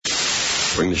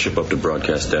Bring the ship up to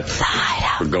broadcast depth. The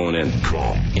Hideout. We're going in.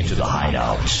 Into the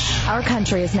Hideout. Our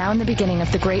country is now in the beginning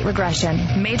of the Great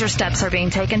Regression. Major steps are being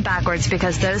taken backwards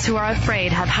because those who are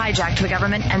afraid have hijacked the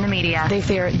government and the media. They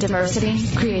fear diversity,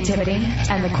 creativity,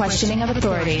 and the questioning of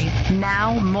authority.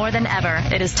 Now, more than ever,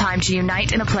 it is time to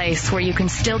unite in a place where you can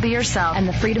still be yourself and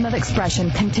the freedom of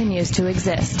expression continues to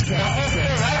exist.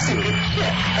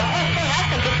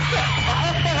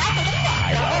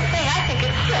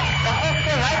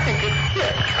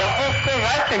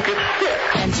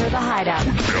 Enter the Hideout.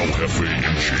 El Jefe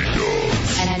and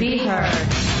J-Dubs. And be heard.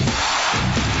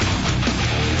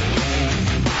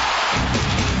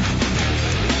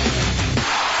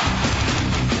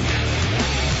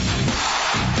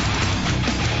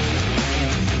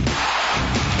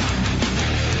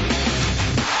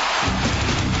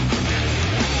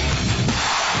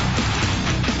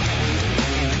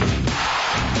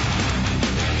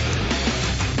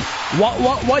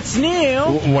 What's new?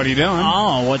 What are you doing?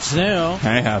 Oh, what's new?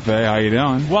 Hey, Hefe, how you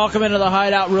doing? Welcome into the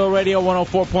Hideout, Real Radio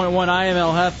 104.1. I am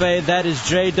El Jefe. That is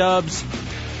J-Dubs.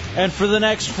 And for the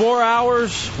next 4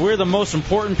 hours, we're the most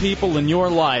important people in your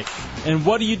life. And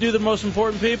what do you do, the most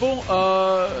important people?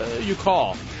 You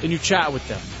call and you chat with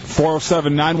them.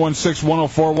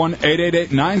 407-916-1041,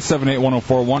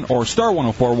 888-978-1041, or star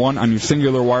 1041 on your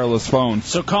singular wireless phone.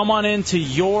 So come on into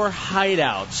your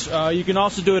hideouts. You can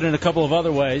also do it in a couple of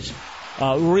other ways.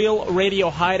 Real Radio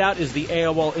Hideout is the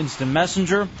AOL Instant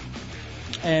Messenger,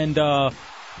 and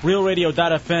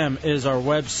realradio.fm is our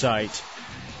website.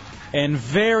 And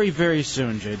very, very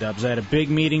soon, J-Dubs, I had a big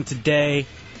meeting today,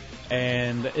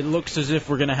 and it looks as if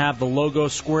we're going to have the logo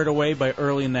squared away by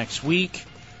early next week.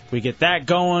 We get that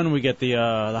going. We get the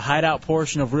Hideout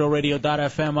portion of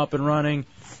realradio.fm up and running.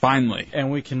 Finally.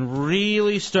 And we can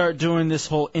really start doing this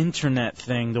whole internet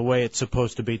thing the way it's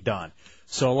supposed to be done.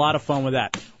 So a lot of fun with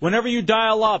that. Whenever you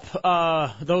dial up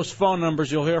those phone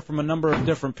numbers, you'll hear from a number of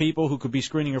different people who could be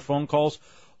screening your phone calls.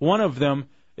 One of them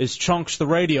is Chunks the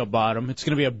Radio Bottom. It's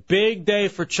going to be a big day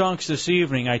for Chunks this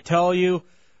evening. I tell you,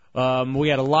 we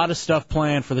had a lot of stuff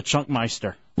planned for the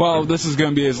Chunkmeister. Well, this is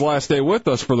going to be his last day with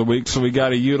us for the week, so we got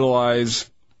to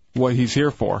utilize what he's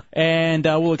here for. And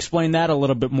we'll explain that a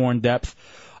little bit more in depth.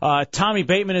 Tommy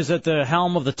Bateman is at the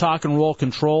helm of the Talk and Roll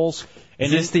controls.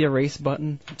 And is this the erase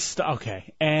button?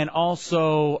 Okay. And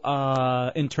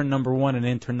also intern number 1 and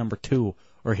intern number 2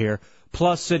 are here.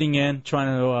 Plus sitting in,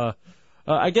 trying to,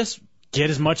 I guess, get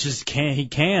as much as he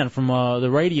can from the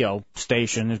radio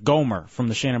station. Gomer from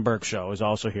the Shannon Burke Show is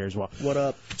also here as well. What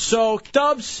up? So,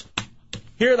 Dubs,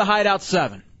 here are the Hideout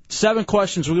 7. 7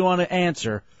 questions we want to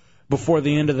answer before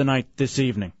the end of the night this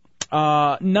evening.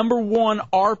 Number 1,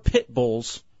 are pit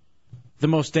bulls the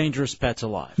most dangerous pets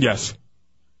alive? Yes.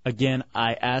 Again,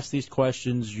 I ask these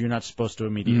questions you're not supposed to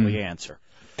immediately answer.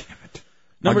 Damn it.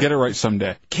 I'll get it right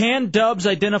someday. Can Dubs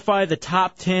identify the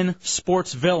top 10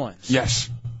 sports villains? Yes.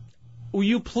 Will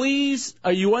you please,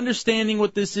 are you understanding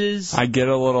what this is? I get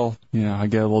a little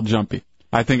jumpy.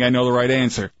 I think I know the right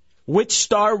answer. Which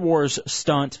Star Wars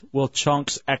stunt will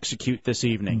Chunks execute this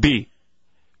evening? B.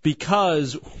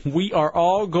 Because we are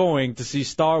all going to see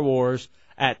Star Wars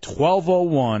at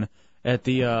 12:01 at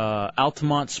the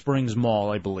Altamont Springs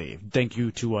Mall, I believe. Thank you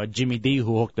to Jimmy D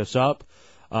who hooked us up.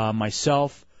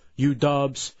 Myself, you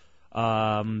Dubs,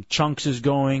 Chunks is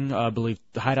going. I believe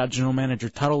the Hideout General Manager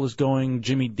Tuttle is going.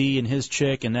 Jimmy D and his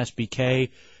chick and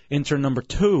SBK. Intern number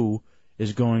 2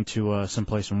 is going to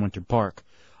someplace in Winter Park.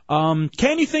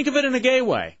 Can you think of it in a gay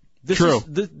way? True.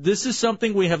 This is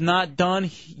something we have not done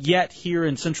yet here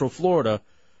in Central Florida,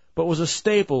 but was a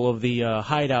staple of the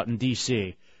Hideout in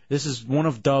D.C. This is one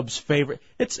of Dub's favorite.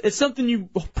 It's something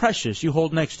precious you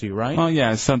hold next to you, right? Oh,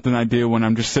 yeah, it's something I do when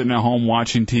I'm just sitting at home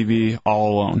watching TV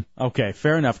all alone. Okay,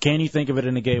 fair enough. Can you think of it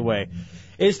in a gay way?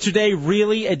 Is today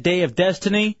really a day of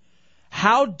destiny?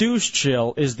 How douche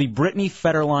chill is the Brittany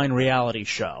Federline reality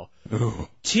show? Ooh.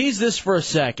 Tease this for a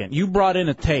second. You brought in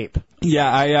a tape. Yeah,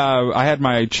 I had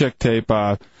my chick tape.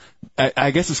 I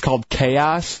guess it's called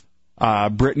Chaos,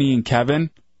 Brittany and Kevin.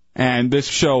 And this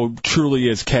show truly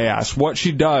is chaos. What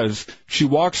she does, she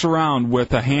walks around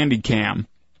with a handy cam,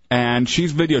 and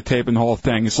she's videotaping the whole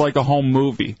thing. It's like a home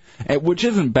movie, which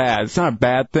isn't bad. It's not a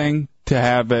bad thing to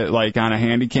have it like on a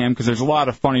handy cam, because there's a lot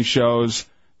of funny shows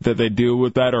that they do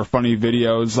with that, or funny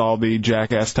videos, all the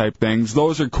jackass type things.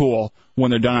 Those are cool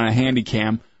when they're done on a handy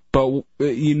cam, but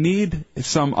you need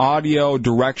some audio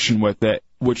direction with it,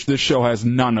 which this show has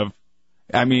none of.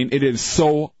 I mean, it is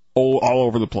so all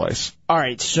over the place. All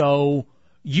right, so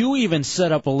you even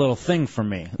set up a little thing for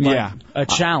me. Yeah. A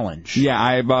challenge. Yeah,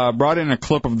 I brought in a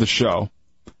clip of the show.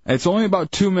 It's only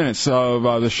about 2 minutes of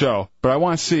the show, but I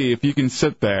want to see if you can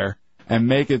sit there and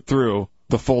make it through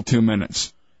the full 2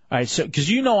 minutes. All right, so because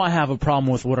you know I have a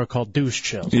problem with what are called douche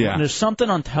chills. Yeah. When there's something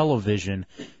on television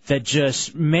that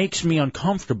just makes me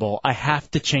uncomfortable, I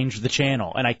have to change the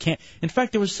channel, and I can't. In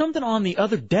fact, there was something on the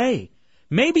other day.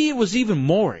 Maybe it was even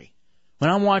Maury. When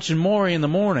I'm watching Maury in the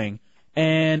morning,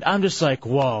 and I'm just like,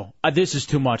 whoa, this is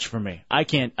too much for me. I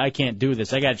can't do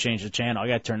this. I got to change the channel. I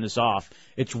got to turn this off.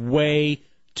 It's way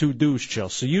too douche chill.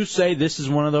 So you say this is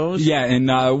one of those? Yeah, and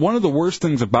one of the worst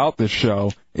things about this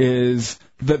show is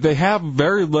that they have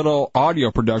very little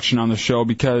audio production on the show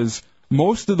because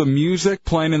most of the music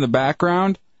playing in the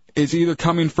background is either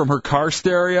coming from her car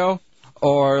stereo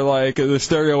or like the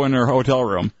stereo in her hotel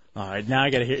room. All right, now I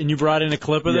got to hear. And you brought in a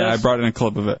clip of this? Yeah, I brought in a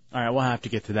clip of it. All right, we'll have to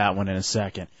get to that one in a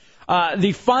second.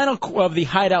 The final of the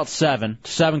Hideout 7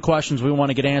 questions we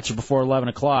want to get answered before 11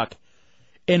 o'clock.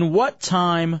 In what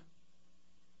time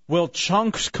will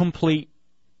Chunks complete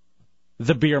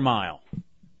the beer mile?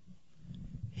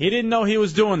 He didn't know he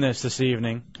was doing this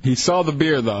evening. He saw the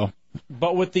beer, though.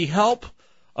 But with the help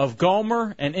of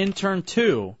Gomer and Intern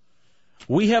 2,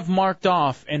 we have marked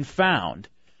off and found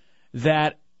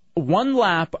that one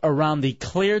lap around the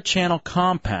Clear Channel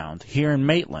compound here in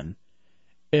Maitland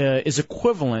is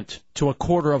equivalent to a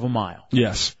quarter of a mile.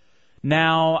 Yes.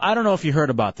 Now, I don't know if you heard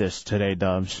about this today,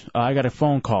 Dubs. I got a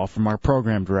phone call from our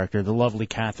program director, the lovely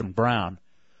Catherine Brown,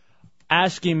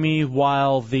 asking me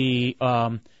while the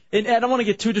and I don't want to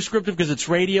get too descriptive because it's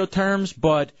radio terms,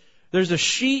 but there's a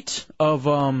sheet of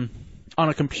on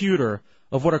a computer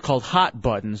of what are called hot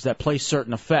buttons that play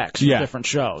certain effects for different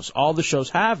shows. All the shows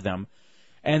have them,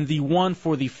 and the one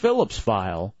for the Phillips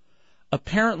file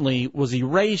apparently was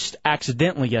erased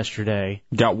accidentally yesterday.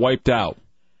 Got wiped out.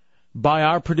 By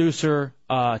our producer,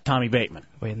 Tommy Bateman.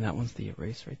 Wait, and that one's the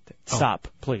erase right there. Stop,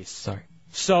 please. Sorry.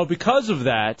 So because of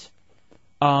that,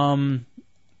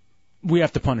 we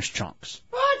have to punish Chunks.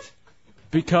 What?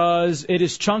 Because it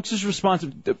is Chunks'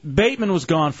 responsibility. Bateman was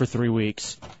gone for 3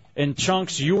 weeks, and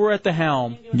Chunks, you were at the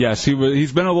helm. Yes,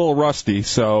 he's been a little rusty,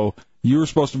 so you were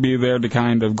supposed to be there to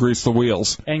kind of grease the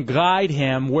wheels. And guide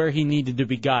him where he needed to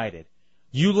be guided.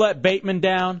 You let Bateman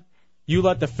down, you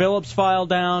let the Phillips file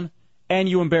down, and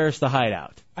you embarrassed the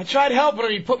Hideout. I tried helping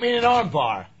her. You put me in an arm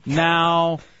bar.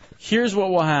 Now, here's what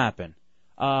will happen.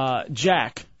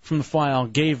 Jack from the file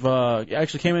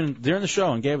actually came in during the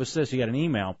show and gave us this. He got an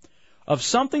email of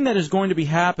something that is going to be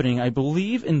happening, I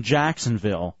believe, in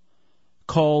Jacksonville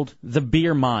called the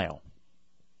Beer Mile.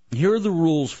 Here are the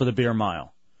rules for the Beer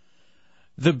Mile.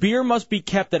 The beer must be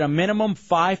kept at a minimum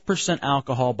 5%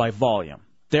 alcohol by volume.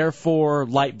 Therefore,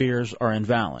 light beers are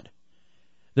invalid.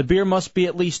 The beer must be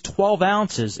at least 12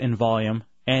 ounces in volume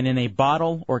and in a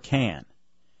bottle or can.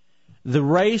 The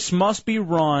race must be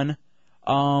run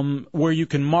where you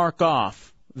can mark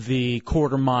off the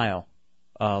quarter mile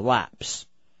laps.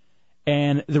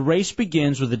 And the race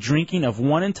begins with the drinking of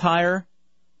one entire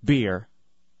beer,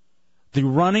 the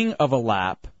running of a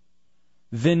lap,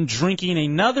 then drinking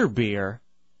another beer,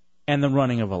 and the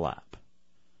running of a lap.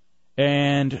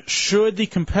 And should the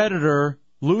competitor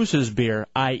lose his beer,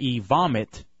 i.e.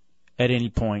 vomit, at any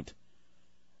point,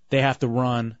 they have to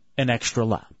run an extra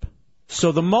lap.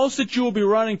 So the most that you will be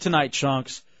running tonight,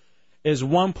 Chunks, is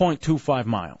 1.25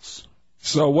 miles.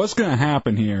 So what's going to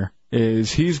happen here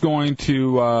is he's going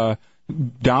to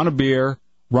down a beer,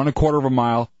 run a quarter of a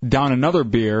mile, down another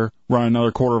beer, run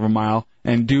another quarter of a mile,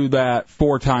 and do that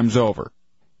 4 times over.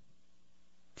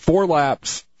 4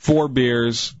 laps, 4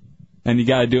 beers, and you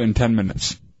got to do it in 10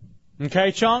 minutes.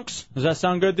 Okay, Chunks? Does that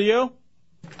sound good to you?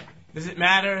 Does it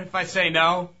matter if I say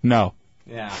no? No.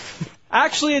 Yeah.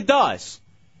 Actually, it does.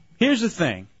 Here's the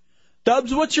thing.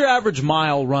 Dubs, what's your average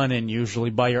mile run in usually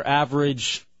by your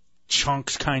average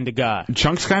Chunks kind of guy?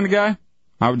 Chunks kind of guy?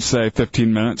 I would say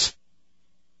 15 minutes.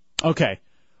 Okay.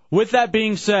 With that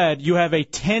being said, you have a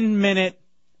 10-minute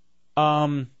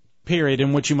period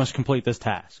in which you must complete this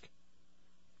task.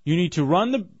 You need to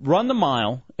run the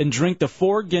mile and drink the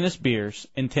 4 Guinness beers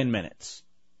in 10 minutes.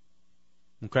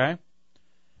 Okay?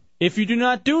 If you do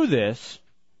not do this,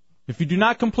 if you do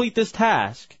not complete this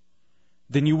task,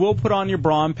 then you will put on your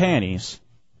bra and panties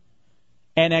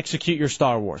and execute your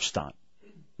Star Wars stunt,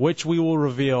 which we will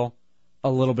reveal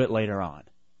a little bit later on.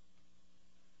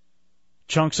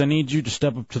 Chunks, I need you to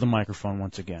step up to the microphone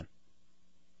once again.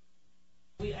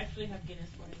 We actually have Guinness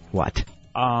running. What?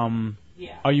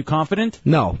 Yeah. Are you confident?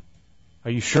 No. Are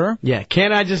you sure? Yeah.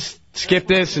 Can't I just skip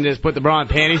this and just put the bra and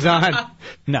panties on?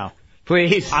 No.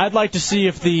 Please. I'd like to see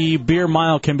if the beer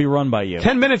mile can be run by you.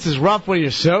 10 minutes is rough when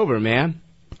you're sober, man.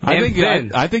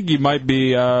 I think you might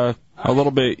be have it a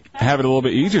little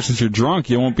bit easier since you're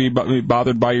drunk. You won't be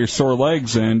bothered by your sore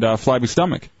legs and flabby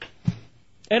stomach.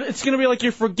 And it's going to be like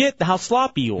you forget how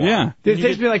sloppy you are. Yeah. It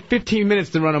takes me like 15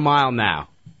 minutes to run a mile now.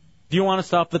 Do you want to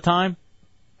stop the time?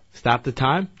 Stop the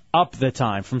time? Up the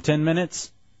time from 10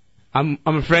 minutes? I'm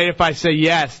afraid if I say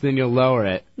yes, then you'll lower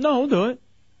it. No, we'll do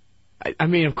it. I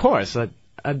mean, of course.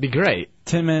 That'd be great.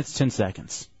 10 minutes, 10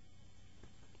 seconds.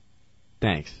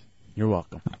 Thanks. You're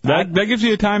welcome. That gives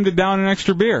you time to down an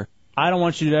extra beer. I don't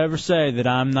want you to ever say that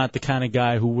I'm not the kind of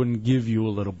guy who wouldn't give you a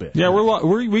little bit. Yeah,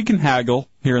 we can haggle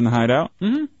here in the Hideout.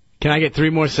 Mm-hmm. Can I get 3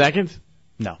 more seconds?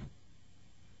 No.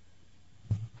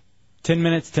 10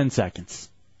 minutes, 10 seconds.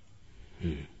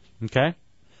 Okay?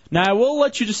 Now, I will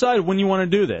let you decide when you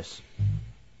want to do this.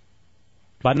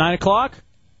 About 9 o'clock?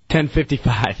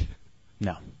 10:55.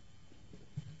 No.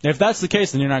 If that's the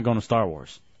case, then you're not going to Star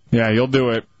Wars. Yeah, you'll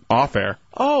do it off air.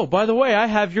 Oh, by the way, I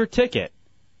have your ticket.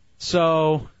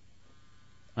 So,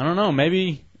 I don't know.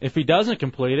 Maybe if he doesn't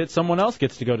complete it, someone else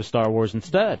gets to go to Star Wars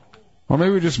instead. Or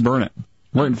maybe we just burn it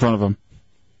right in front of him.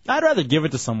 I'd rather give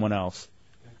it to someone else.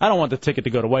 I don't want the ticket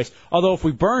to go to waste. Although if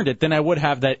we burned it, then I would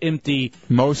have that empty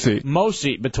Mo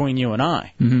seat between you and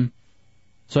I. Mm-hmm.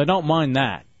 So I don't mind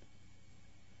that.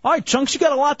 All right, Chunks, you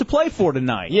got a lot to play for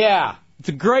tonight. Yeah. It's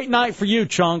a great night for you,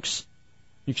 Chunks.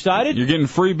 You excited? You're getting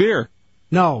free beer.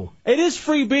 No. It is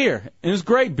free beer. It is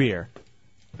great beer.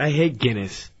 I hate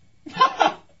Guinness.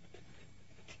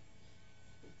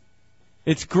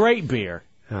 It's great beer.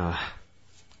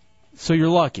 So you're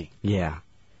lucky. Yeah.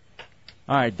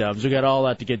 All right, Dubs, we got all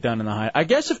that to get done in the high. I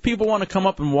guess if people want to come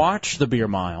up and watch the beer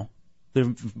mile,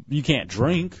 then you can't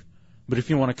drink, but if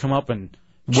you want to come up and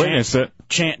Witness it.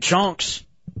 chant Chunks,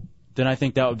 then I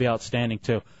think that would be outstanding,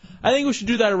 too. I think we should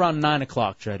do that around 9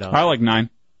 o'clock, J-Dub. I like 9.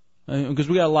 Because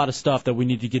we got a lot of stuff that we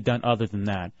need to get done other than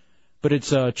that. But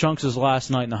it's Chunks'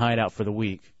 last night in the Hideout for the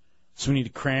week, so we need to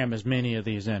cram as many of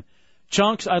these in.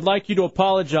 Chunks, I'd like you to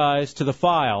apologize to the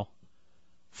file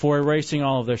for erasing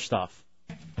all of their stuff.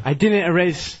 I didn't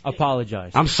erase.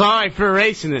 Apologize. I'm sorry for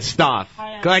erasing this stuff.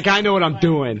 Like, I know what I'm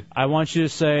doing. I want you to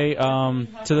say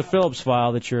to the Phillips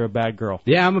file that you're a bad girl.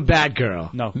 Yeah, I'm a bad girl.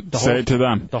 No. Say it to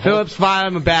them. Phillips file,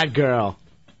 I'm a bad girl.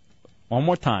 One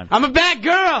more time. I'm a bad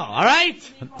girl, all right?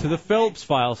 To the Phillips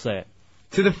file, say it.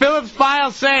 To the Phillips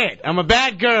file, say it. I'm a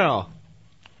bad girl.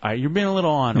 All right, you're being a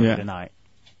little honorary tonight.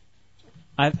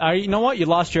 You know what? You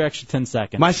lost your extra 10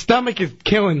 seconds. My stomach is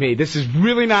killing me. This is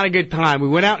really not a good time. We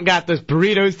went out and got those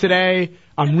burritos today.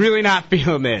 I'm really not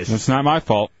feeling this. That's not my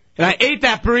fault. And I ate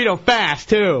that burrito fast,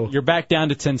 too. You're back down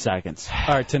to 10 seconds.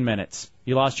 All right, 10 minutes.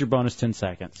 You lost your bonus 10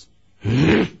 seconds.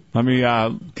 Let me,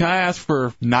 can I ask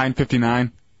for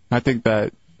 9:59? I think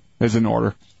that is in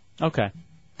order. Okay.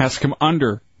 Has to come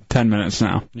under 10 minutes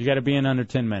now. You got to be in under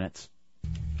 10 minutes.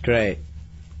 Great.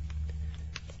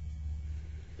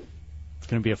 It's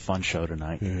going to be a fun show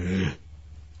tonight.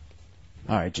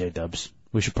 All right, J-Dubs.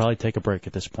 We should probably take a break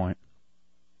at this point.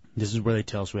 This is where they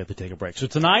tell us we have to take a break. So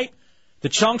tonight, the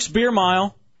Chunks Beer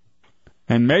Mile.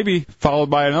 And maybe followed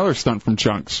by another stunt from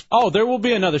Chunks. Oh, there will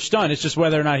be another stunt. It's just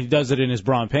whether or not he does it in his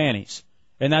bra and panties.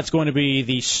 And that's going to be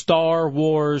the Star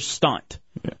Wars stunt,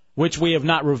 which we have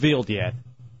not revealed yet.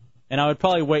 And I would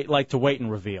probably wait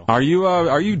and reveal. Are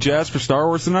you jazzed for Star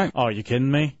Wars tonight? Oh, are you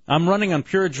kidding me? I'm running on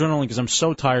pure adrenaline because I'm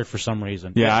so tired for some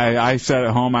reason. Yeah, I sat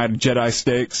at home. I had Jedi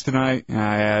steaks tonight. I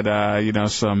had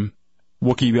some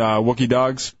Wookiee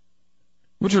dogs,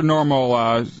 which are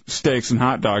normal steaks and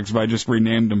hot dogs, but I just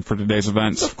renamed them for today's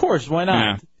events. Of course, why not?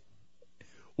 Yeah.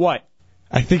 What?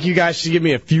 I think you guys should give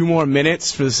me a few more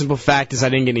minutes for the simple fact is I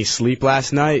didn't get any sleep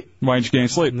last night. Why didn't you get any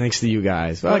sleep? Thanks to you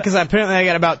guys. Well, because apparently I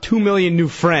got about 2 million new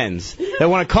friends that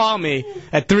want to call me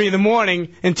at 3 in the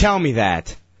morning and tell me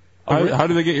that. How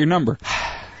did they get your number?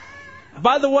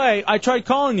 By the way, I tried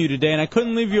calling you today and I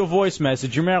couldn't leave you a voice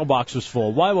message. Your mailbox was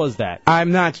full. Why was that?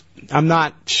 I'm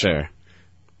not sure.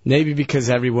 Maybe because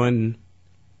everyone...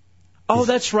 Oh,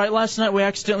 that's right. Last night we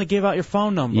accidentally gave out your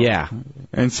phone number. Yeah.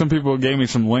 And some people gave me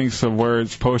some links of where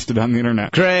it's posted on the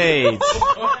internet. Great.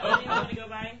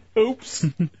 Oops.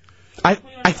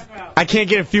 I can't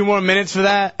get a few more minutes for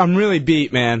that? I'm really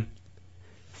beat, man.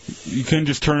 You couldn't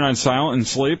just turn it on silent and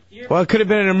sleep? Well, it could have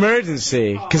been an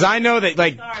emergency. Because I know that,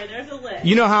 like,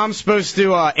 you know how I'm supposed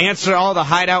to answer all the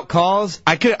Hideout calls?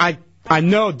 I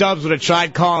know Dubs would have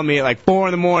tried calling me at like 4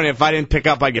 in the morning. If I didn't pick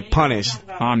up, I'd get punished.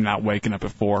 I'm not waking up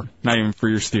at 4. Not even for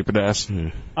your stupid ass.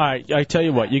 All right, I tell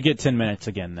you what, you get 10 minutes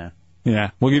again then.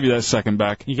 Yeah, we'll give you that second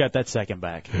back. You got that second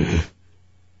back.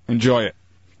 Enjoy it.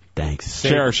 Thanks.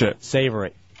 Cherish it. Savor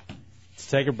it. Let's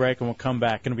take a break and we'll come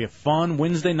back. Going to be a fun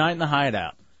Wednesday night in the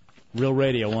Hideout. Real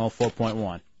Radio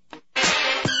 104.1.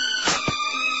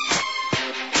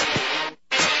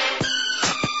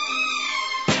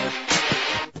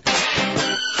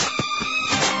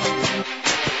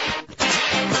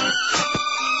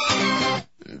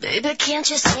 Baby, can't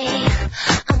you see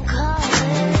I'm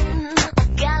calling? A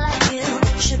guy like you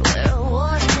should wear a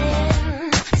warning.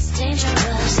 It's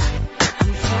dangerous.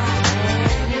 I'm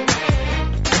falling.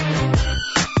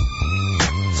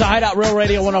 It's a Hideout Real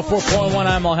Radio 104.1.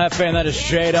 I'm El Jefe, and that is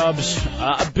J-Dubs.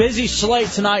 A busy slate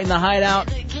tonight in the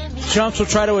Hideout. Chunks will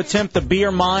try to attempt the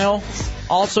beer mile.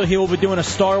 Also, he will be doing a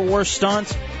Star Wars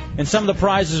stunt. And some of the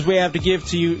prizes we have to give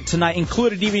to you tonight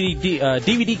include a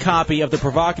DVD copy of the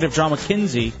provocative drama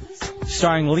Kinsey,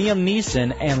 starring Liam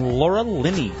Neeson and Laura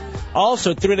Linney.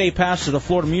 Also, 3-day pass to the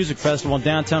Florida Music Festival in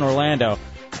downtown Orlando.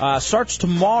 Starts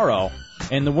tomorrow,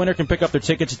 and the winner can pick up their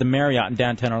tickets at the Marriott in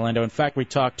downtown Orlando. In fact, we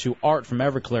talked to Art from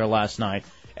Everclear last night,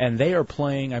 and they are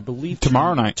playing, I believe,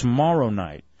 tomorrow night. Tomorrow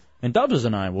night. And Dubs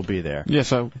and I will be there. Yeah,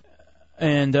 so...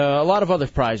 And a lot of other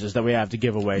prizes that we have to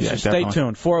give away. Yeah, so stay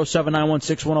tuned.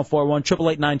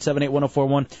 407-916-1041,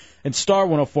 888-978-1041, and star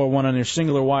 1041 on your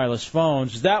singular wireless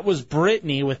phones. That was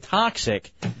Brittany with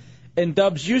Toxic. And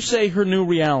Dubs, you say her new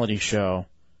reality show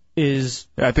is...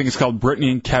 I think it's called Brittany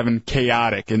and Kevin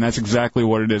Chaotic, and that's exactly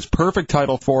what it is. Perfect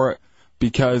title for it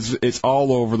because it's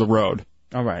all over the road.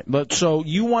 All right. So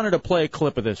you wanted to play a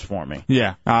clip of this for me.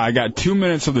 Yeah. I got 2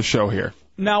 minutes of the show here.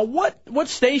 Now, what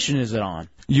station is it on?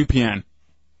 UPN.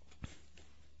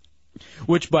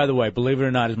 Which, by the way, believe it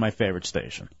or not, is my favorite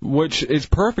station. Which is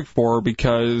perfect for her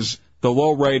because the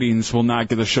low ratings will not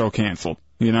get the show canceled.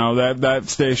 You know, that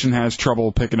station has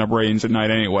trouble picking up ratings at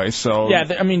night anyway, so... Yeah,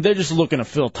 they're just looking to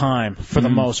fill time for the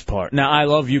most part. Now, I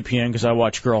love UPN because I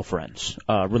watch Girlfriends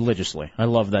religiously. I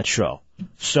love that show.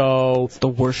 So... It's the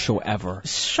worst show ever.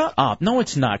 Shut up. No,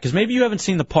 it's not, because maybe you haven't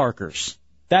seen The Parkers.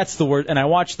 That's the word, and I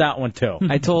watched that one, too.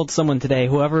 I told someone today,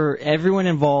 everyone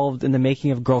involved in the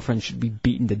making of Girlfriends should be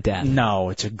beaten to death. No,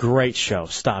 it's a great show.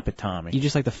 Stop it, Tommy. You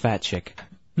just like the fat chick.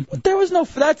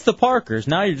 That's the Parkers.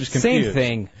 Now you're just confused. Same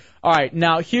thing. All right,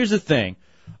 now here's the thing.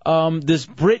 This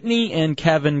Brittany and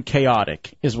Kevin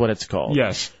Chaotic is what it's called.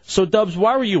 Yes. So, Dubs,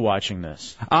 why were you watching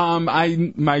this?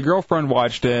 My girlfriend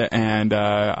watched it, and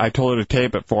I told her to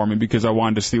tape it for me because I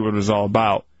wanted to see what it was all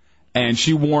about. And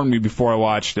she warned me before I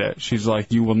watched it. She's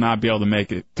like, you will not be able to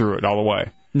make it through it all the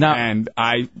way. No. And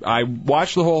I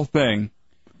watched the whole thing,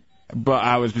 but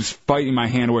I was just fighting my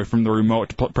hand away from the remote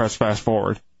to press fast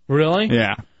forward. Really?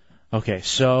 Yeah. Okay,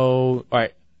 so, all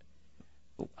right.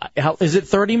 Is it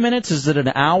 30 minutes? Is it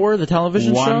an hour, the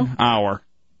television show? 1 hour.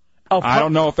 Oh, I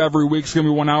don't know if every week's going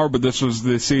to be 1 hour, but this was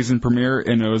the season premiere,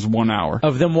 and it was 1 hour.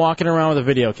 Of them walking around with a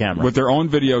video camera? With their own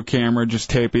video camera, just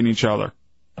taping each other.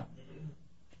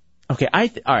 Okay, all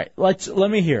right, let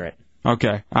me hear it.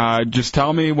 Okay, just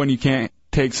tell me when you can't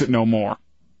takes it no more.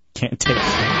 Can't take it.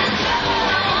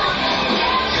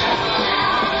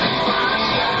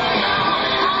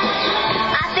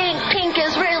 I think pink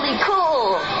is really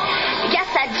cool. Yes,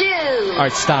 I do. All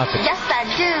right, stop it. Yes, I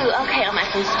do. Okay, I'm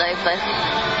acting stupid.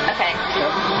 Okay.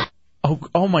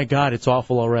 Oh my God, it's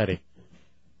awful already.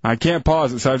 I can't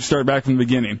pause it, so I have to start back from the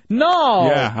beginning. No!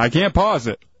 Yeah, I can't pause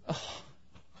it.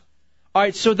 All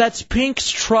right, so that's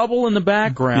Pink's Trouble in the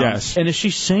background. Yes. And is she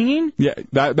singing? Yeah,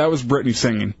 that was Brittany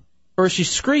singing. Or is she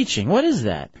screeching? What is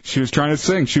that? She was trying to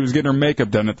sing. She was getting her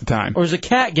makeup done at the time. Or is a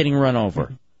cat getting run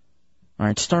over? All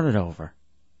right, start it over.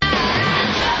 I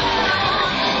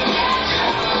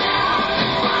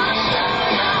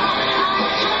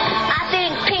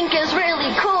think pink is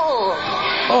really cool.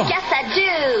 Oh. Yes, I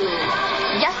do.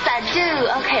 Yes, I do.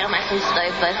 Okay, I'm acting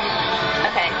stupid.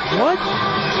 Okay. What?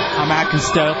 I'm acting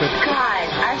stupid. God,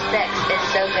 our sex is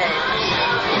so good.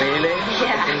 Really?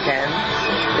 Yeah. Intense?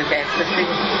 With ecstasy?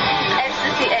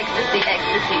 Ecstasy, ecstasy,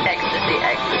 ecstasy, ecstasy,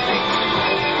 ecstasy.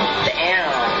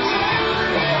 Damn.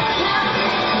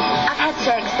 I've had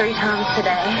sex 3 times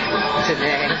today.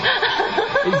 Today?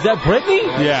 Is that Brittany?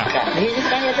 Yeah. He just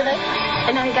got here today?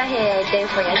 And no, he got here day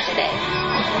before yesterday.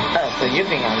 Oh, so you're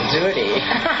being on duty.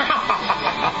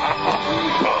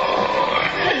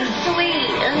 Sweet.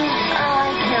 I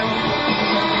like him.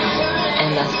 And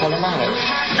that's all that matters.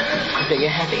 That you're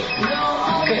happy.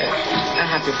 Good. I'm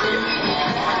happy for you.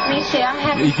 Me too. I'm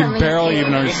happy You for can me barely too.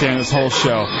 even understand this whole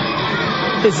show.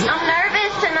 I'm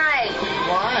nervous tonight.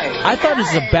 Why? I thought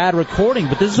this was a bad recording,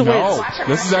 but this is the way No,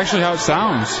 this is actually how it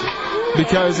sounds.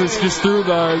 Because it's just through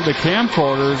the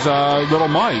camcorder's little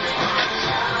mic.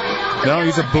 They don't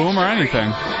use a boom or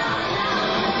anything.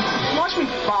 Watch me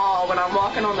fall when I'm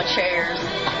walking on the chairs.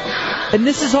 And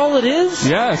this is all it is?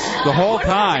 Yes, the whole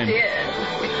time.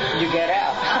 You get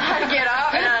up. I get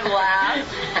up and I'd laugh.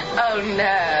 Oh no,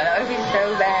 that would be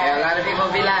so bad. A lot of people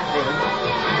will be laughing.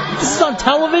 This is on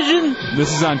television?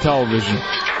 This is on television.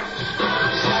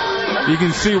 You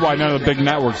can see why none of the big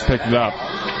networks picked it up.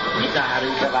 You know how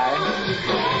to survive.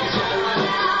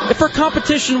 If her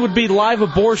competition would be live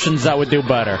abortions, that would do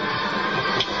better.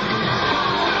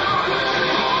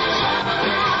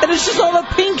 And it's just all the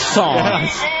Pink songs.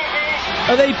 Yes.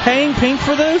 Are they paying Pink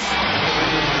for this?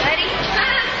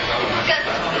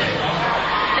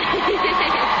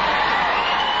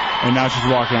 And now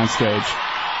she's walking on stage.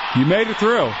 You made it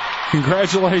through.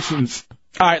 Congratulations.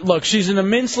 All right, look, she's an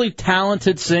immensely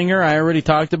talented singer. I already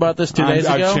talked about this 2 days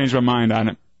ago. I've changed my mind on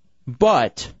it.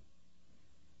 But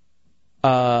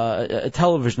a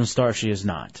television star she is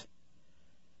not.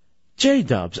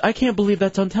 J-Dubs, I can't believe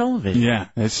that's on television. Yeah,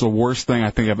 it's the worst thing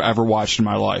I think I've ever watched in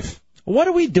my life. What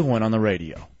are we doing on the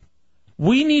radio?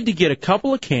 We need to get a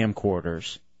couple of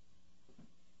camcorders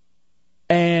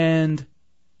and...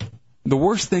 The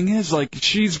worst thing is, like,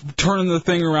 she's turning the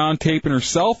thing around, taping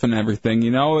herself and everything,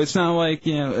 you know? It's not like,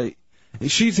 you know,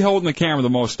 she's holding the camera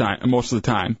most of the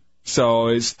time. So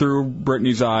it's through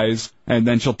Brittany's eyes, and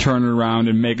then she'll turn it around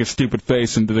and make a stupid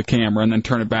face into the camera and then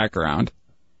turn it back around.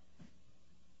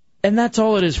 And that's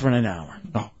all it is for an hour.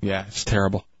 Oh, yeah, it's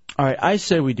terrible. All right, I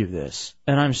say we do this,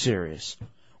 and I'm serious.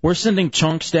 We're sending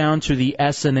chunks down to the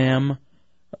S&M,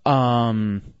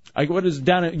 what is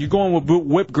down? You're going with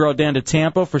Whip Girl down to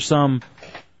Tampa for some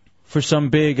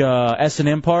big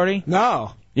S&M party?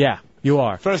 No. Yeah, you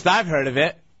are. First I've heard of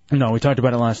it. No, we talked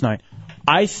about it last night.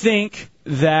 I think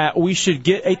that we should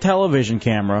get a television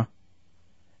camera,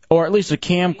 or at least a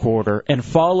camcorder, and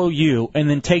follow you, and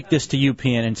then take this to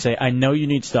UPN and say, I know you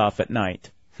need stuff at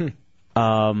night.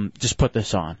 Just put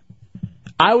this on.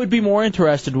 I would be more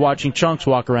interested watching Chunks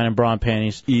walk around in bra and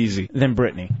panties than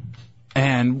Brittany.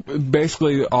 And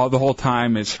basically, the whole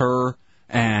time it's her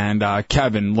and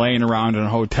Kevin laying around in a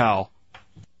hotel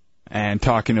and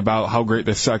talking about how great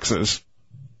the sex is.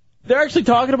 They're actually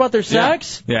talking about their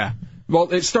sex? Yeah. Well,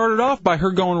 it started off by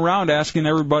her going around asking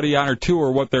everybody on her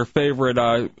tour what their favorite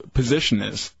position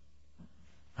is.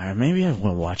 All right, maybe I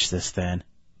will watch this then.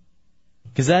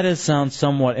 Because that sounds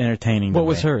somewhat entertaining to me. What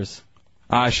was hers?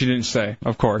 She didn't say,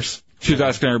 of course. She was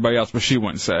asking everybody else, but she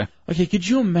wouldn't say. Okay, could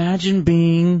you imagine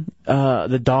being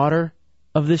the daughter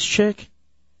of this chick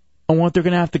and what they're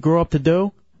going to have to grow up to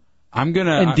do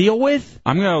and deal with?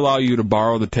 I'm going to allow you to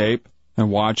borrow the tape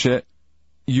and watch it.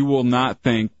 You will not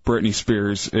think Britney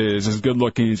Spears is as good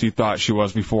looking as you thought she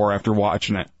was before after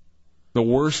watching it. The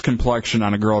worst complexion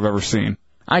on a girl I've ever seen.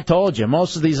 I told you,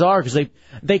 most of these are because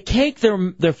they cake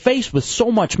their face with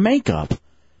so much makeup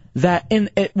that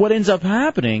what ends up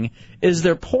happening is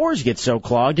their pores get so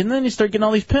clogged, and then you start getting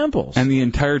all these pimples. And the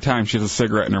entire time she has a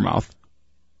cigarette in her mouth.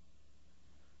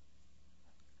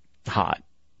 Hot.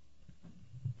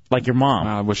 Like your mom.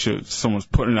 I wish someone's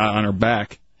putting it on her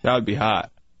back. That would be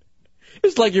hot.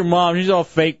 It's like your mom. She's all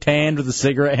fake tanned with a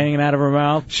cigarette hanging out of her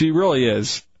mouth. She really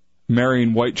is.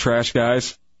 Marrying white trash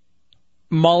guys.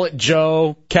 Mullet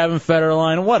Joe, Kevin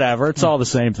Federline, whatever. It's all the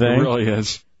same thing. It really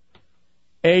is.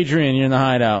 Adrian, you're in the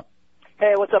Hideout.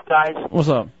 Hey, what's up, guys? What's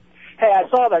up? Hey, I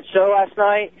saw that show last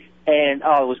night, and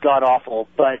it was god-awful.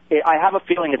 But I have a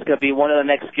feeling it's going to be one of the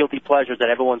next guilty pleasures that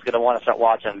everyone's going to want to start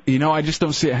watching. You know, I just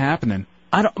don't see it happening.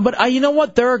 But you know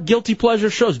what? There are guilty pleasure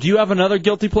shows. Do you have another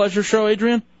guilty pleasure show,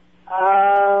 Adrian?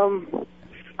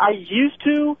 I used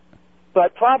to,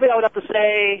 but probably I would have to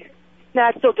say... Nah,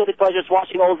 it's still guilty pleasures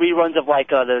watching old reruns of like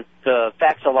the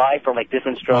Facts of Life or like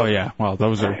Different Strokes. Oh yeah, well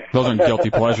those aren't guilty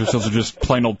pleasures. Those are just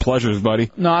plain old pleasures, buddy.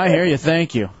 No, I hear you.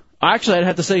 Thank you. Actually, I'd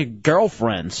have to say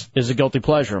Girlfriends is a guilty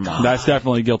pleasure of mine. That's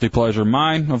definitely a guilty pleasure of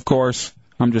mine. Of course,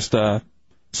 I'm just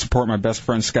support my best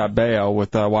friend Scott Baio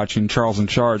with watching Charles in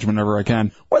Charge whenever I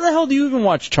can. Where the hell do you even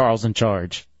watch Charles in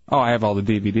Charge? Oh, I have all the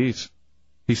DVDs.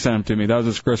 He sent them to me. That was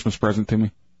his Christmas present to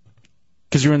me.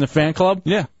 Because you're in the fan club?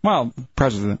 Yeah. Well,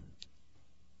 president.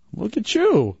 Look at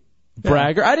you.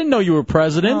 Bragger. I didn't know you were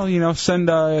president. Well, you know, send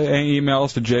any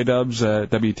emails to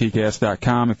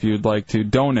jdubs@wtks.com if you'd like to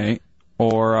donate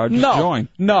or just join.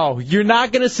 No, you're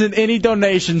not going to send any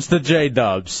donations to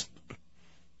J-Dubs.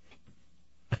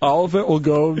 All of it will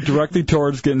go directly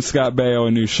towards getting Scott Baio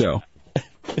a new show.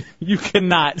 You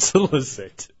cannot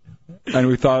solicit. And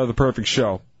we thought of the perfect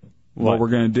show. What we're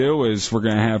going to do is we're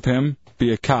going to have him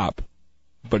be a cop,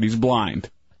 but he's blind.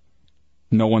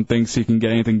 No one thinks he can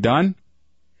get anything done,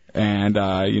 and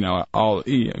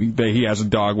he has a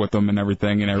dog with him and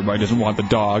everything, and everybody doesn't want the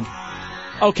dog.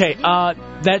 Okay,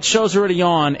 that show's already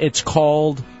on. It's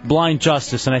called Blind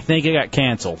Justice, and I think it got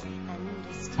canceled.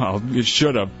 Well, it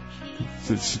should have.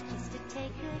 It's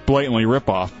blatantly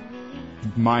ripoff.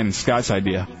 Mine and Scott's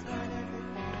idea.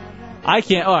 I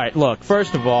can't. All right, look.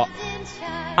 First of all,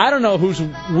 I don't know who's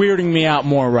weirding me out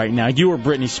more right now. You or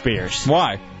Britney Spears?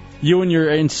 Why? You and your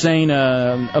insane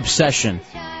obsession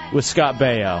with Scott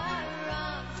Baio.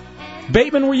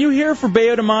 Bateman, were you here for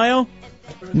Bayo de Mayo?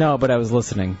 No, but I was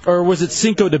listening. Or was it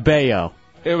Cinco de Bayo?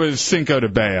 It was Cinco de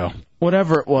Bayo.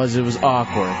 Whatever it was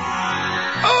awkward.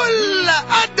 Hola,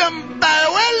 Adam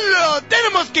Paruello.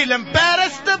 Tenemos que limpiar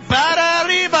esto para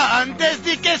arriba antes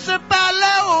de que se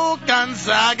pala o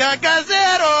cansaga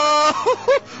casero.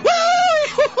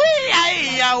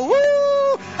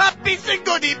 Happy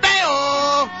Cinco de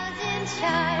Bayo.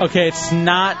 Okay, it's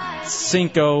not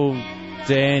Cinco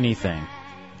de anything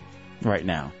right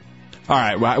now. All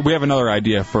right, well, we have another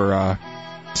idea for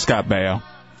Scott Baio.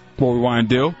 What we want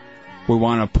to do, we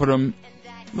want to put him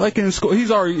like in school.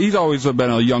 He's always been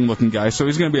a young-looking guy, so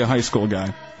he's going to be a high school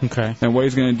guy. Okay. And what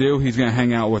he's going to do, he's going to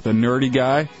hang out with a nerdy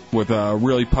guy with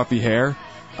really puffy hair,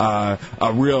 a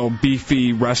real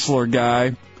beefy wrestler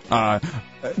guy,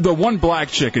 the one black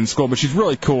chick in school, but she's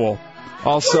really cool.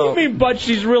 Also, What do you mean, but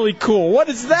she's really cool? What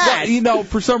is that? Well,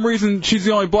 for some reason, she's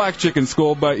the only black chick in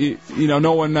school, but,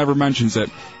 no one ever mentions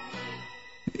it.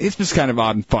 It's just kind of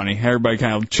odd and funny. Everybody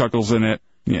kind of chuckles in it.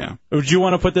 Yeah. Would you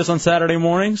want to put this on Saturday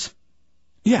mornings?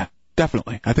 Yeah,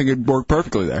 definitely. I think it'd work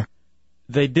perfectly there.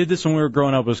 They did this when we were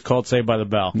growing up. It was called Saved by the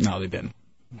Bell. No, they didn't.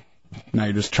 Now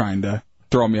you're just trying to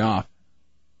throw me off.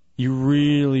 You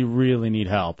really, really need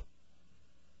help.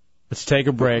 Let's take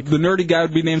a break. The nerdy guy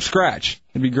would be named Scratch.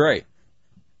 It'd be great.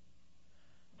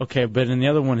 Okay, but in the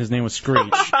other one, his name was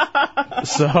Screech.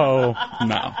 So,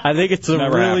 no. I think it's a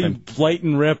Never really happened.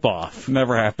 blatant ripoff.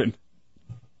 Never happened.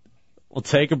 We'll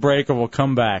take a break or we'll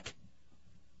come back.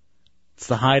 It's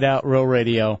the Hideout Real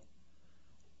Radio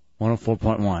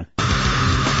 104.1.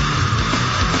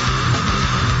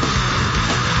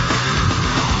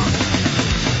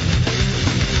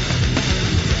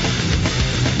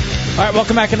 All right,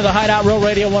 welcome back into the Hideout Real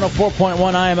Radio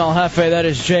 104.1. I am El Jefe. That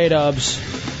is J-Dubs.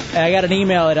 And I got an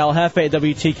email at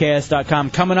eljefe@wtks.com.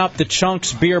 Coming up, the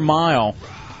Chunks Beer Mile.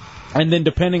 And then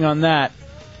depending on that,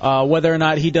 whether or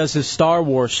not he does his Star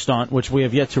Wars stunt, which we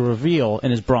have yet to reveal, in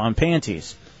his bra and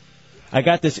panties. I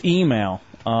got this email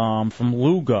from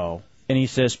Lugo, and he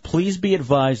says, please be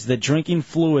advised that drinking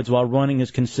fluids while running is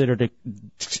considered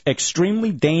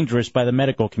extremely dangerous by the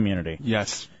medical community.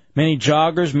 Yes. Many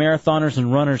joggers, marathoners,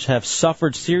 and runners have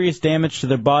suffered serious damage to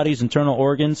their body's internal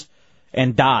organs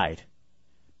and died.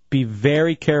 Be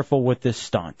very careful with this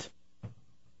stunt.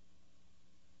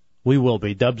 We will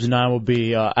be. Dubs and I will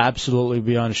be absolutely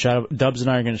beyond a shadow. Dubs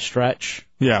and I are going to stretch.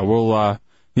 Yeah, we'll,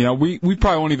 we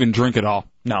probably won't even drink at all.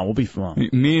 No, we'll be fine.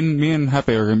 Me and Hefe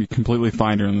are going to be completely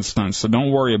fine during the stunt, so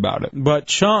don't worry about it. But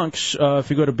Chunks, if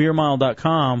you go to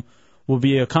beermile.com, will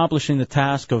be accomplishing the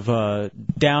task of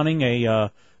downing a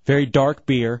very dark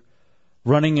beer,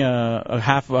 running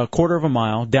a quarter of a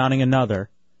mile, downing another,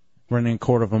 running a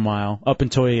quarter of a mile, up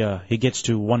until he gets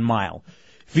to 1 mile.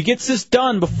 If he gets this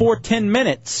done before 10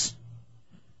 minutes,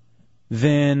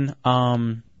 then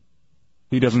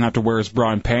he doesn't have to wear his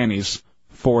bra and panties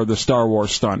for the Star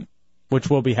Wars stunt, which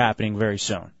will be happening very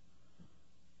soon.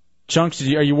 Chunks,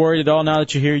 are you worried at all now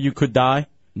that you hear you could die?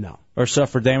 No. Or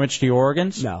suffer damage to your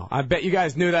organs? No. I bet you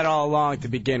guys knew that all along to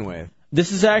begin with.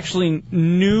 This is actually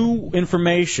new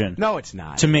information. No, it's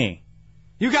not. To me.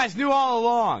 You guys knew all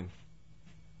along.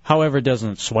 However, it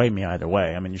doesn't sway me either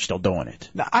way. I mean, you're still doing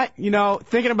it.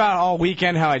 Thinking about all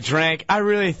weekend how I drank, I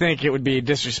really think it would be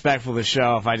disrespectful to the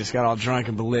show if I just got all drunk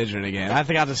and belligerent again. I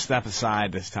think I'll just step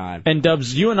aside this time. And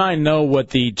Dubs, you and I know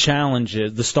what the challenge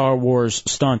is, the Star Wars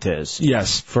stunt is.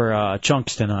 Yes. For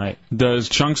Chunks tonight. Does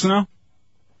Chunks know?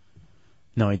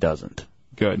 No, he doesn't.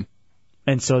 Good.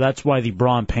 And so that's why the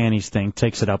bra and panties thing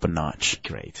takes it up a notch.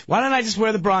 Great. Why don't I just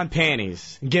wear the bra and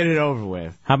panties and get it over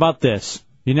with? How about this?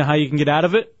 You know how you can get out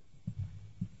of it?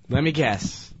 Let me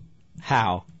guess.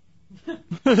 How?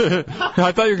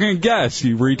 I thought you were going to guess,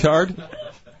 you retard.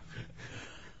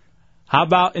 How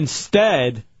about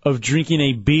instead of drinking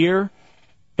a beer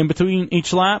in between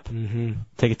each lap,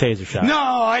 take a taser shot? No,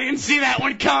 I didn't see that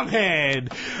one coming.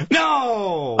 No.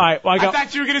 All right, I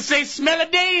thought you were going to say smell a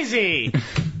daisy.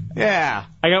 Yeah.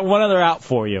 I got one other out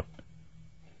for you.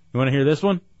 You want to hear this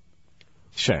one?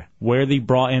 Sure. Wear the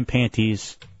bra and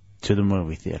panties to the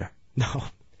movie theater. No.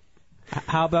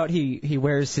 How about he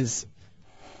wears his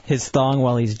thong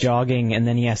while he's jogging, and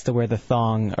then he has to wear the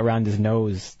thong around his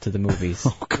nose to the movies?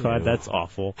 Oh, God, that's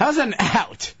awful. How's that an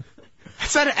out?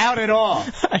 That's not an out at all.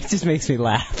 It just makes me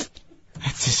laugh.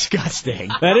 That's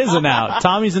disgusting. That is an out.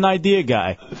 Tommy's an idea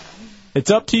guy.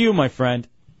 It's up to you, my friend.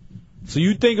 So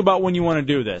you think about when you want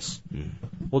to do this.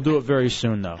 We'll do it very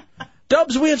soon, though.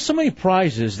 Dubs, we have so many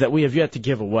prizes that we have yet to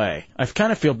give away. I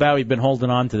kind of feel bad we've been holding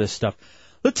on to this stuff.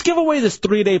 Let's give away this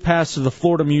 3-day pass to the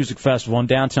Florida Music Festival in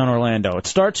downtown Orlando. It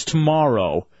starts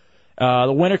tomorrow.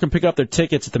 The winner can pick up their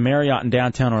tickets at the Marriott in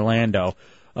downtown Orlando.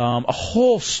 A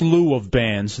whole slew of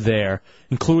bands there,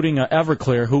 including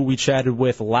Everclear, who we chatted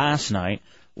with last night,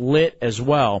 lit as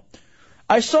well.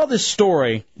 I saw this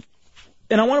story,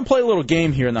 and I want to play a little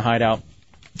game here in the Hideout,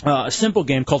 a simple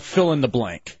game called Fill in the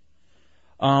Blank.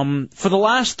 For the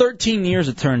last 13 years,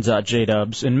 it turns out,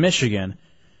 J-Dubs, in Michigan,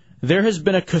 there has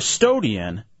been a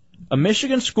custodian, a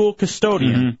Michigan school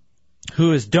custodian,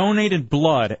 who has donated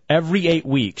blood every 8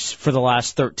 weeks for the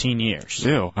last 13 years.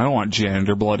 Ew, I don't want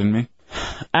janitor blood in me.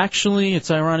 Actually,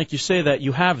 it's ironic you say that.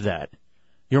 You have that.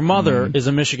 Your mother is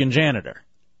a Michigan janitor.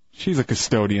 She's a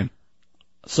custodian.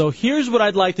 So here's what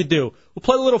I'd like to do. We'll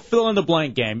play a little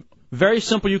fill-in-the-blank game. Very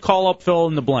simple. You call up, fill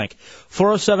in the blank.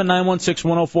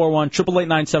 407-916-1041,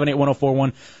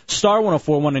 888-978-1041, star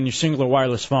 1041 on your singular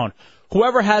wireless phone.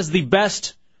 Whoever has the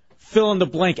best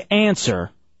fill-in-the-blank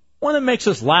answer, one that makes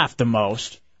us laugh the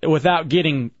most, without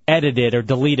getting edited or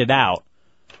deleted out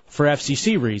for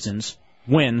FCC reasons,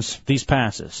 wins these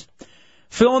passes.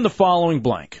 Fill in the following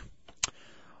blank.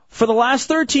 For the last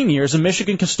 13 years, a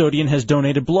Michigan custodian has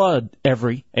donated blood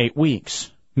every 8 weeks.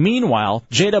 Meanwhile,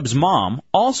 J-Dub's mom,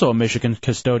 also a Michigan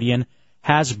custodian,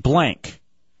 has blank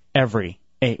every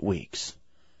 8 weeks.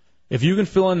 If you can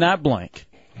fill in that blank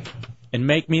and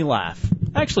make me laugh,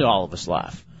 actually all of us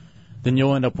laugh, then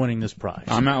you'll end up winning this prize.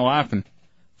 I'm not laughing.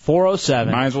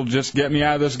 407. Might as well just get me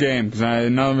out of this game, because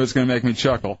none of it's going to make me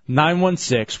chuckle.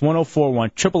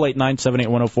 916-1041,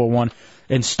 888-978-1041,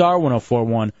 and star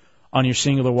 1041 on your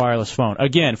singular wireless phone.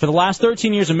 Again, for the last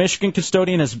 13 years, a Michigan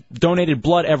custodian has donated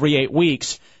blood every 8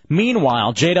 weeks.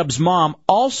 Meanwhile, J-Dub's mom,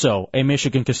 also a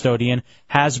Michigan custodian,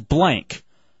 has blank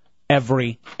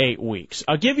every 8 weeks.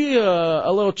 I'll give you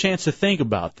a little chance to think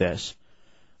about this.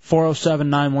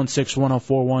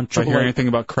 407-916-1041. If I hear anything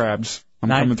about crabs, I'm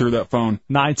coming through that phone.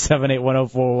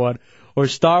 978-1041 or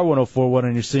star 1041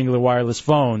 on your singular wireless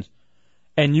phones,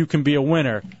 and you can be a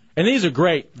winner. And these are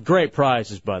great, great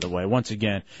prizes, by the way, once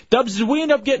again. Dubs, did we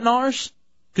end up getting ours?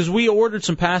 Because we ordered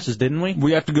some passes, didn't we?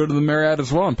 We have to go to the Marriott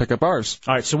as well and pick up ours.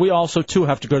 All right, so we also, too,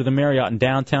 have to go to the Marriott in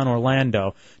downtown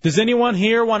Orlando. Does anyone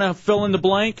here want to fill in the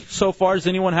blank so far? Does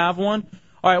anyone have one?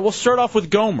 All right, we'll start off with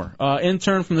Gomer,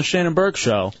 intern from the Shannon Burke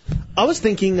Show. I was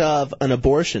thinking of an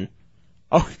abortion.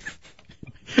 Oh.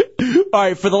 All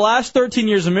right, for the last 13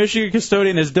 years, a Michigan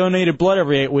custodian has donated blood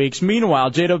every 8 weeks. Meanwhile,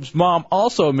 J-Dub's mom,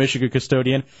 also a Michigan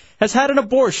custodian, has had an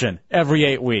abortion every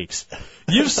 8 weeks.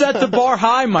 You've set the bar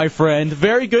high, my friend.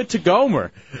 Very good to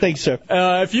Gomer. Thanks, sir.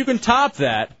 If you can top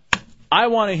that, I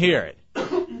want to hear it.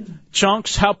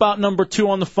 Chunks, help out number 2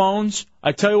 on the phones.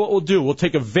 I tell you what we'll do. We'll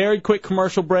take a very quick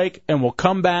commercial break, and we'll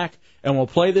come back, and we'll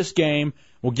play this game.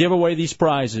 We'll give away these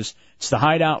prizes. It's the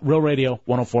Hideout, Real Radio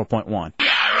 104.1.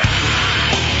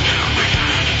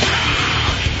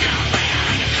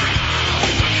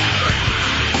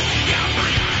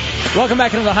 Welcome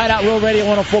back into the Hideout, Real Radio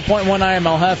 104.1. I am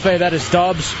El Jefe. That is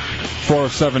Dubs.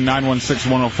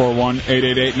 407-916-1041,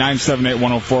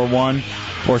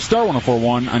 888-978-1041, or star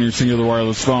 1041 on your singular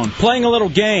wireless phone. Playing a little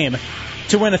game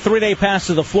to win a 3-day pass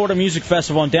to the Florida Music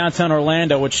Festival in downtown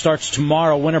Orlando, which starts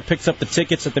tomorrow. Winner picks up the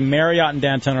tickets at the Marriott in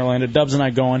downtown Orlando. Dubs and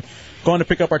I going to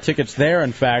pick up our tickets there,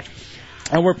 in fact.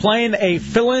 And we're playing a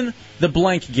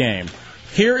fill-in-the-blank game.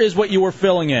 Here is what you were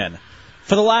filling in.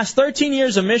 For the last 13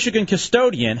 years, a Michigan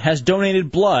custodian has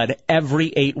donated blood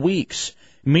every 8 weeks.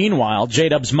 Meanwhile,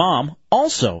 J-Dub's mom,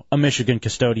 also a Michigan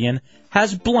custodian,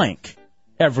 has blank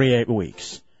every 8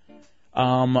 weeks.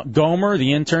 Gomer,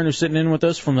 the intern who's sitting in with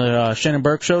us from the Shannon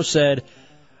Burke Show, said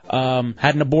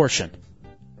had an abortion.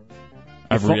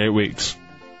 Every 8 weeks.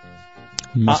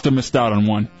 Must have missed out on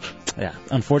one. Yeah,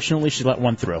 unfortunately, she let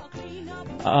one through.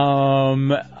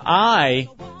 I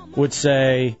would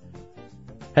say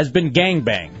has been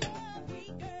gangbanged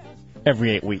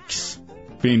every 8 weeks.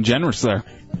 Being generous there.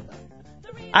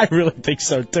 I really think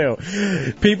so, too.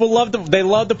 People love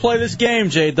to play this game,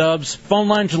 J-Dubs. Phone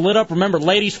lines are lit up. Remember,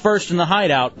 ladies first in the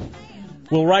Hideout.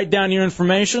 We'll write down your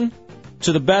information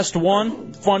to the best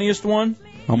one, funniest one.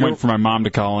 I'm waiting for my mom to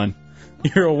call in.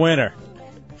 You're a winner.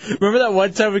 Remember that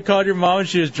one time we called your mom and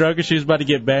she was drunk and she was about to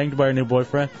get banged by her new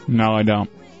boyfriend? No, I don't.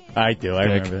 I do. I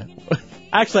remember that.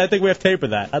 Actually, I think we have tape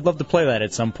of that. I'd love to play that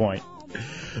at some point.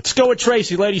 Let's go with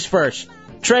Tracy, ladies first.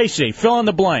 Tracy, fill in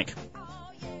the blank.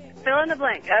 Fill in the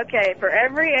blank. Okay, for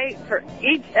every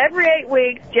 8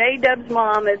 weeks, J-Dub's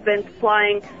mom has been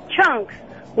supplying Chunks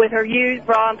with her used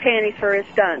bra and panties for his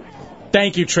stunts.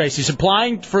 Thank you, Tracy.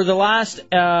 Supplying for the last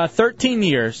 13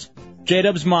 years,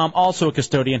 J-Dub's mom, also a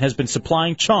custodian, has been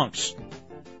supplying Chunks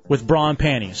with bra and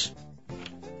panties.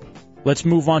 Let's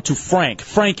move on to Frank.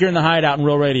 Frank, you're in the Hideout in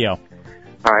Real Radio.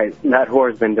 All right, that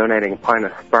whore's been donating a pint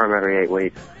of sperm every 8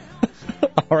 weeks.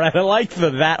 All right, I like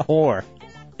that whore.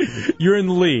 You're in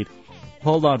the lead.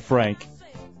 Hold on, Frank.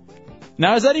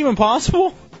 Now, is that even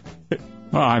possible?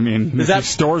 Well, I mean, if she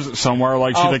stores it somewhere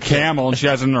like she's a camel and she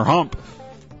has it in her hump.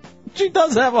 She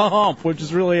does have a hump, which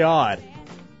is really odd.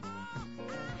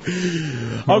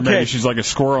 Or Okay. maybe she's like a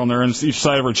squirrel and they're in each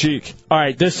side of her cheek. All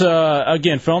right, this,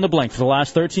 again, fill in the blank. For the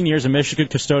last 13 years, a Michigan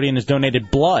custodian has donated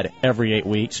blood every 8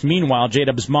 weeks. Meanwhile,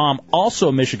 J-Dub's mom, also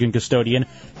a Michigan custodian,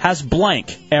 has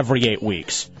blank every 8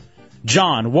 weeks.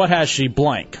 John, what has she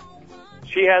blank?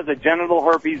 She has a genital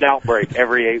herpes outbreak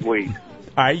every 8 weeks.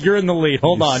 All right, you're in the lead.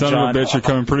 Hold on, Son John. of a bitch, you're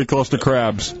coming pretty close to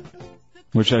crabs.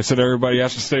 Which I said everybody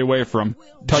has to stay away from.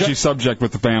 Touchy subject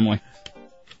with the family.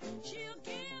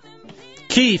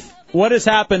 Keith, what has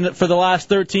happened for the last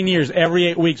 13 years, every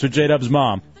 8 weeks with J-Dub's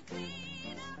mom?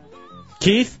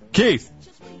 Keith?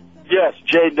 Yes,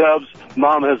 J-Dub's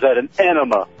mom has had an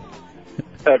enema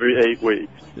every 8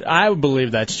 weeks. I would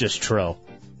believe that's just true.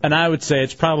 And I would say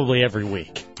it's probably every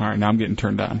week. All right, now I'm getting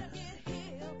turned on.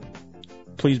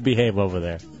 Please behave over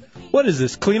there. What is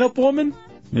this, cleanup woman?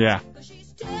 Yeah.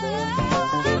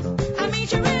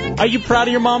 Are you proud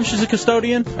of your mom? She's a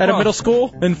custodian at a middle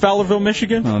school in Fowlerville,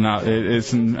 Michigan? No, no,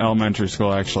 it's in elementary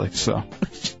school, actually, so.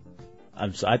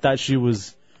 I thought she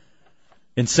was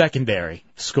in secondary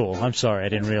school. I'm sorry, I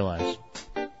didn't realize.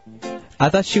 I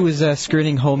thought she was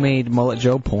screening homemade Mullet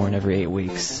Joe porn every 8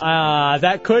 weeks.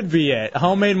 That could be it.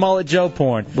 Homemade Mullet Joe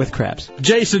porn. With crabs.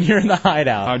 Jason, you're in the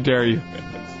Hideout. How dare you?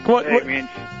 Hey, man,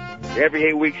 every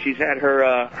 8 weeks she's had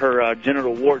her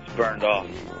genital warts burned off.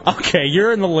 Okay,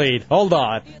 you're in the lead. Hold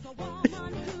on.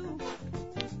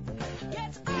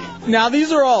 Now,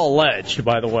 these are all alleged,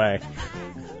 by the way.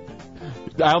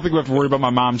 I don't think we have to worry about my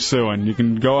mom suing. You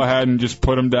can go ahead and just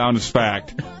put them down as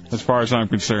fact, as far as I'm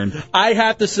concerned. I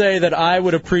have to say that I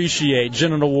would appreciate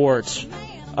genital warts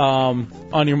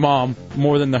on your mom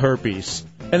more than the herpes.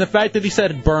 And the fact that he said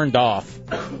it burned off,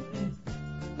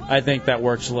 I think that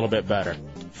works a little bit better.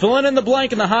 Filling in the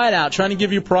blank in the Hideout, trying to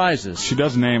give you prizes. She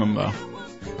does name them, though.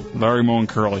 Larry, Moe, and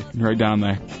Curly, right down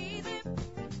there.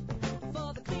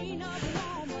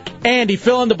 Andy,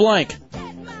 fill in the blank.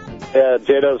 Yeah,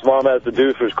 J-Dub's mom has to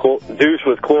douche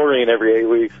with chlorine every 8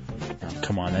 weeks.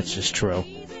 Come on, that's just true.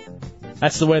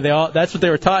 That's the way that's what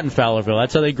they were taught in Fowlerville.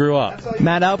 That's how they grew up.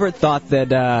 Matt Albert thought that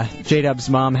J-Dub's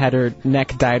mom had her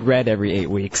neck dyed red every 8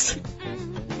 weeks.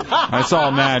 That's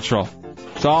all natural.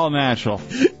 It's all natural.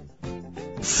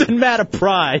 Send Matt a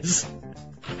prize.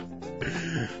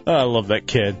 Oh, I love that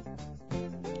kid.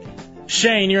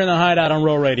 Shane, you're in the Hideout on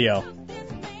Roll Radio.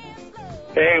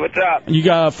 Hey, what's up? You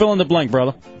got fill in the blank,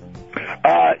 brother.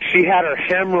 She had her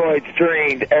hemorrhoids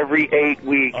drained every 8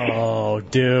 weeks. Oh,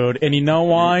 dude. And you know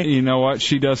why? You know what?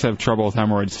 She does have trouble with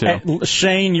hemorrhoids, too. Hey,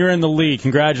 Shane, you're in the lead.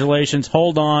 Congratulations.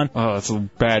 Hold on. Oh, that's a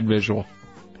bad visual.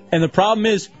 And the problem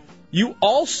is, you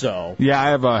also... Yeah, I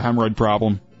have a hemorrhoid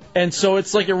problem. And so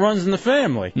it's like it runs in the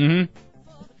family. Mm-hmm.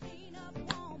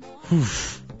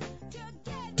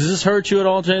 Does this hurt you at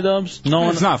all, J-Dubs?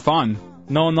 It's not fun.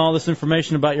 Knowing all this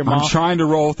information about your mom? I'm trying to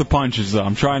roll with the punches, though.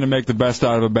 I'm trying to make the best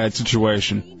out of a bad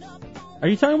situation. Are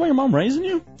you talking about your mom raising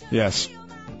you? Yes.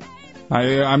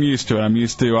 I'm used to it. I'm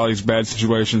used to all these bad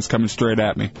situations coming straight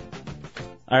at me.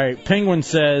 All right. Penguin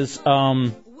says,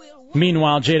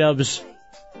 meanwhile, J-Dub's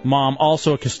mom,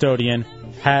 also a custodian,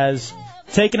 has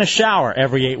taken a shower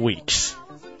every 8 weeks.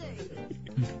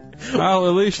 Well,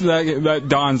 at least that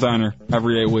dawns on her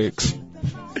every 8 weeks.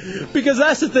 Because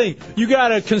that's the thing. You got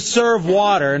to conserve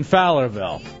water in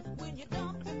Fowlerville.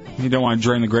 You don't want to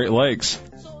drain the Great Lakes.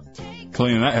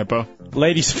 Cleaning that hippo.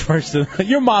 Ladies first.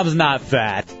 Your mom's not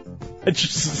fat. It's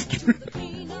just...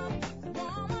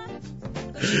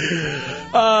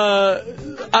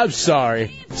 I'm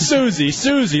sorry.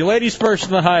 Susie, ladies first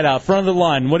in the Hideout, front of the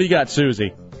line. What do you got,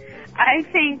 Susie? I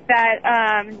think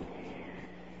that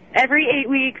every 8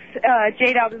 weeks,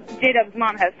 J-Dub's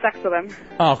mom has sex with him.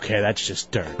 Okay, that's just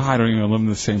dirt. I don't even live in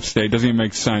the same state. Doesn't even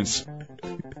make sense.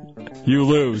 You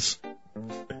lose.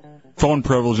 Phone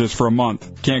privileges for a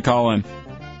month. Can't call in.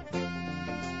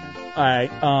 All right.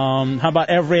 How about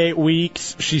every 8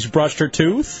 weeks she's brushed her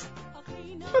tooth?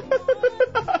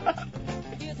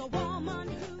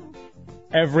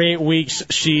 Every 8 weeks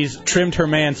she's trimmed her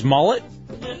man's mullet?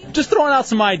 Just throwing out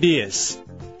some ideas.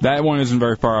 That one isn't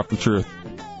very far off the truth.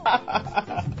 All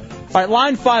right,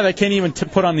 line 5 I can't even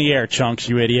put on the air, Chunks,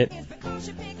 you idiot.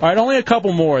 All right, only a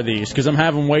couple more of these because I'm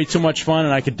having way too much fun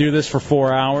and I could do this for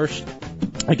 4 hours.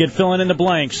 I could fill in the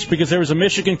blanks because there was a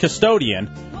Michigan custodian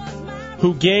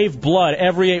who gave blood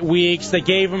every 8 weeks. They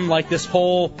gave him like this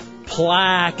whole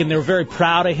plaque and they were very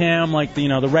proud of him, like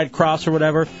the Red Cross or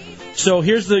whatever. So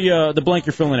here's the blank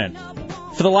you're filling in.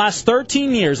 For the last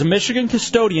 13 years, a Michigan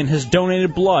custodian has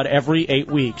donated blood every 8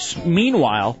 weeks.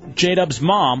 Meanwhile, J-Dub's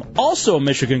mom, also a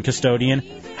Michigan custodian,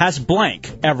 has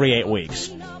blank every 8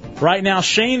 weeks. Right now,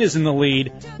 Shane is in the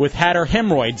lead with had her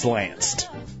hemorrhoids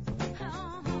lanced.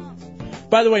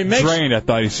 By the way, drained, I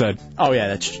thought he said. Oh,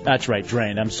 yeah, that's right,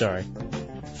 drained. I'm sorry.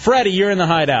 Freddie, you're in the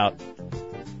Hideout.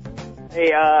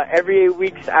 Hey, every 8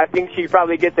 weeks, I think she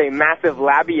probably gets a massive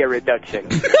labia reduction.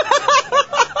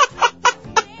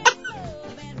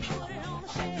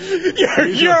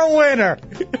 You're a winner.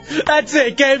 That's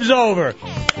it. Game's over.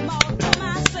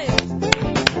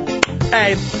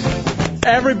 Hey,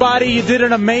 everybody, you did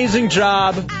an amazing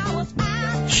job.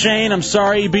 Shane, I'm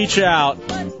sorry he beat you out.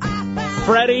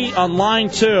 Freddie, on line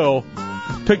 2,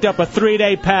 picked up a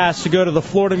 3-day pass to go to the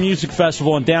Florida Music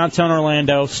Festival in downtown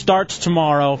Orlando. Starts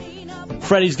tomorrow.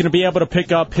 Freddie's going to be able to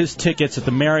pick up his tickets at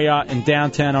the Marriott in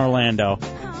downtown Orlando.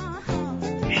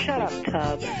 Shut up,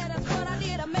 Tubbs.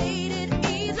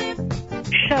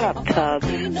 Shut up, Tubbs.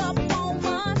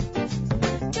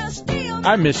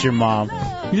 I miss your mom.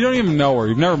 You don't even know her.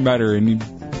 You've never met her, and you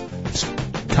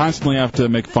constantly have to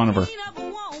make fun of her.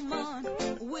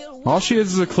 All she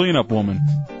is a cleanup woman.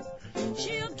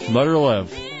 Let her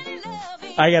live.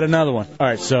 I got another one. All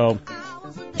right, so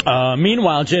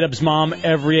meanwhile, J-Dub's mom,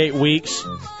 every 8 weeks,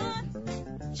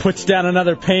 puts down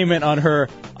another payment on her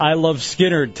I Love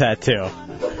Skinnerd tattoo.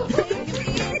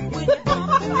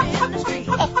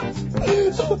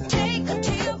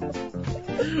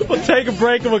 We'll take a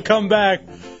break and we'll come back.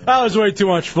 That was way too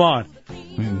much fun.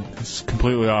 It's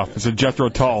completely off. It's a Jethro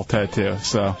Tull tattoo,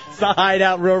 so. It's the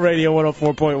Hideout Real Radio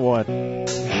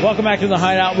 104.1. Welcome back to the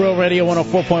Hideout Real Radio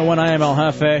 104.1. I am El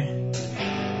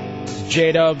Jefe.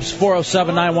 J-Dubs,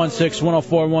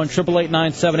 407-916-1041,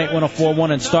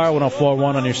 888-978-1041, and star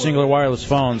 1041 on your singular wireless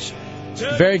phones.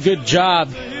 Very good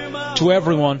job to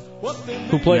everyone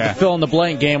who played the fill in the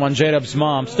blank game on J-Dub's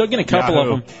mom. Still getting a couple of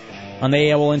them on the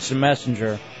AOL Instant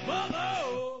Messenger.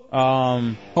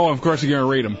 Oh, of course you're going to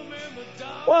read them.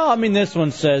 Well, I mean, this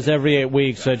one says every 8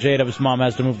 weeks, J-Dub's mom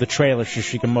has to move the trailer so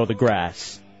she can mow the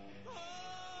grass.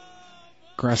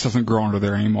 Grass doesn't grow under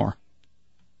there anymore.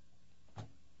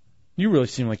 You really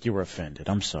seem like you were offended.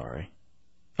 I'm sorry.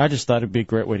 I just thought it'd be a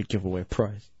great way to give away a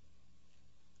prize.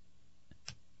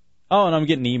 Oh, and I'm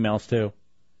getting emails, too.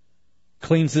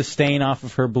 Cleans the stain off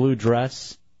of her blue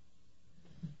dress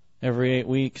every 8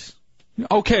 weeks.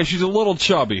 Okay, she's a little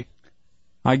chubby.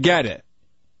 I get it.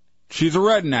 She's a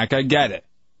redneck. I get it.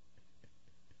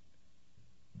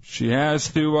 She has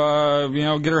to,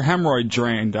 get her hemorrhoid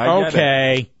drained. I get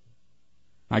it.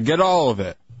 I get all of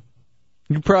it.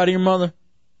 You proud of your mother?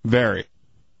 Very.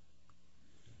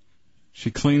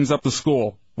 She cleans up the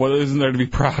school. What isn't there to be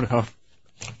proud of?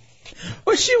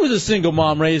 Well, she was a single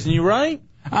mom raising you, right?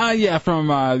 Yeah, from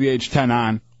the age 10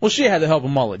 on. Well, she had the help of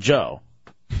Mullet Joe.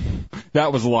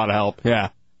 That was a lot of help, yeah.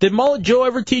 Did Mullet Joe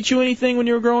ever teach you anything when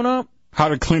you were growing up? How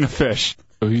to clean a fish.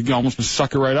 He almost just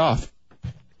suck it right off.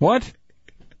 What?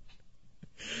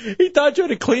 He taught you how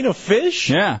to clean a fish?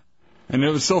 Yeah. And it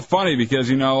was so funny because,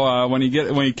 when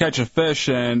you catch a fish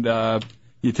and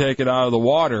you take it out of the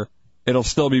water, it'll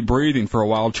still be breathing for a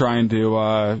while, trying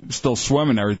to still swim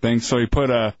and everything. So he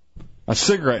put a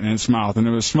cigarette in its mouth, and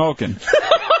it was smoking.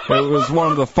 It was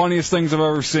one of the funniest things I've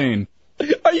ever seen.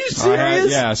 Are you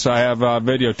serious? So I have a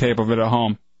videotape of it at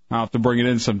home. I'll have to bring it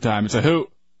in sometime. It's a hoot.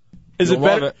 Is it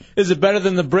better? Is it better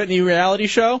than the Britney reality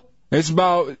show? It's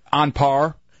about on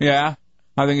par. Yeah,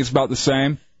 I think it's about the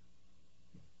same.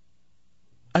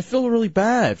 I feel really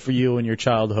bad for you and your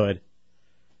childhood.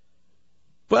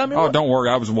 But I mean, don't worry,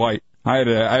 I was white. I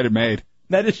had it made.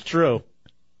 That is true.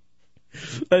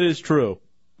 That is true.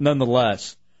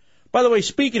 Nonetheless. By the way,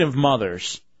 speaking of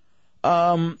mothers,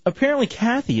 apparently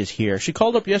Kathy is here. She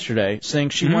called up yesterday saying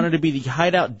she wanted to be the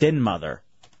Hideout den mother.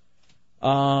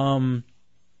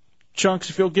 Chunks,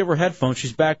 if you'll give her headphones,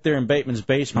 she's back there in Bateman's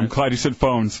basement. I'm glad you said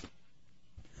phones.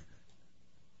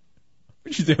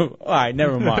 What you do? All right,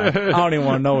 never mind. I don't even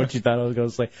want to know what you thought I was going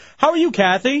to say. How are you,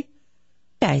 Kathy?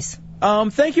 Guys.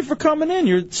 Thank you for coming in.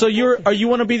 You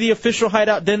want to be the official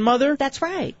Hideout den mother? That's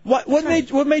right. What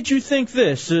made you think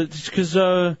this? Because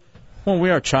we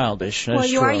are childish. Well,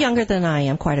 you are younger than I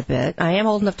am quite a bit. I am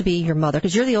old enough to be your mother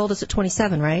because you're the oldest at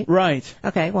 27, right? Right.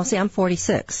 Okay. Well, see, I'm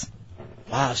 46.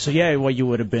 Wow. So you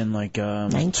would have been like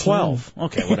 12.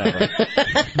 Okay, whatever.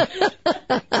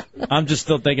 I'm just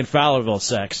still thinking Fowlerville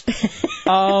sex.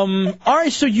 All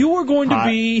right. So you were going to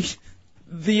be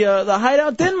the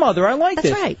Hideout den mother. I like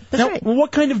this. That's right.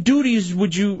 What kind of duties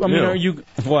would you? I mean, are you?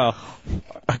 Well,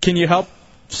 can you help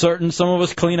some of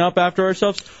us clean up after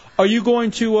ourselves. Are you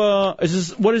going to, what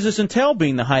does this entail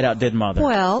being the Hideout Dead Mother?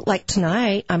 Well, like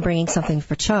tonight, I'm bringing something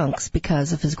for Chunks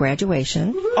because of his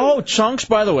graduation. Oh, Chunks,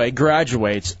 by the way,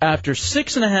 graduates after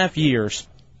 6.5 years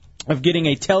of getting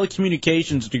a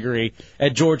telecommunications degree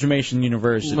at George Mason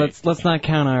University. Let's not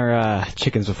count our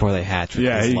chickens before they hatch with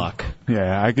his luck.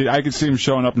 Yeah, I could see him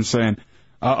showing up and saying,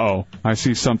 "Uh-oh, I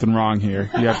see something wrong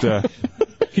here." You have to.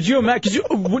 Could you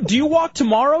imagine? Do you walk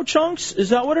tomorrow, Chunks? Is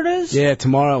that what it is? Yeah,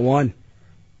 tomorrow at 1.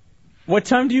 What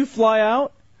time do you fly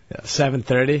out?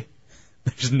 7:30.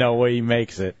 There's no way he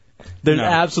makes it. There's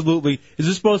absolutely. Is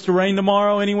it supposed to rain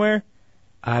tomorrow anywhere?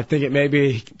 I think it may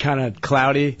be kind of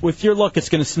cloudy. With your luck, it's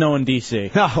going to snow in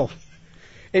D.C. No.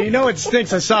 And you know what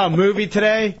stinks? I saw a movie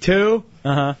today, too.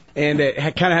 Uh-huh. And it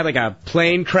kind of had like a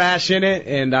plane crash in it,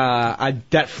 and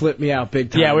that flipped me out big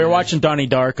time. Yeah, we were watching Donnie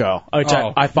Darko, which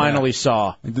I finally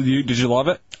saw. Did you love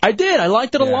it? I did. I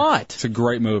liked it a lot. It's a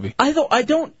great movie.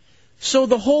 So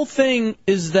the whole thing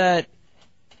is that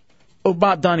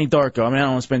about Donnie Darko. I mean, I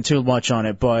don't want to spend too much on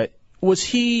it, but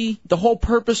the whole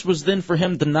purpose was then for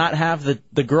him to not have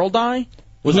the girl die?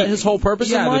 Was that his whole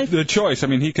purpose in life? The choice. I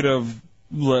mean, he could have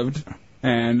lived,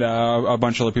 and a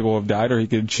bunch of other people have died, or he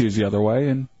could choose the other way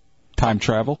and time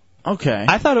travel. Okay.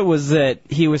 I thought it was that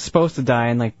he was supposed to die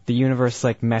and like the universe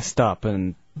like messed up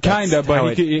and kind of,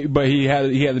 but he had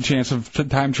the chance of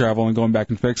time travel and going back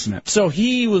and fixing it. So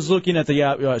he was looking at so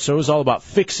it was all about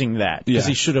fixing that because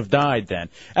he should have died then.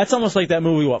 That's almost like that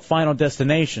movie, Final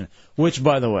Destination, which,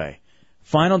 by the way,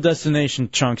 Final Destination,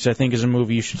 Chunks, I think is a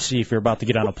movie you should see if you're about to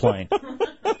get on a plane.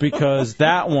 Because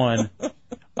that one,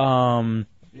 I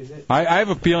have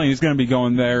a feeling he's going to be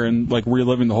going there and like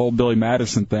reliving the whole Billy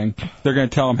Madison thing. They're going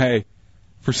to tell him, hey,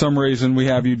 for some reason we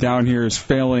have you down here as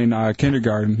failing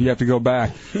kindergarten. You have to go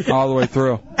back all the way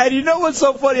through. And you know what's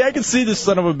so funny? I can see this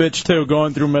son of a bitch, too,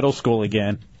 going through middle school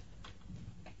again.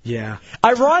 Yeah.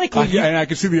 Ironically... and I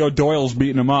can see the O'Doyles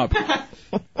beating him up.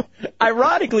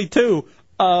 Ironically, too,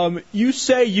 you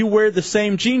say you wear the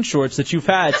same jean shorts that you've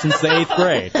had since the 8th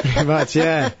grade. Pretty much,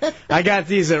 yeah. I got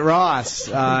these at Ross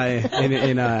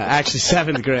in actually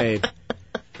 7th grade.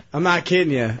 I'm not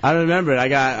kidding you. I remember it. I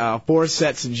got 4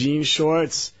 sets of jean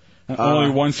shorts. Only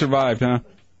one survived, huh?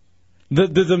 No,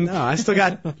 I still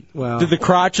got... Well, did the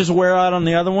crotches wear out on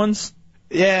the other ones?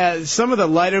 Yeah, some of the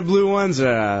lighter blue ones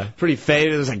are pretty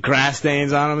faded. There's like grass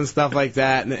stains on them and stuff like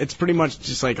that. And it's pretty much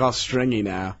just like all stringy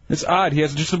now. It's odd. He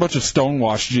has just a bunch of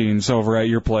stonewashed jeans over at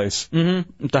your place.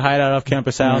 Mm-hmm. The Hideout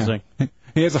off-campus housing. Yeah.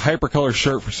 He has a hypercolor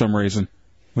shirt for some reason,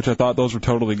 which I thought those were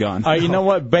totally gone. You know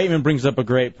what? Bateman brings up a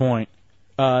great point.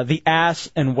 The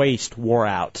ass and waist wore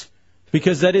out.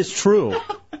 Because that is true.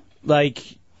 Like,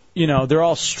 you know, they're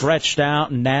all stretched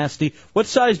out and nasty. What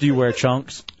size do you wear,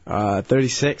 Chunks?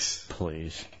 36.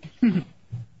 Please.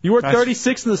 You were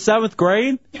 36 in the 7th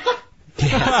grade?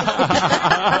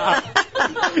 God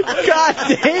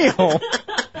damn.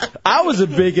 I was a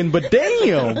biggin', but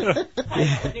damn.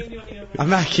 I'm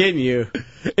not kidding you.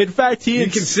 In fact, you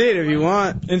can see it if you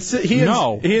want. He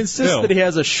insists that he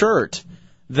has a shirt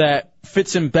that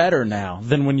fits him better now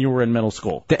than when you were in middle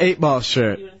school. The 8-ball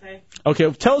shirt. Okay,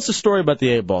 tell us a story about the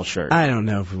 8-ball shirt. I don't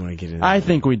know if we want to get into that. I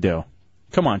think we do.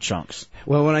 Come on, Chunks.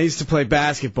 Well, when I used to play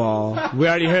basketball, we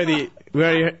already heard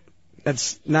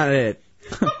that's not it.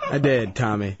 I did,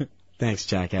 Tommy. Thanks,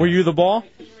 Jackass. Were you the ball?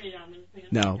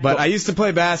 No, but I used to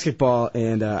play basketball,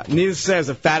 and needless to say, I was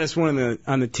the fattest one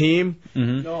on the team.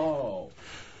 Mm-hmm. No.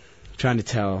 I'm trying to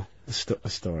tell a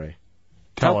story.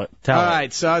 Tell it. All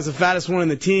right, so I was the fattest one on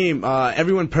the team.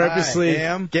 Everyone purposely... I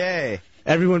am gay.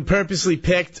 Everyone purposely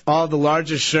picked all the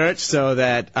larger shirts so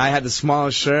that I had the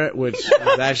smallest shirt, which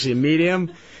was actually a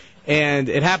medium. And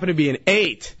it happened to be an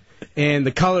 8. And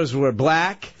the colors were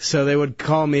black, so they would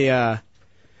call me, they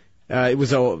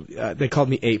called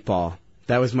me 8-ball.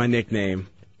 That was my nickname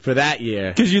for that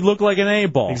year. Because you look like an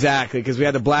 8-ball. Exactly, because we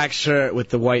had the black shirt with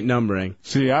the white numbering.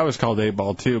 See, I was called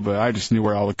 8-ball too, but I just knew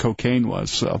where all the cocaine was,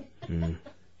 so.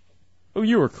 Oh,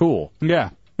 you were cool.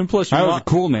 Yeah. And plus, was a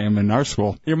cool name in our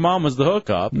school. Your mom was the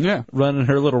hookup. Yeah. Running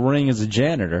her little ring as a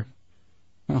janitor.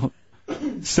 Well,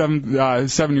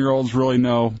 7-year-olds really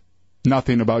know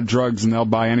nothing about drugs, and they'll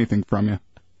buy anything from you.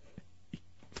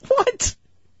 What?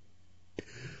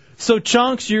 So,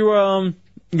 Chunks,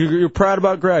 you're proud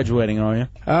about graduating, are you?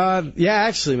 Yeah,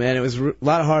 actually, man, it was a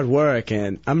lot of hard work,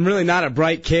 and I'm really not a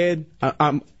bright kid.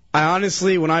 I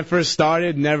honestly, when I first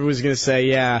started, never was going to say,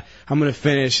 yeah, I'm going to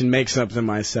finish and make something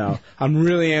myself. I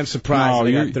really am surprised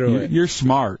I got through it. You're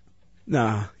smart.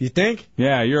 No, you think?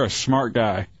 Yeah, you're a smart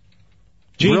guy.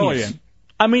 Genius. Brilliant.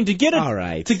 I mean, to get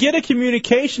a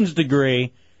communications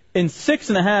degree in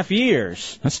 6.5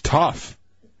 years. That's tough.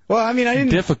 Well, I mean, I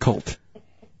didn't. Difficult.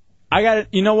 I got it.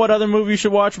 You know what other movie you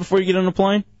should watch before you get on the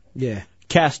plane? Yeah.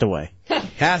 Castaway.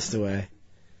 Castaway.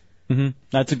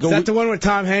 That's a good Is that the one where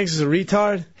Tom Hanks is a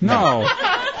retard? No.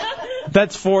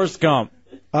 That's Forrest Gump.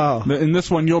 Oh. In this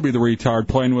one, you'll be the retard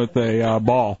playing with a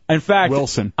ball. In fact,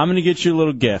 Wilson. I'm going to get you a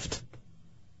little gift.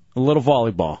 A little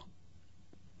volleyball.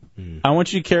 I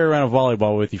want you to carry around a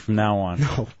volleyball with you from now on.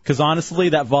 No. Because honestly,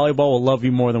 that volleyball will love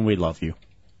you more than we love you.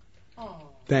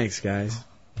 Thanks, guys.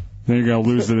 Then you're going to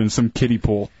lose it in some kiddie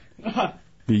pool.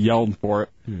 Be yelling for it.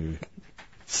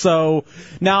 So,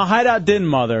 now, Hideout Den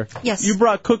Mother. Yes. You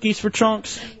brought cookies for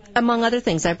Chunks? Among other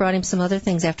things, I brought him some other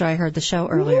things after I heard the show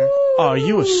earlier. Oh,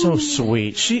 you were so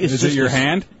sweet. She is it your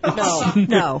hand?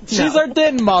 No. She's our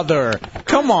Den Mother.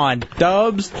 Come on,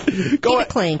 Dubs. Keep it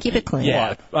clean. Keep it clean.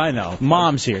 Yeah, I know.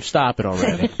 Mom's here. Stop it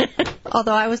already.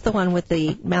 Although I was the one with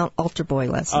the Mount Altar Boy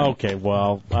last night. Okay,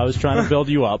 well, I was trying to build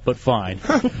you up, but fine.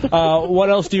 What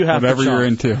else do you have Whatever for you're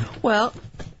Chunks? into. Well,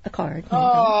 a card.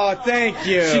 Oh, thank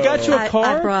you. She got you a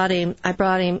card? I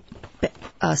brought him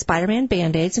Spider-Man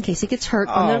Band-Aids in case he gets hurt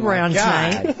on the round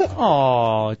tonight.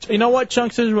 Oh, you know what,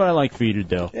 Chunks? This is what I like for you to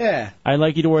do. Yeah. I'd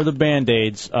like you to wear the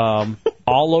Band-Aids all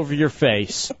over your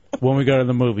face when we go to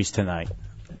the movies tonight.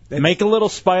 Make a little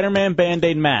Spider-Man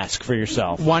Band-Aid mask for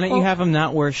yourself. Why don't you have him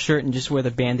not wear a shirt and just wear the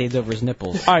Band-Aids over his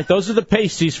nipples? All right, those are the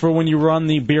pasties for when you run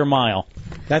the beer mile.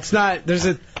 That's not. There's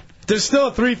still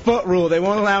a 3-foot rule. They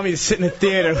won't allow me to sit in the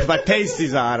theater with my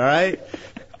pasties on. All right.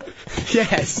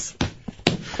 Yes.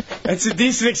 That's a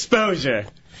decent exposure.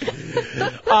 You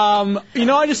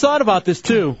know, I just thought about this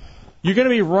too. You're going to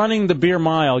be running the beer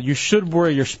mile. You should wear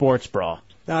your sports bra.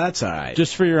 No, that's all right.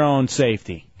 Just for your own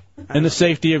safety and the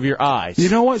safety of your eyes. You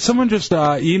know what? Someone just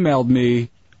emailed me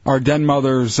our Den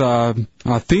Mother's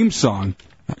theme song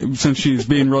since she's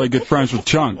being really good friends with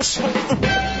Chunks.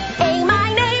 Hey,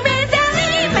 my name is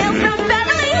Ellie, Bill from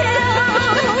Beverly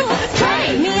Hills.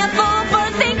 Train me a fool for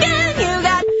thinking you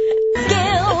got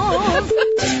skills.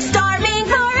 Starving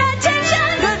for attention,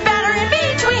 good, better, in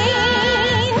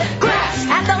between. Grass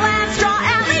at the last straw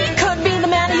alley could be the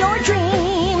man of your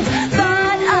dreams.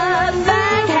 But a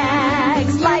fag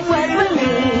hag's life was with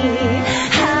me.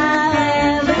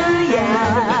 Hallelujah.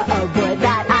 Oh, good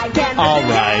that I can. All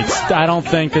right. I don't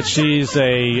think that she's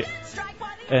a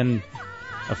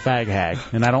fag hag,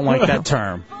 and I don't like that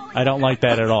term. I don't like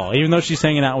that at all, even though she's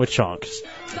hanging out with Chunks.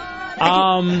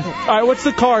 All right, what's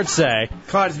the card say?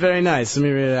 Card's very nice. Let me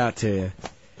read it out to you.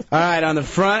 All right, on the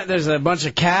front, there's a bunch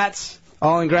of cats,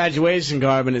 all in graduation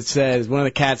garb, and it says, one of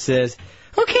the cats says,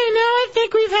 "Okay, now I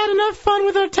think we've had enough fun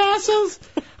with our tassels.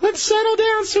 Let's settle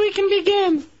down so we can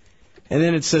begin." And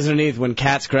then it says underneath, when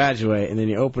cats graduate, and then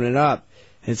you open it up,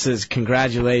 and it says,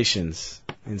 "Congratulations."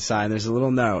 Inside, there's a little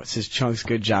note. It says, "Chunks,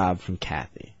 good job," from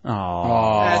Kathy.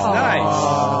 Oh, that's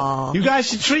nice. You guys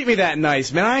should treat me that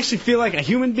nice, man. I actually feel like a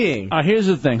human being. Here's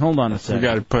the thing. Hold on a second. We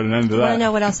got to put an end to You want to that.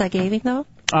 know what else I gave him, though?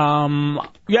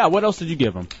 Yeah, what else did you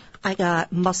give him? I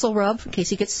got muscle rub in case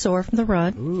he gets sore from the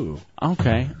run. Ooh.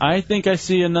 Okay. I think I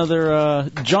see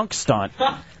another junk stunt.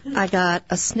 I got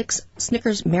a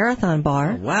Snickers marathon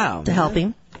bar to help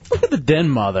him. Look at the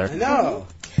Den Mother. No.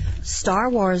 Star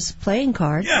Wars playing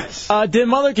card. Yes. Den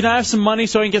Mother, can I have some money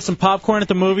so I can get some popcorn at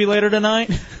the movie later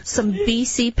tonight? Some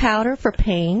BC powder for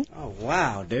pain. Oh,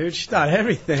 wow, dude. She thought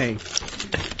everything.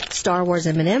 Star Wars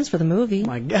M&Ms for the movie. Oh,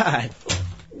 my God.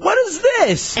 What is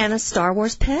this? And a Star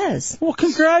Wars Pez. Well,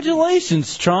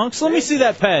 congratulations, Chunks. Let me see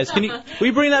that Pez. Will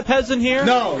you bring that Pez in here?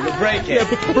 No, you'll break it.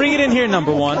 Yeah, bring it in here,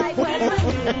 number one.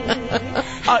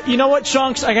 You know what,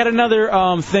 Chunks? I got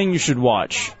another thing you should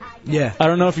watch. Yeah. I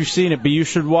don't know if you've seen it, but you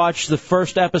should watch the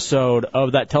first episode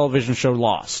of that television show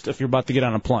Lost if you're about to get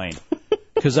on a plane.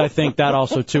 Because I think that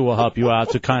also, too, will help you out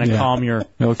to kind of calm your...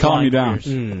 It'll calm you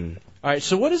down. All right,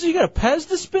 so what is it? You got a Pez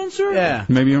dispenser? Yeah.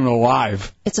 Maybe even a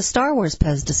live. It's a Star Wars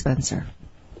Pez dispenser.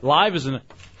 Live isn't it?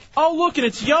 Oh, look, and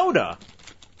it's Yoda.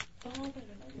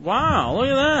 Wow, look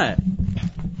at that.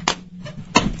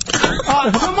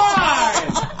 Oh, come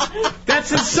on!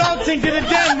 That's insulting to the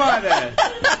Den Mother.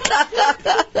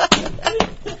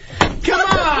 Come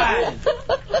on!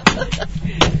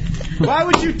 Why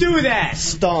would you do that?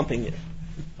 Stomping it.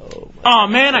 Oh,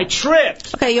 man, I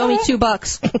tripped. Okay, you owe me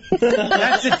 $2.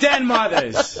 That's the Den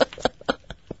Mother's.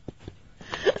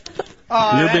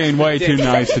 Oh, You're being way too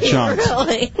nice to Chunks.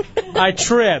 Really? I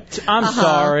tripped. I'm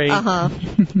sorry.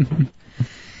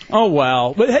 Oh,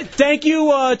 well. But hey, thank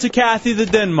you to Kathy, the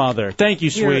Den Mother. Thank you,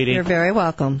 sweetie. You're very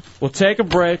welcome. We'll take a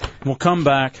break. We'll come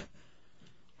back.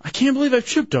 I can't believe I've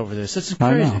tripped over this. That's I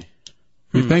crazy. know.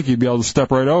 You'd think you'd be able to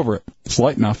step right over it. It's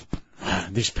light enough.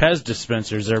 These Pez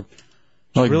dispensers are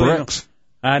Like really bricks.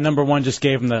 Number one just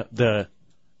gave him the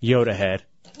Yoda head.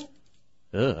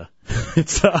 Ugh.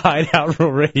 It's the Hideout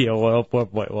Real Radio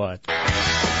 104.1.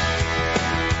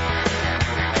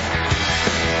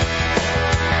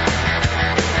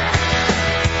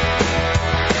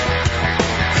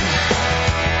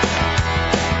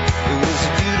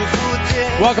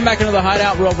 Welcome back into the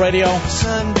Hideout Real Radio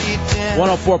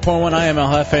 104.1. I am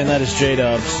El Jefe, and that is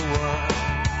J-Dubs.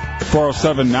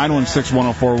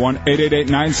 407-916-1041,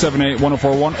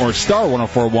 888-978-1041, or star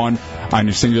 1041 on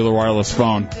your singular wireless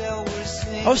phone.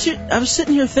 I was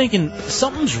sitting here thinking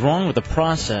something's wrong with the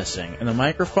processing and the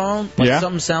microphone. Like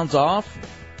something sounds off.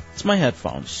 It's my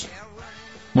headphones.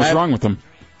 What's wrong with them?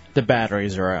 The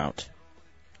batteries are out.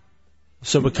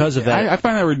 So because of that, I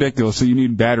find that ridiculous. So you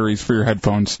need batteries for your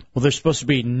headphones. Well, they're supposed to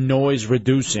be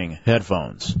noise-reducing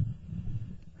headphones,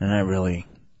 and they're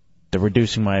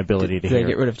reducing my ability to hear. Did I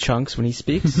get rid of Chunks when he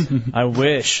speaks? I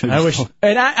wish. And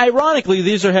ironically,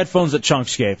 these are headphones that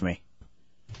Chunks gave me.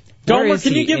 Gomer,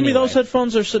 can you give me those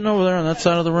headphones? They're sitting over there on that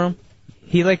side of the room.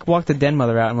 He walked the den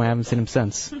mother out, and I haven't seen him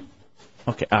since.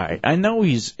 Okay, all right. I know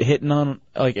he's hitting on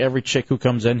every chick who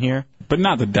comes in here, but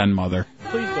not the den mother.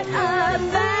 Please don't.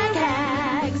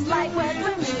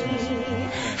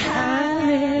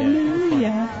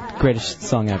 Greatest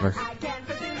song ever.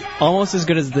 Almost as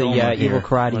good as the evil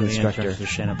karate instructor. The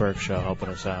Shannon Burke Show helping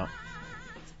us out.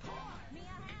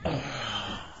 Did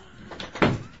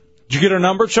you get her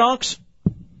number, Chunks?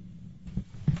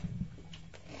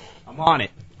 I'm on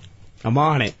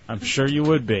it. I'm sure you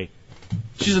would be.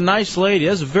 She's a nice lady.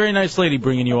 That's a very nice lady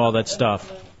bringing you all that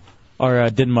stuff. Or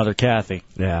did Mother Kathy.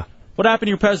 Yeah. What happened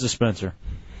to your Pez dispenser?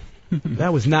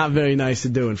 That was not very nice to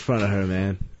do in front of her,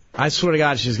 man. I swear to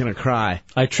God she's going to cry.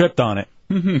 I tripped on it.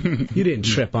 You didn't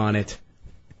trip on it.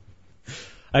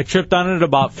 I tripped on it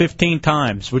about 15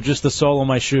 times with just the sole of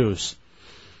my shoes.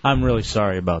 I'm really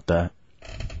sorry about that.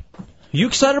 You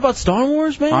excited about Star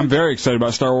Wars, man? I'm very excited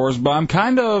about Star Wars, but I'm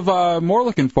kind of more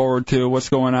looking forward to what's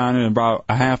going on in about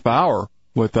a half hour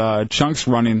with Chunks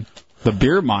running the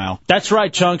beer mile. That's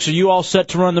right, Chunks. Are you all set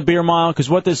to run the beer mile? Because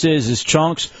what this is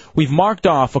Chunks, we've marked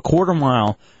off a quarter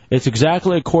mile. It's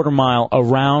exactly a quarter mile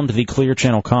around the Clear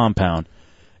Channel compound.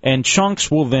 And Chunks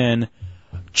will then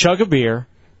chug a beer,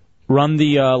 run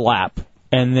the lap,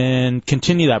 and then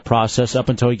continue that process up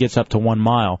until he gets up to 1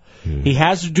 mile. He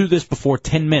has to do this before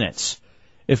 10 minutes.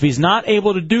 If he's not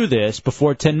able to do this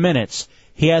before 10 minutes,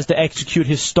 he has to execute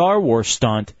his Star Wars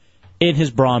stunt in his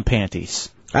bra and panties.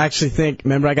 I actually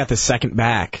remember I got the second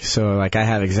back, so I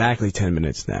have exactly 10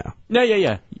 minutes now.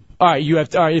 Yeah. All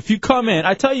right, all right, if you come in,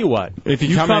 I tell you what. If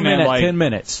you come in at 10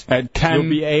 minutes, at 10, you'll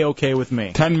be A-okay with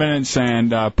me. 10 minutes and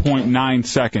 0.9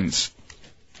 seconds,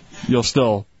 you'll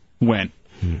still win.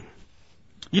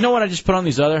 You know what I just put on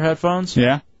these other headphones?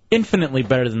 Yeah? Infinitely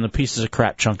better than the pieces of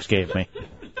crap Chunks gave me.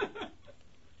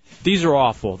 These are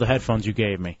awful, the headphones you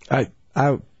gave me. I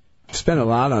spent a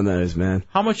lot on those, man.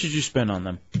 How much did you spend on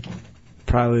them?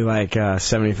 Probably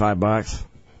 $75.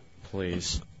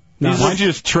 Please. Why don't you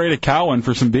just trade a cow in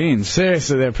for some beans?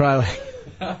 Seriously, they're probably...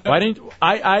 Why didn't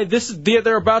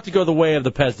they're about to go the way of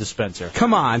the Pez dispenser.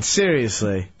 Come on,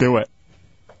 seriously. Do it.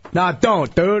 No,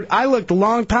 don't, dude. I looked a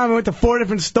long time. I went to 4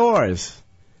 different stores.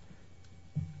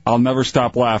 I'll never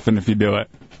stop laughing if you do it.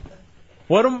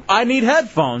 I need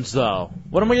headphones, though.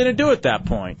 What am I going to do at that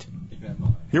point?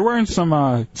 You're wearing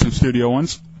some studio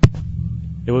ones.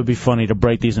 It would be funny to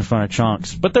break these in front of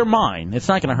Chunks, but they're mine. It's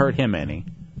not going to hurt him any.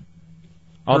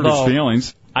 Hurt his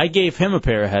feelings. I gave him a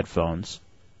pair of headphones,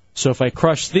 so if I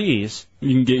crush these,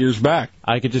 you can get yours back.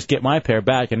 I could just get my pair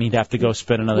back, and he'd have to go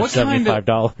spend another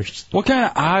 $75. What kind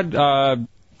of odd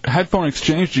headphone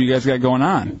exchange do you guys got going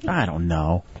on? I don't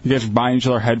know. You guys are buying each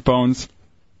other headphones?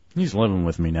 He's living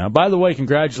with me now. By the way,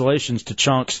 congratulations to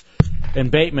Chunks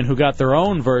and Bateman, who got their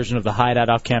own version of the Hideout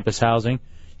off-campus housing.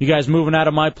 You guys moving out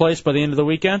of my place by the end of the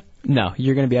weekend? No,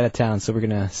 you're going to be out of town, so we're going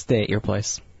to stay at your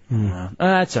place.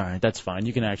 That's all right. That's fine.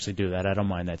 You can actually do that. I don't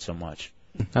mind that so much.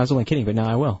 I was only kidding, but now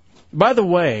I will. By the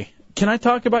way, can I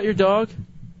talk about your dog?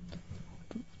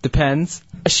 Depends.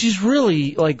 She's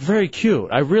really, very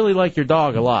cute. I really like your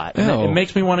dog a lot. It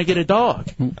makes me want to get a dog.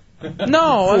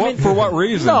 No, for what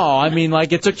reason? No,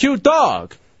 it's a cute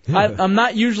dog. I'm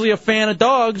not usually a fan of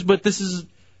dogs, but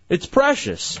it's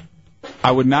precious.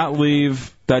 I would not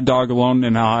leave that dog alone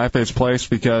in Al-Jefe's place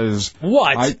because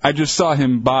what? I just saw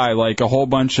him buy a whole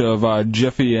bunch of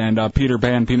Jiffy and Peter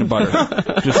Pan peanut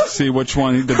butter just to see which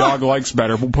one the dog likes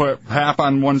better. We'll put half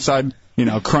on one side,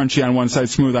 crunchy on one side,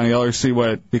 smooth on the other, see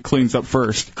what it cleans up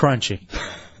first. Crunchy.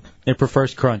 It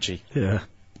prefers crunchy. Yeah.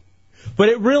 But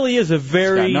it really is a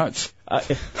very nuts. A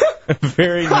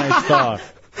very nice dog.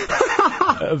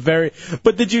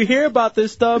 But did you hear about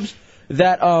this, Stubbs?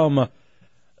 That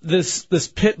this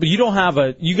pit, but you don't have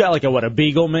you got like a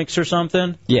beagle mix or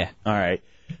something? Yeah. All right.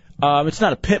 It's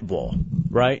not a pit bull,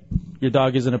 right? Your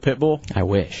dog isn't a pit bull? I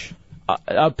wish.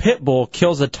 A pit bull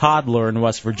kills a toddler in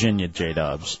West Virginia,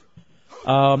 J-Dubs.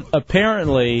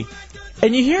 Apparently,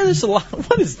 and you hear this a lot.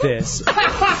 What is this?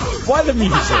 Why the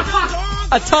music?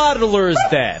 A toddler is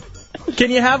dead. Can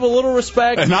you have a little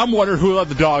respect? And I'm wondering who let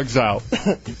the dogs out.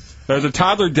 There's a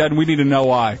toddler dead, and we need to know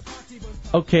why.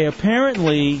 Okay,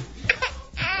 apparently...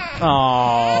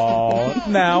 Oh,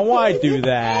 now why do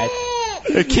that?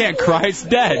 It can't cry, it's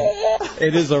dead.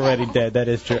 It is already dead, that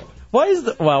is true. Why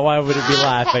would it be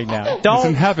laughing now? It's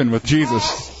in heaven with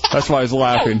Jesus. That's why he's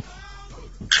laughing.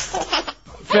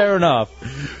 Fair enough.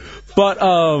 But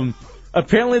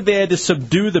apparently they had to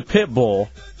subdue the pit bull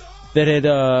that had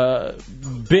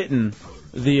bitten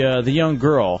the young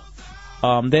girl.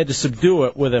 They had to subdue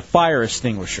it with a fire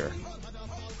extinguisher.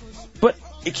 But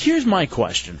here's my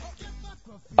question.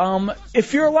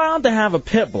 If you're allowed to have a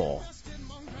pit bull,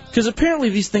 because apparently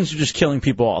these things are just killing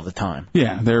people all the time.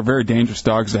 Yeah, they're very dangerous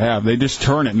dogs to have. They just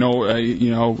turn it.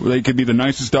 They could be the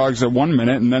nicest dogs at 1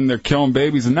 minute, and then they're killing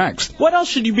babies the next. What else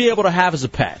should you be able to have as a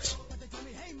pet?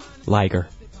 Liger.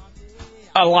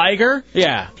 A liger?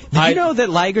 Yeah. Did you know that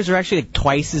ligers are actually like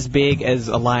twice as big as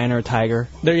a lion or a tiger?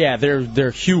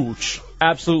 They're huge.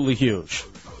 Absolutely huge.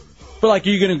 But like, are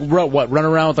you going to run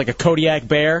around with like a Kodiak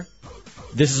bear?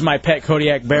 This is my pet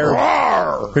Kodiak bear.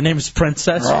 Roar! Her name is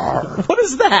Princess. Roar! What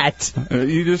is that?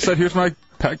 You just said, here's my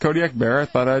pet Kodiak bear. I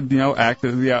thought I'd, act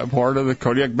as the part of the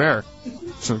Kodiak bear.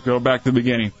 So go back to the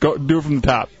beginning. Go do it from the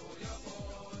top.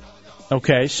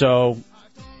 Okay, so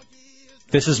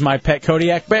this is my pet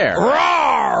Kodiak bear.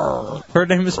 Roar! Her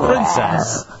name is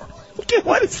Princess.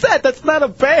 What is that? That's not a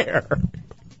bear.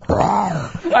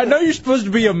 I know you're supposed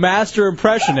to be a master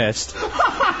impressionist,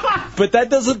 but that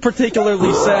doesn't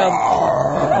particularly sound...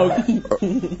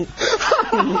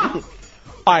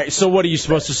 All right, so what are you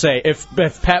supposed to say? If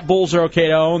pet bulls are okay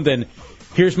to own, then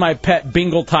here's my pet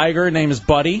Bengal tiger. Her name is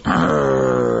Buddy.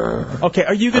 Okay,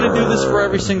 are you going to do this for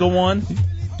every single one?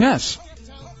 Yes.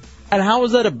 And how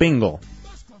is that a Bengal?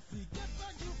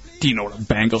 Do you know what a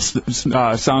Bengal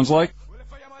sounds like?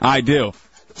 I do.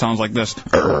 Sounds like this.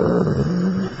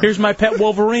 Here's my pet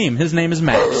Wolverine. His name is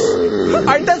Max. All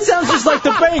right, that sounds just like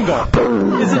the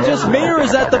Bengal. Is it just me or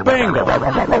is that the Bengal?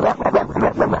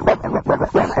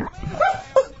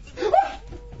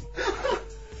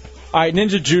 All right,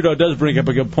 Ninja Judo does bring up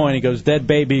a good point. He goes, dead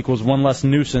baby equals one less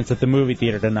nuisance at the movie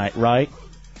theater tonight, right?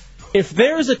 If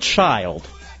there's a child,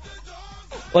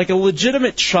 like a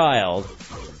legitimate child,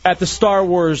 at the Star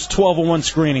Wars 1201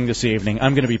 screening this evening,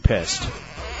 I'm going to be pissed.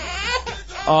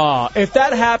 If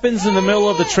that happens in the middle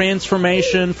of the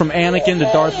transformation from Anakin to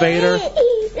Darth Vader... shut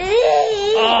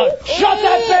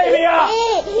that baby up!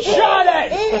 Shut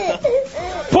it!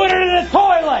 Put it in the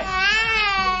toilet!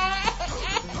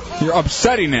 You're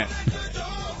upsetting it.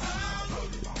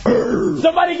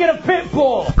 Somebody get a pit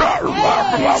bull!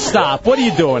 Stop. What are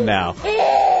you doing now?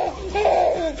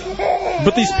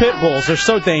 But these pit bulls are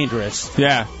so dangerous.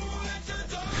 Yeah.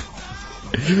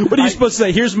 What are you supposed to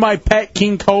say? Here's my pet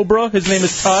King Cobra. His name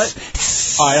is Tut.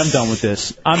 All right, I'm done with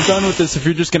this. I'm done with this if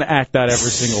you're just going to act out every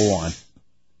single one.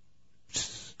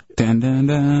 Dun, dun,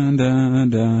 dun, dun,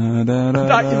 dun, dun,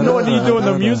 dun, What are you doing,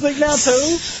 the music now,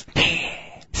 too?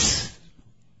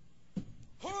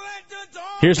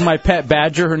 Here's my pet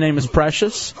Badger. Her name is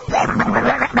Precious.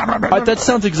 That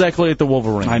sounds exactly like the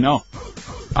Wolverine. I know.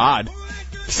 Odd.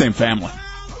 Same family.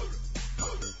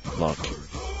 Look.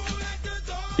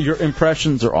 Your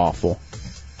impressions are awful.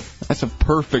 That's a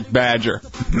perfect Badger.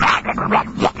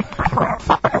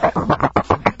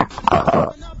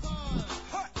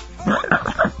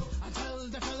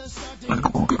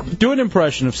 Do an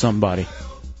impression of somebody.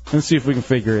 Let's see if we can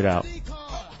figure it out.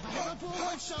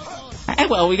 Hey,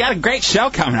 well, we got a great show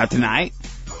coming out tonight.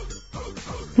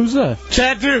 Who's that?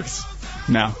 Chad Dukes.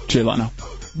 No, Jay Leno.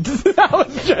 That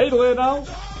was Jay Leno?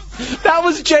 That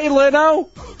was Jay Leno?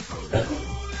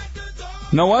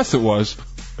 No, it was.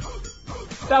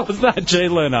 That was not Jay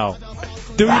Leno.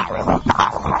 Dude.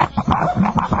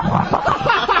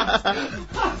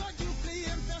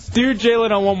 Do Jay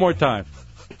Leno one more time.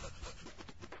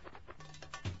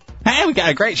 Hey, we got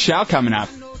a great show coming up.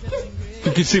 If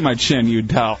you could see my chin, you'd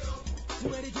tell.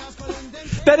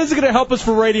 That isn't going to help us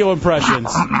for radio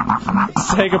impressions.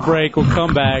 Let's take a break. We'll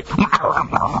come back.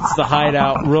 It's the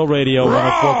Hideout, Real Radio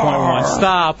 104.1.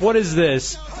 Stop. What is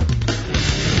this?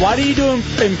 Why do you do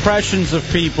impressions of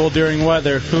people during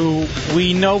weather who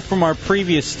we know from our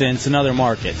previous stints in other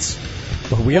markets?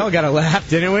 Well, we all got a laugh,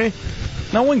 didn't we?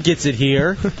 No one gets it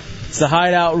here. It's the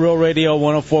Hideout, Real Radio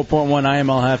 104.1. I am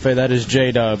El Jefe. That is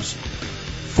J-Dubs.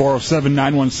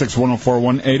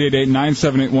 407-916-1041,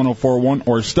 888-978-1041,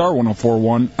 or star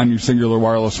 1041 on your singular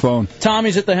wireless phone.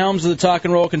 Tommy's at the helms of the Talk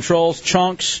and Roll controls.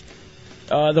 Chunks,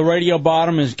 the radio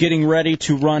bottom, is getting ready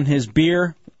to run his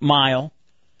beer mile,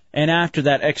 and after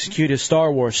that, execute his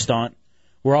Star Wars stunt.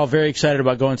 We're all very excited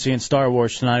about going and seeing Star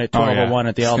Wars tonight at 12:01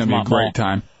 at the Altamont Mall. It's going to be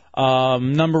a great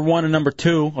time. Number 1 and number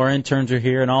 2, our interns are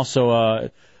here, and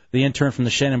also the intern from the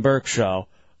Shannon Burke Show,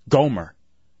 Gomer,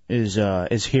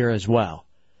 is here as well.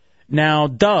 Now,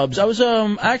 Dubs, I was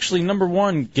actually, number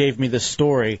 1 gave me this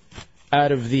story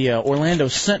out of the Orlando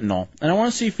Sentinel, and I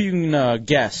want to see if you can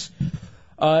guess.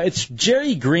 It's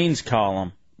Jerry Green's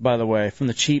column, by the way, from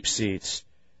the Cheap Seats,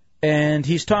 and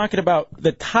he's talking about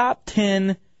the top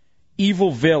 10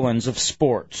 evil villains of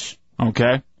sports.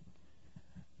 Okay.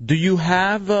 Do you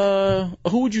have,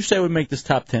 who would you say would make this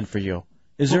top 10 for you?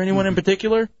 Is there anyone in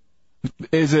particular?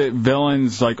 Is it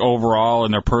villains, like, overall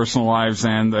in their personal lives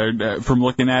and from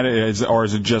looking at it, or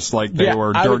is it just like they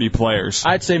were dirty players?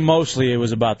 I'd say mostly it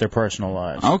was about their personal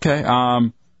lives. Okay.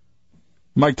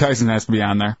 Mike Tyson has to be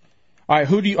on there. All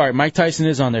right, Mike Tyson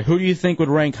is on there. Who do you think would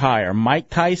rank higher, Mike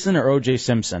Tyson or O.J.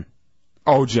 Simpson?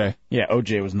 O.J. Yeah,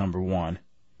 O.J. was number 1.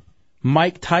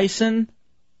 Mike Tyson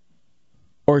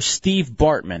or Steve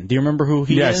Bartman? Do you remember who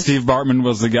he is? Yeah, Steve Bartman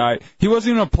was the guy. He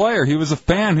wasn't even a player. He was a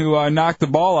fan who knocked the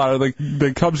ball out of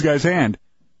the Cubs guy's hand.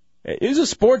 He was a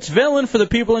sports villain for the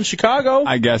people in Chicago.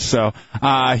 I guess so.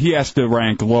 He has to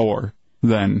rank lower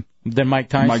than Mike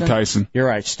Tyson? Mike Tyson. You're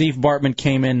right. Steve Bartman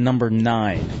came in number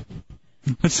 9.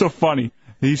 It's so funny.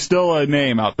 He's still a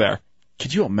name out there.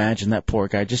 Could you imagine that poor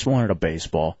guy just wanted a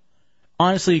baseball?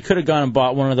 Honestly, he could have gone and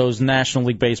bought one of those National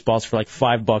League baseballs for like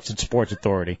 $5 at Sports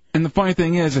Authority. And the funny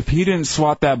thing is, if he didn't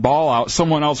swat that ball out,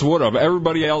 someone else would have.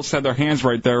 Everybody else had their hands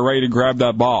right there ready to grab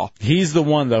that ball. He's the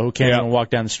one, though, who can't even walk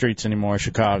down the streets anymore in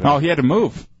Chicago. Oh, he had to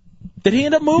move. Did he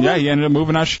end up moving? Yeah, he ended up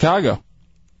moving out of Chicago.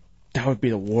 That would be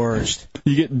the worst.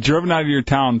 You get driven out of your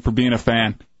town for being a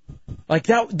fan. Like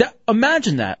that.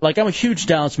 Imagine that. Like, I'm a huge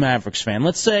Dallas Mavericks fan.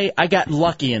 Let's say I got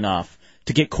lucky enough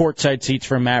to get courtside seats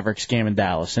for a Mavericks game in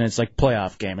Dallas, and it's like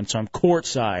playoff game, and so I'm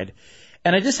courtside,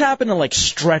 and I just happen to like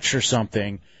stretch or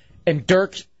something, and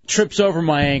Dirk trips over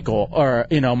my ankle or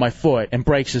my foot and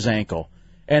breaks his ankle,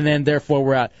 and then therefore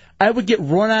we're out. I would get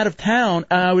run out of town,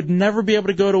 and I would never be able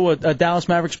to go to a Dallas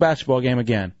Mavericks basketball game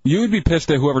again. You would be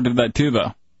pissed at whoever did that too,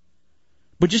 though.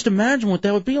 But just imagine what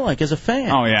that would be like as a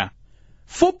fan. Oh yeah.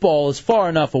 Football is far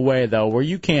enough away though, where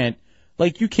you can't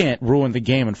ruin the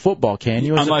game in football, can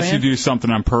you? Unless you do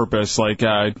something on purpose, like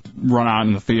run out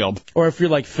in the field. Or if you're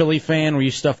like Philly fan, where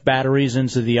you stuff batteries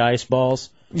into the ice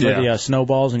balls, or the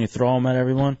snowballs, and you throw them at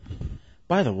everyone.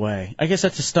 By the way, I guess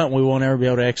that's a stunt we won't ever be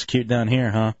able to execute down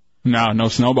here, huh? No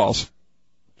snowballs.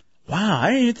 Wow, I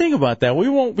didn't even think about that. We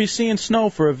won't be seeing snow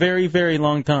for a very, very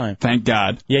long time. Thank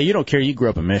God. Yeah, you don't care. You grew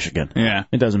up in Michigan. Yeah.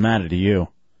 It doesn't matter to you.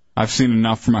 I've seen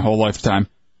enough for my whole lifetime.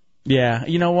 Yeah,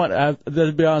 you know what?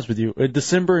 To be honest with you,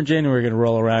 December and January are going to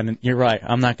roll around, and you're right.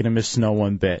 I'm not going to miss snow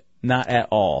one bit. Not at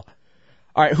all.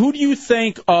 All right, who do you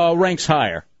think ranks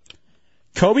higher?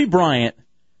 Kobe Bryant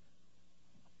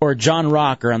or John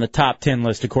Rocker on the top 10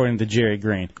 list, according to Jerry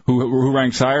Green? Who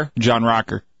ranks higher? John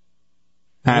Rocker.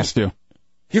 Has to.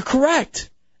 You're correct.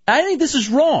 I think this is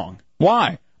wrong.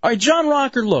 Why? All right, John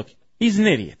Rocker, look, he's an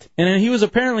idiot. And he was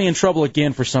apparently in trouble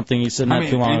again for something he said not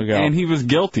too long ago. And he was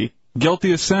guilty.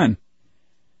 Guilty of sin.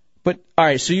 But, all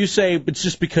right, so you say it's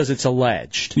just because it's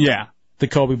alleged. Yeah. The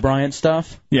Kobe Bryant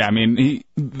stuff? Yeah, I mean,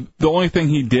 the only thing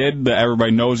he did that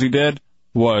everybody knows he did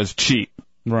was cheat.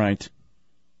 Right.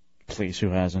 Please, who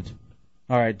hasn't?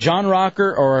 All right, John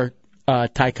Rocker or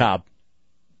Ty Cobb?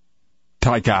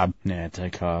 Ty Cobb. Nah, Ty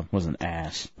Cobb was an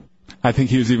ass. I think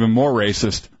he was even more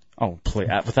racist. Oh, please.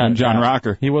 Without John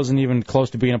Rocker. He wasn't even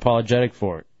close to being apologetic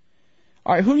for it.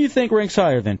 All right, who do you think ranks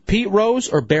higher then? Pete Rose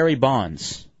or Barry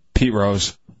Bonds? Pete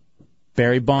Rose.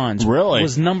 Barry Bonds. Really?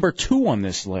 Was number 2 on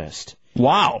this list.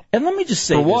 Wow. And let me just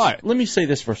say For this. what? Let me say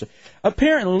this first.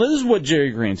 Apparently, this is what Jerry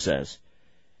Green says.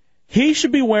 He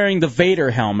should be wearing the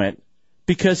Vader helmet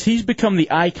because he's become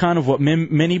the icon of what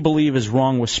many believe is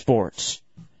wrong with sports.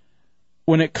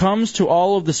 When it comes to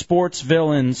all of the sports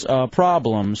villains'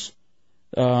 problems,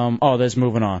 that's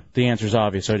moving on. The answer's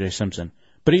obvious, O.J. Simpson.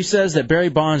 But he says that Barry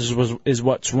Bonds is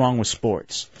what's wrong with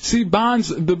sports. See, Bonds,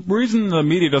 the reason the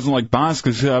media doesn't like Bonds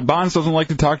is because Bonds doesn't like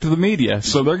to talk to the media.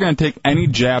 So they're going to take any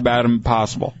jab at him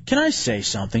possible. Can I say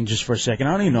something just for a second?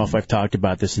 I don't even know if I've talked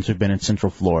about this since we've been in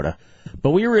Central Florida. But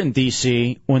we were in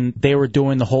D.C. when they were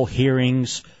doing the whole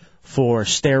hearings for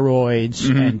steroids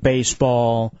and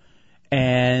baseball.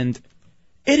 And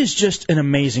it is just an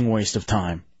amazing waste of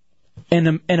time.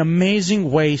 An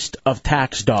amazing waste of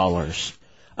tax dollars.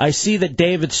 I see that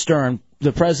David Stern,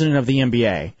 the president of the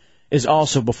NBA, is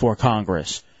also before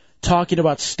Congress talking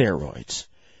about steroids.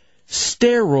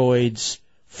 Steroids,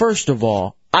 first of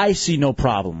all, I see no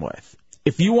problem with.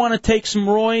 If you want to take some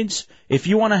roids, if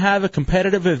you want to have a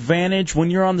competitive advantage when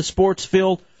you're on the sports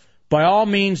field, by all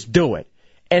means do it.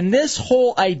 And this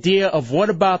whole idea of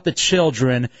what about the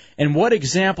children and what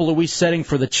example are we setting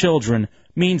for the children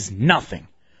means nothing.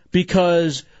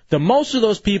 Because the most of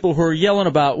those people who are yelling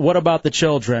about what about the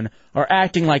children are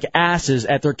acting like asses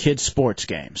at their kids' sports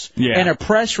games. Yeah. And are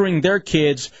pressuring their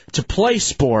kids to play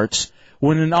sports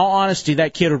when in all honesty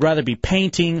that kid would rather be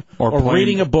painting or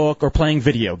reading a book or playing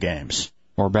video games.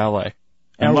 Or ballet.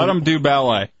 And let them do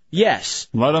ballet. Yes.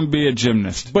 Let them be a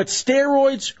gymnast. But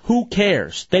steroids, who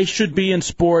cares? They should be in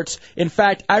sports. In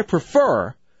fact, I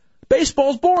prefer.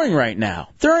 Baseball's boring right now.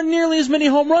 There aren't nearly as many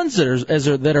home runs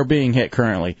that are being hit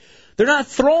currently. They're not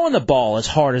throwing the ball as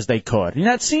hard as they could. You're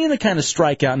not seeing the kind of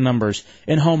strikeout numbers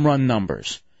and home run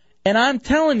numbers. And I'm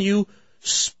telling you,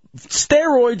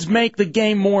 steroids make the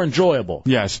game more enjoyable.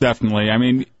 Yes, definitely. I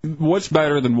mean, what's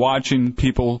better than watching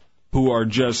people who are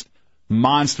just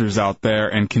monsters out there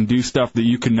and can do stuff that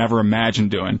you could never imagine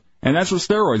doing? And that's what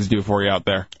steroids do for you out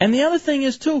there. And the other thing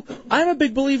is, too, I'm a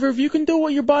big believer if you can do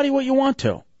with your body what you want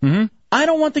to. Mm-hmm. I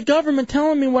don't want the government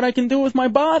telling me what I can do with my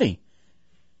body.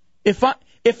 If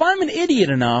I'm an idiot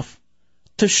enough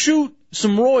to shoot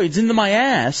some roids into my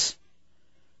ass,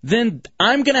 then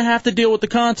I'm going to have to deal with the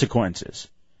consequences.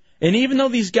 And even though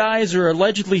these guys are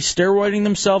allegedly steroiding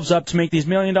themselves up to make these $1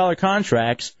 million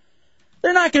contracts,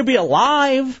 they're not going to be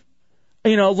alive,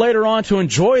 later on to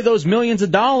enjoy those millions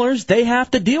of dollars. They have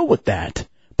to deal with that.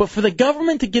 But for the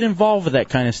government to get involved with that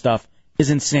kind of stuff is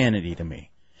insanity to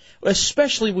me,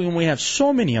 especially when we have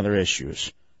so many other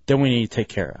issues that we need to take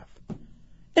care of.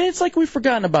 And it's like we've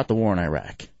forgotten about the war in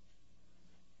Iraq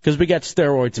because we got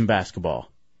steroids in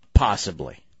basketball,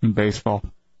 possibly. In baseball.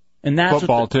 And that's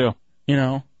football, too.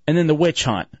 And then the witch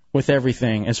hunt with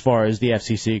everything as far as the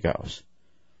FCC goes.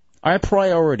 Our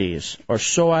priorities are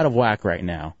so out of whack right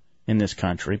now in this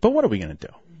country, but what are we going to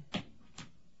do?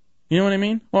 You know what I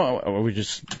mean? Well,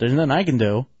 there's nothing I can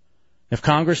do. If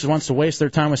Congress wants to waste their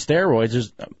time with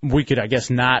steroids, we could, I guess,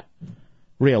 not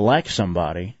reelect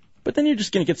somebody. But then you're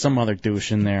just going to get some other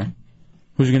douche in there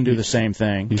who's going to do the same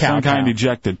thing. He's some kind of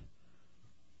dejected.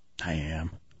 I am.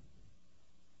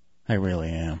 I really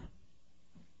am.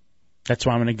 That's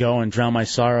why I'm going to go and drown my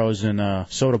sorrows in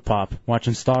soda pop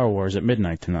watching Star Wars at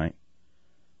midnight tonight.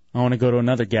 I want to go to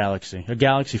another galaxy, a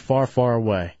galaxy far, far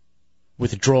away,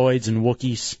 with droids and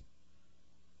Wookiees,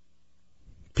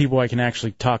 people I can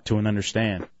actually talk to and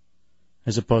understand,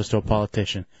 as opposed to a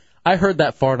politician. I heard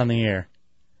that fart on the air.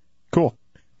 Cool.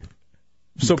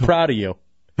 So proud of you.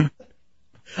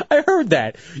 I heard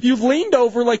that. You leaned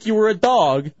over like you were a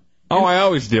dog. Oh, I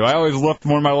always do. I always lift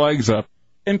one of my legs up.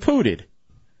 And pooted.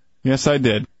 Yes, I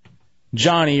did.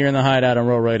 Johnny, you're in the Hideout on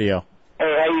Roll Radio.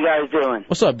 Hey, how you guys doing?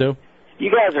 What's up, dude? You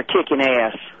guys are kicking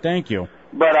ass. Thank you.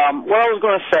 But what I was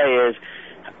going to say is,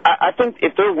 I think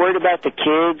if they're worried about the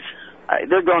kids,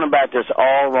 they're going about this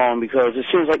all wrong, because it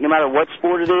seems like no matter what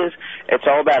sport it is, it's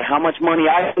all about how much money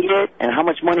I can get and how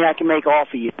much money I can make off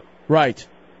of you. Right.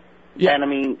 Yeah. And I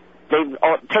mean, they've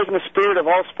taken the spirit of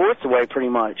all sports away, pretty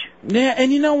much. Yeah,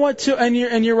 and you know what, too? And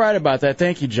you're right about that.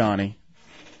 Thank you, Johnny.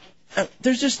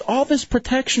 There's just all this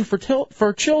protection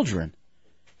for children.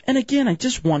 And again, I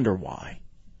just wonder why.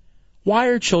 Why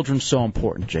are children so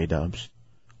important, J-Dubs?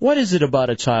 What is it about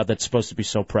a child that's supposed to be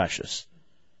so precious?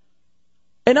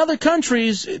 In other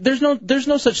countries, there's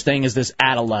no such thing as this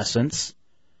adolescence.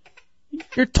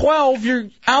 You're 12, you're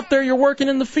out there, you're working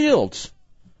in the fields.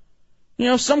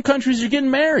 Some countries you're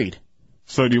getting married.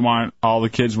 So do you want all the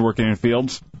kids working in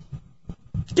fields?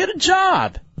 Get a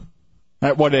job.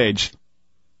 At what age?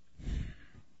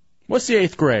 What's the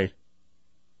 8th grade?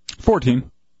 14.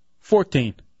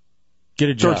 14. Get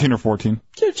a job. 13 or 14.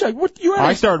 Get a job.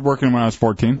 I started working when I was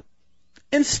 14.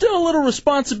 Instill a little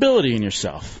responsibility in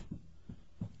yourself.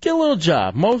 Get a little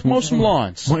job. Mow some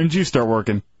lawns. When did you start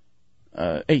working?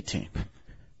 18.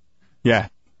 Yeah,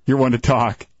 you're one to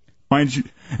talk.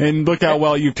 And look how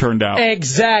well you turned out.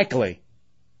 Exactly.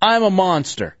 I'm a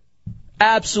monster.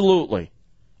 Absolutely.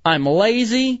 I'm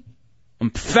lazy. I'm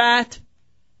fat.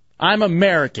 I'm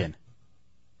American.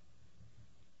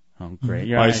 Oh,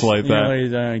 great. Isolate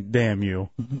that. Damn you.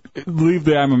 Leave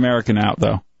the I'm American out,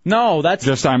 though. No, that's...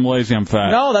 Just I'm lazy, I'm fat.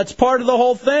 No, that's part of the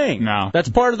whole thing. No. That's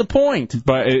part of the point.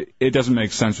 But it doesn't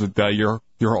make sense with your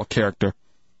whole character.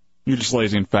 You're just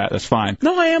lazy and fat. That's fine.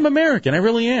 No, I am American. I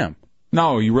really am.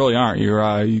 No, you really aren't.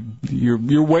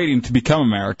 You're waiting to become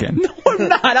American. No, I'm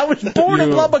not. I was born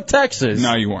in Lubbock, Texas.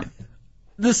 No, you weren't.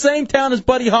 the same town as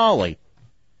Buddy Holly.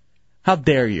 How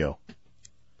dare you? All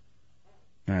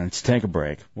right, let's take a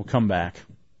break. We'll come back.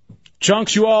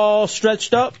 Chunks, you all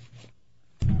stretched up?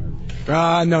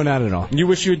 No, not at all. You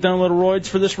wish you had done a little roids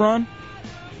for this run?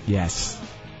 Yes.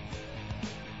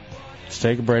 Let's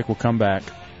take a break. We'll come back.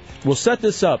 We'll set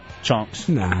this up, Chunks.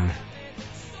 Nah.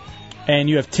 And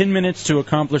you have 10 minutes to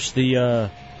accomplish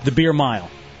the beer mile.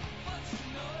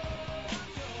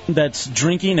 That's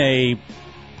drinking an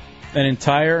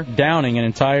entire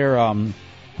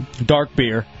dark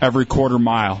beer every quarter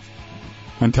mile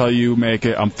until you make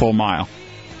it a full mile.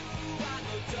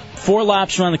 4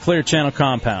 laps around the Clear Channel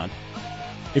compound.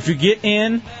 If you get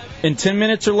in 10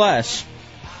 minutes or less,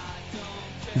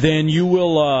 then you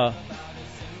will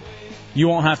you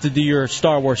won't have to do your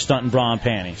Star Wars stunt in bra and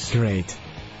panties. Great.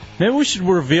 Maybe we should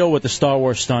reveal what the Star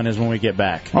Wars stunt is when we get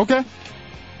back. Okay. All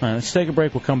right, let's take a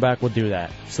break. We'll come back. We'll do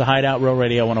that. It's the Hideout, Real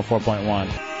Radio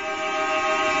 104.1.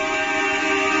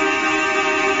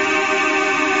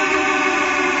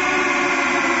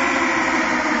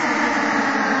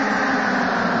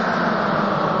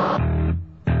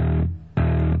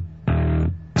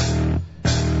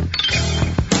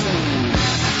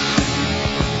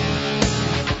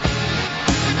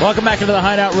 Welcome back into the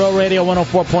Hideout, Real Radio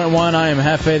 104.1. I am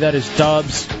Hefe. That is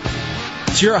Dubs.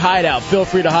 It's your Hideout. Feel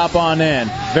free to hop on in.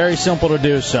 Very simple to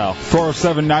do so.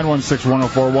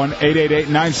 407-916-1041,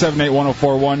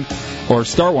 888-978-1041, or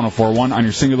star 1041 on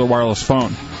your singular wireless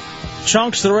phone.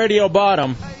 Chunks, the radio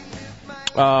bottom,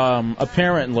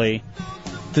 apparently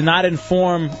did not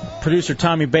inform producer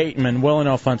Tommy Bateman well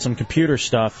enough on some computer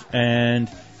stuff, and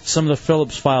some of the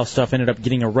Phillips file stuff ended up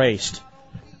getting erased.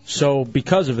 So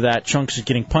because of that, Chunks is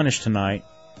getting punished tonight.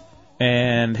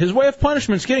 And his way of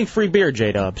punishment is getting free beer,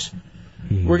 J-Dubs.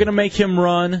 We're going to make him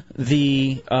run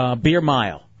the beer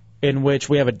mile, in which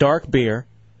we have a dark beer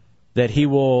that he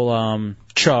will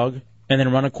chug and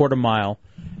then run a quarter mile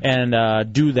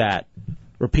and do that.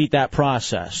 Repeat that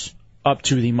process up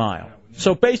to the mile.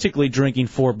 So basically drinking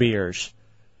 4 beers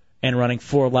and running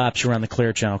 4 laps around the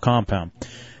Clear Channel compound.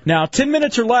 Now, 10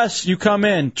 minutes or less, you come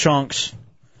in, Chunks.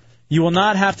 You will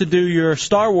not have to do your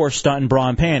Star Wars stunt in bra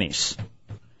and panties.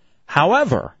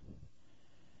 However,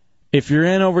 if you're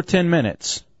in over 10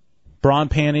 minutes, bra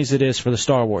and panties it is for the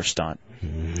Star Wars stunt.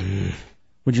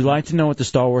 Would you like to know what the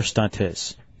Star Wars stunt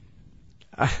is?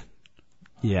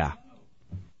 Yeah.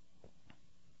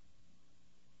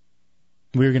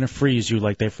 We're going to freeze you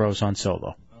like they froze Han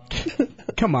Solo.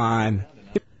 Come on.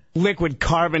 Liquid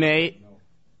carbonate.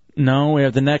 No, we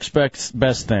have the next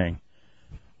best thing.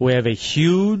 We have a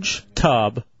huge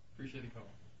tub,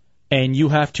 and you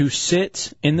have to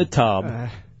sit in the tub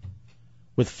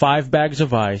with 5 bags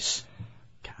of ice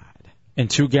and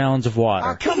 2 gallons of water.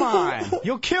 Oh, come on.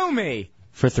 You'll kill me.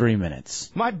 For 3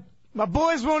 minutes. My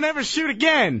boys won't ever shoot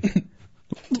again.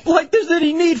 Like there's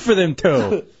any need for them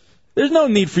to. There's no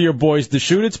need for your boys to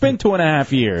shoot. It's been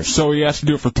 2.5 years. So he has to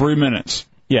do it for 3 minutes.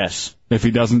 Yes. If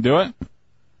he doesn't do it?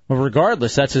 Well,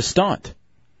 regardless, that's his stunt.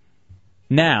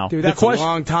 Now, dude, that's a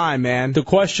long time, man. The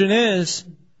question is,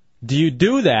 do you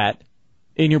do that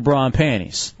in your bra and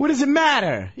panties? What does it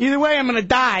matter? Either way, I'm going to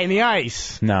die in the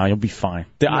ice. No, you'll be fine.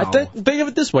 Think of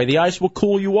it this way. The ice will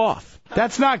cool you off.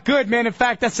 That's not good, man. In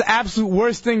fact, that's the absolute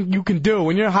worst thing you can do.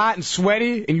 When you're hot and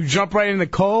sweaty and you jump right in the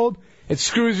cold, it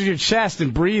screws with your chest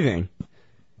and breathing.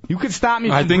 You could stop me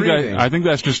from breathing. I think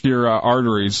that's just your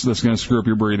arteries that's going to screw up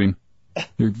your breathing.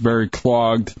 Your very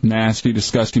clogged, nasty,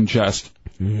 disgusting chest.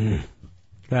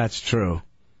 That's true.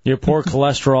 Your poor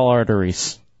cholesterol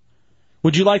arteries.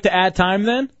 Would you like to add time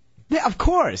then? Yeah, of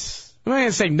course. I'm not going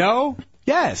to say no.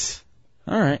 Yes.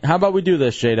 All right. How about we do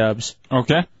this, J-Dubs?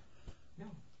 Okay.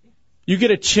 You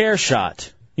get a chair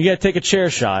shot. You got to take a chair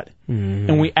shot,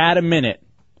 and we add a minute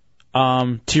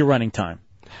to your running time.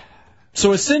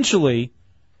 So essentially,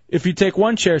 if you take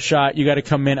 1 chair shot, you got to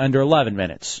come in under 11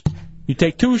 minutes. You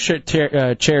take 2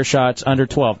 chair shots under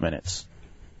 12 minutes.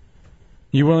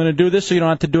 You willing to do this so you don't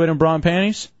have to do it in bra and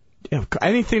panties? Yeah,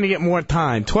 anything to get more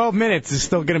time. 12 minutes is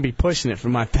still going to be pushing it for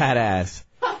my fat ass.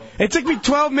 It took me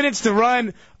 12 minutes to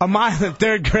run a mile in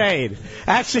 3rd grade.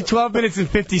 Actually, 12 minutes and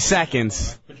 50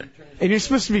 seconds. And you're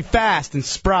supposed to be fast and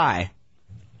spry.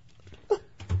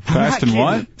 Fast and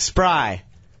what? Spry.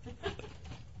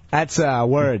 That's a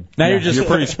word. Now you're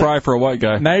pretty spry for a white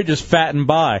guy. Now you're just fat and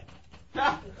by.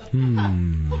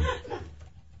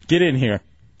 Get in here.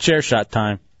 Chair shot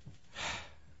time.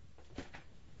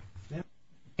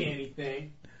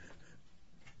 Anything.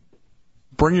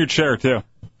 Bring your chair, too.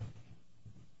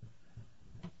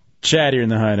 Chad here in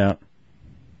the Hideout.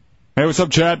 Hey, what's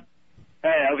up, Chad?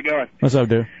 Hey, how's it going? What's up,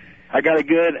 dude? I got a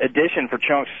good addition for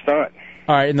Chunk's stunt.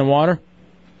 All right, in the water?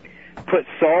 put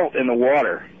salt in the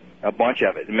water, a bunch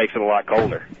of it. It makes it a lot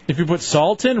colder. If you put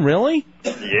salt in, really?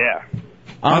 Yeah.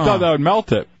 I thought that would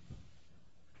melt it.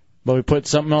 But we put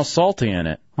something else salty in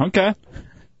it. Okay. What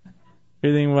do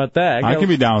you think about that? I can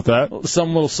be down with that.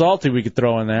 Something a little salty we could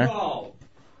throw in there.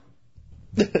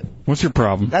 What's your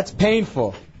problem? That's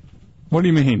painful. What do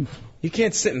you mean? You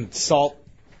can't sit in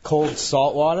cold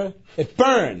salt water. It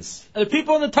burns. The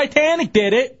people on the Titanic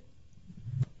did it.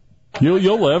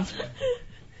 You'll live.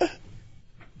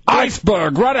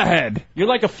 Iceberg, right ahead. You're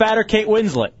like a fatter Kate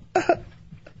Winslet.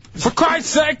 For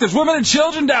Christ's sake, there's women and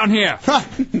children down here.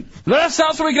 Let us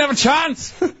out so we can have a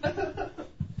chance.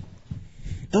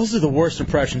 Those are the worst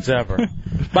impressions ever.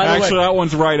 By the Actually, way, that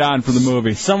one's right on for the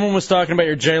movie. Someone was talking about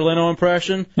your Jay Leno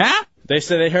impression. Huh? They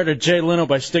said they heard a Jay Leno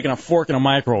by sticking a fork in a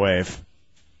microwave.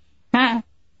 Huh?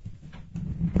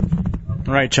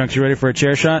 All right, Chunks, you ready for a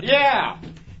chair shot? Yeah.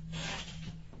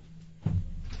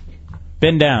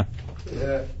 Bend down.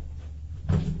 Yeah.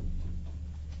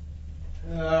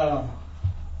 Oh.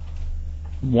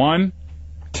 1,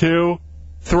 2,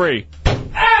 3.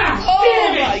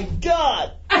 Oh my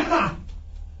God!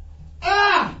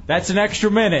 That's an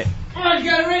extra minute. Oh, I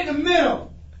got it right in the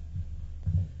middle.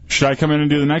 Should I come in and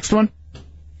do the next one?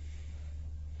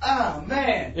 Oh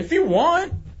man! If you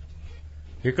want.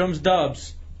 Here comes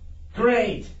Dubs.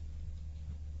 Great.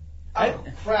 Oh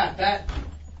crap! That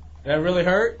really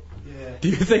hurt? Yeah. Do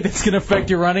you think that's going to affect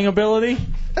your running ability?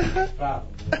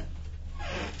 Probably.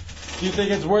 Do you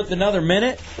think it's worth another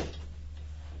minute?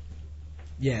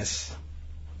 Yes.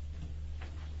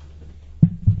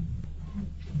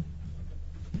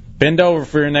 Bend over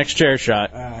for your next chair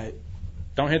shot. All right.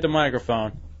 Don't hit the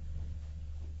microphone.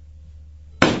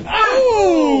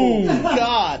 Oh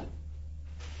God!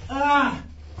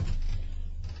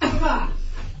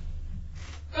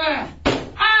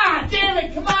 Damn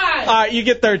it! Come on! All right, you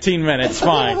get 13 minutes.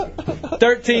 Fine.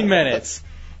 13 minutes.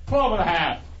 12 and a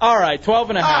half. All right, 12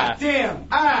 and a half. Damn!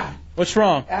 What's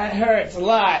wrong? That hurts a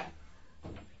lot.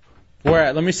 Where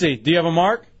at? Let me see. Do you have a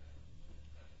mark?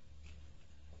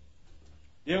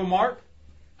 Do you have a mark?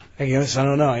 I guess I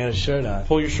don't know. I got a shirt on.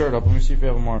 Pull your shirt up. Let me see if you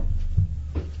have a mark.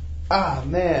 Ah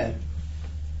man,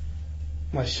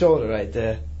 my shoulder right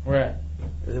there. Where at?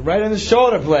 Right on the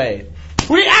shoulder blade.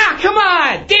 Come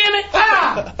on! Damn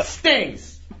it!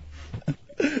 Stings.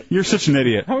 You're such an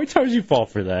idiot. How many times did you fall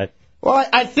for that? Well,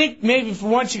 I think maybe for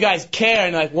once you guys care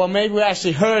and like, well, maybe we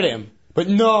actually hurt him. But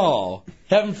no,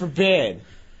 heaven forbid.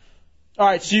 All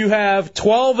right, so you have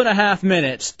 12 and a half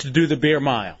minutes to do the beer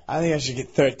mile. I think I should get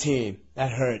 13.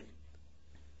 That hurt.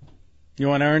 You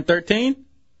want to earn 13?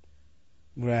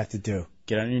 What do I have to do?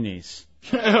 Get on your knees.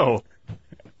 Ew.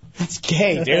 That's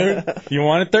gay, dude. You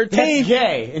wanted 13? That's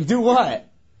gay. And do what?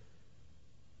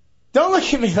 Don't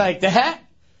look at me like that.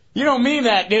 You don't mean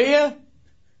that, do you?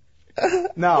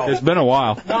 No. It's been a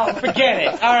while. No, forget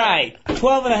it. All right.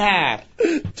 12 and a half.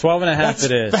 12 and a half That's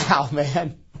it is. foul,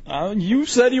 man. You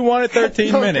said you wanted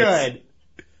 13 No minutes. good.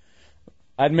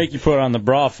 I'd make you put on the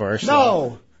bra first.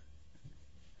 No.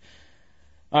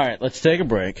 All right, let's take a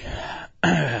break.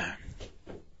 I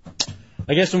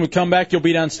guess when we come back, you'll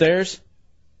be downstairs?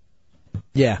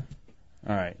 Yeah.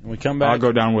 All right, when we come back. I'll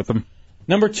go down with them.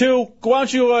 Number 2, why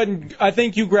don't you, I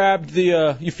think you grabbed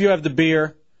the, if you have the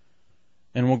beer,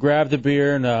 and we'll grab the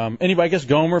beer, and anybody, I guess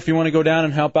Gomer, if you want to go down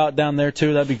and help out down there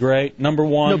too, that'd be great. Number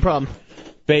 1. No problem.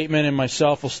 Bateman and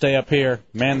myself will stay up here,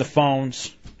 man the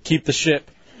phones, keep the ship.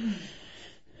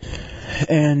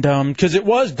 And, because it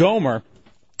was Gomer,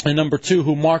 and number 2,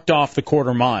 who marked off the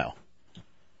quarter mile.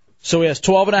 So he has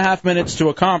 12 and a half minutes to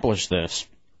accomplish this.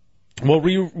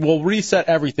 We'll reset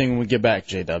everything when we get back,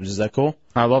 J-Dubs. Is that cool?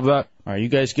 I love that. All right, you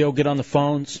guys go get on the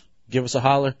phones. Give us a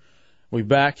holler. We'll be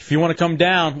back. If you want to come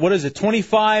down, what is it,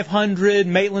 2500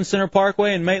 Maitland Center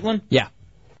Parkway in Maitland? Yeah.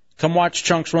 Come watch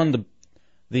Chunks run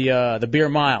the beer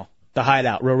mile, the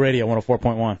Hideout, Real Radio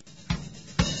 104.1.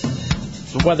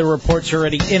 The weather report's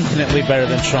already infinitely better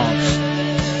than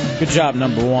Chunks. Good job,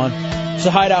 number 1. It's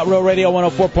the Hideout, Real Radio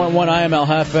 104.1. I am El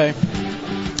Jefe.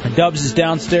 Dubs is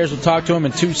downstairs. We'll talk to him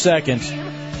in 2 seconds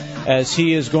as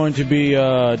he is going to be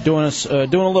doing a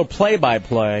little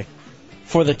play-by-play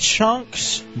for the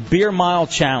Chunks Beer Mile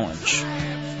Challenge.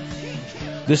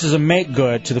 This is a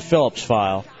make-good to the Phillips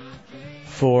file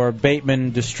for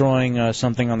Bateman destroying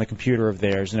something on the computer of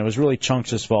theirs, and it was really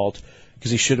Chunks' fault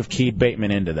because he should have keyed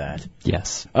Bateman into that.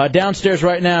 Yes. Downstairs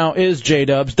right now is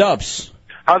J-Dubs. Dubs.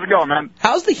 How's it going, man?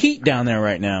 How's the heat down there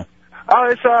right now?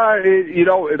 It's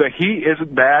the heat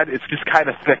isn't bad. It's just kind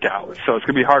of thick out, so it's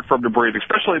gonna be hard for him to breathe,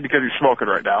 especially because he's smoking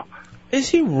right now. Is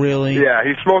he really? Yeah,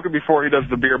 he's smoking before he does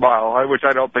the beer mile, which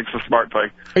I don't think's a smart thing.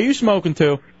 Are you smoking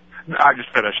too? I just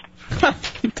finished.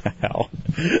 What the hell?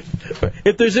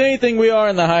 If there's anything we are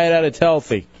in the Hideout, it's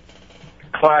healthy.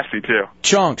 Classy, too.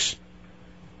 Chunks.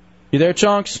 You there,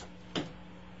 Chunks?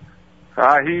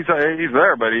 He's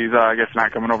there, but he's, I guess,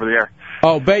 not coming over the air.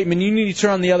 Oh, Bateman, you need to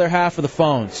turn on the other half of the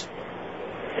phones.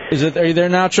 Are you there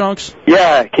now, Chunks?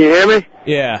 Yeah, can you hear me?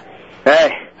 Yeah.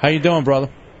 Hey. How you doing, brother?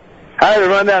 I had to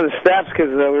run down the steps because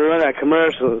we were running out of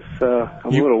commercials, so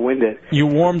I'm a little winded. You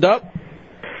warmed up?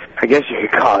 I guess you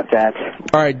could call it that.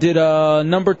 All right, did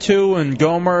number 2 and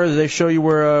Gomer, did they show you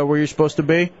where you're supposed to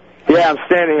be? Yeah, I'm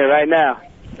standing here right now.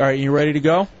 All right, you ready to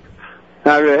go?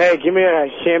 Not really. Hey,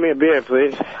 hand me a beer,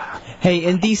 please. Hey,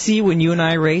 in D.C., when you and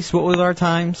I raced, what was our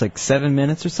times? Like 7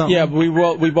 minutes or something? Yeah,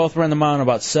 we both ran the mile in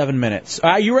about 7 minutes.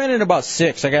 You ran in about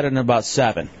 6. I got it in about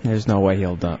 7. There's no way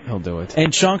he'll do it.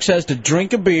 And Chunks has to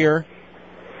drink a beer,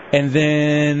 and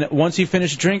then once he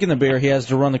finishes drinking the beer, he has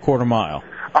to run the quarter mile.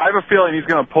 I have a feeling he's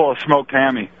going to pull a smoked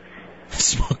hammy.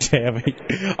 Smoked hammy.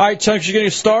 All right, Chunks, you're going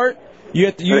to start. You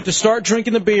have to start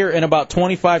drinking the beer in about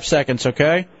 25 seconds,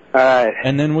 okay? All right.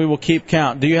 And then we will keep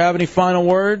count. Do you have any final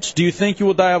words? Do you think you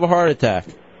will die of a heart attack?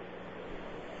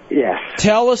 Yes.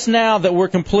 Tell us now that we're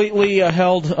completely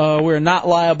we're not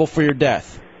liable for your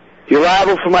death. You're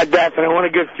liable for my death, and I want a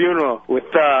good funeral with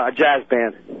a jazz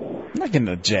band. I'm not getting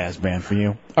a jazz band for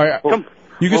you. All right. Well,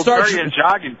 You can start in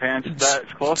jogging pants.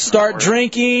 That's close. Start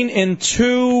drinking in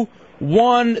 2,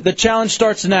 1. The challenge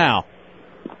starts now.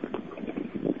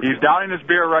 He's downing his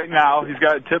beer right now. He's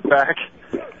got it tipped back.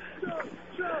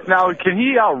 Now, can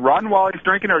he run while he's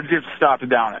drinking, or does he have to stop to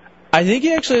down it? I think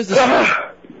he actually has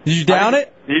to. Did you down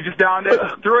it? He just downed it.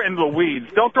 Threw it into the weeds.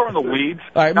 Don't throw it in the weeds.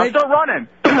 All right, now start running.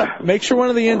 Make sure one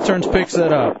of the interns picks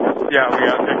that up. Yeah, we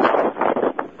got to pick it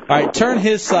up. All right, turn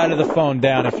his side of the phone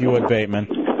down if you would, Bateman,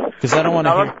 because I don't want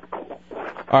to hear.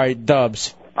 All right,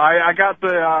 Dubs. I got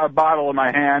the bottle in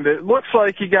my hand. It looks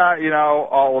like he got,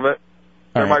 all of it.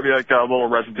 There might be like a little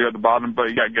residue at the bottom, but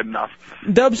he got good enough.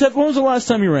 Dubs, when was the last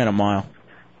time you ran a mile?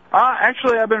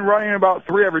 Actually, I've been running about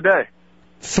 3 every day.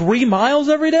 3 miles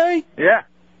every day? Yeah.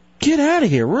 Get out of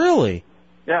here, really?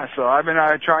 Yeah, so I've been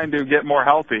trying to get more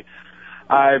healthy.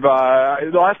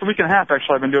 The last week and a half,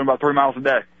 actually, I've been doing about 3 miles a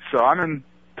day. So I'm in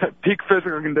peak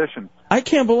physical condition. I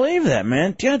can't believe that,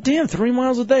 man. God damn, 3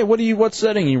 miles a day. What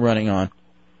setting are you running on?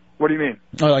 What do you mean?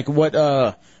 Oh, like what,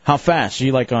 how fast? Are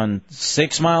you like on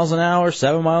 6 miles an hour,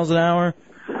 7 miles an hour?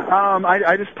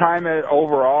 I just time it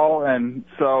overall, and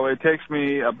so it takes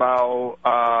me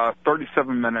about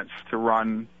 37 minutes to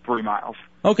run 3 miles.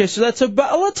 Okay, so that's a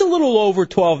little over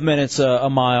 12 minutes a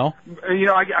mile.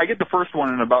 I get the first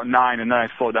one in about 9, and then I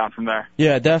slow down from there.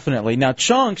 Yeah, definitely. Now,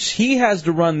 Chunks, he has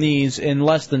to run these in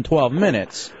less than 12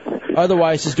 minutes.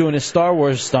 Otherwise, he's doing his Star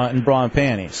Wars stunt in bra and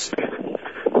panties.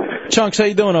 Chunks, how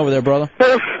you doing over there, brother?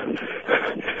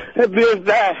 That beer's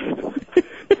bad.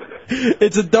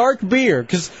 It's a dark beer,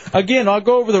 because, again, I'll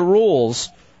go over the rules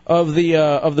of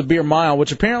the beer mile,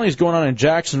 which apparently is going on in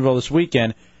Jacksonville this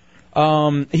weekend.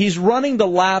 He's running the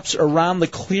laps around the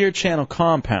Clear Channel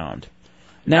compound.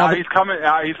 Now he's coming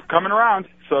around,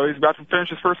 so he's about to finish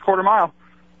his first quarter mile.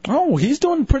 Oh, he's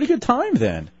doing a pretty good time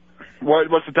then.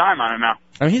 What's the time on it now?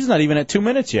 I mean, he's not even at 2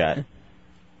 minutes yet.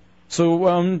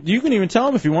 So you can even tell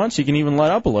him if he wants. He can even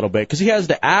let up a little bit, because he has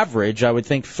to average, I would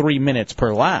think, 3 minutes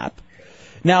per lap.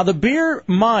 Now, the beer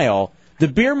mile, the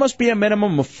beer must be a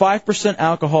minimum of 5%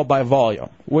 alcohol by volume,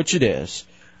 which it is.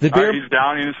 The beer, he's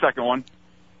down in the second one.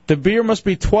 The beer must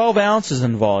be 12 ounces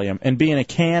in volume and be in a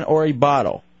can or a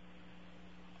bottle.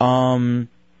 What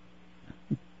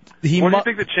do you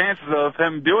think the chances of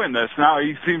him doing this? Now,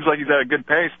 he seems like he's at a good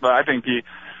pace, but I think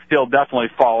he'll definitely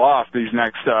fall off these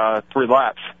next 3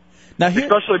 laps. Now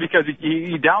especially because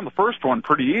he downed the first one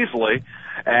pretty easily,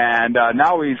 and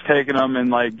now he's taking them in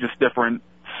like just different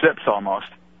sips almost.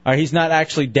 He's not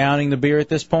actually downing the beer at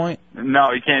this point?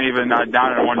 No, he can't even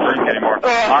down it in one drink anymore. All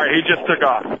right, he just took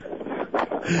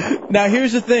off. Now,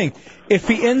 here's the thing. If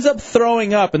he ends up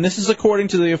throwing up, and this is according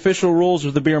to the official rules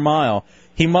of the beer mile,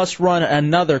 he must run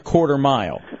another quarter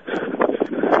mile.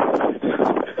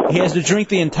 He has to drink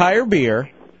the entire beer,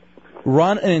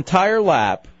 run an entire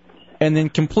lap, and then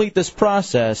complete this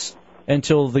process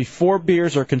until the 4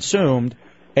 beers are consumed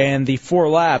and the 4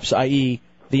 laps, i.e.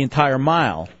 the entire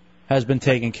mile, has been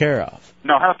taken care of.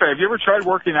 No, Hefe, have you ever tried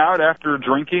working out after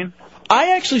drinking?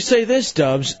 I actually say this,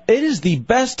 Dubs. It is the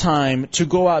best time to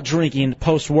go out drinking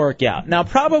post-workout. Now,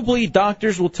 probably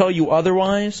doctors will tell you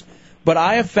otherwise, but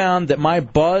I have found that my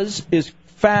buzz is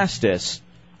fastest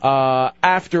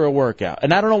after a workout.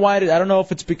 And I don't know why. I don't know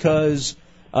if it's because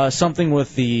something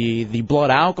with the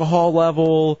blood alcohol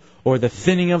level or the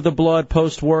thinning of the blood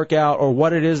post-workout or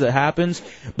what it is that happens.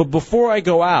 But before I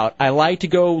go out, I like to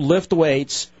go lift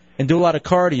weights and do a lot of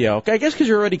cardio. I guess because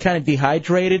you're already kind of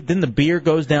dehydrated, then the beer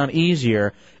goes down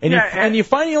easier. And you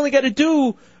find you only got to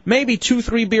do maybe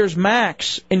 2-3 beers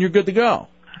max, and you're good to go.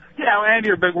 Yeah, and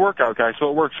you're a big workout guy, so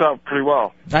it works out pretty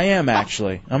well. I am,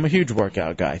 actually. I'm a huge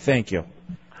workout guy. Thank you.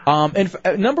 And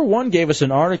Number One gave us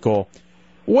an article.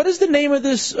 What is the name of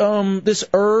this this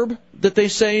herb that they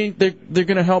say they're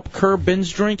going to help curb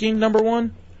binge drinking, Number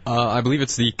One? I believe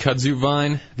it's the kudzu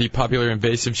vine, the popular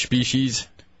invasive species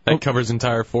that covers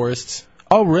entire forests.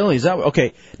 Oh, really? Is that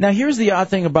okay? Now, here's the odd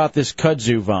thing about this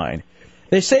kudzu vine.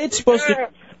 They say it's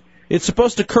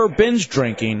supposed to curb binge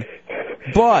drinking,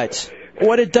 but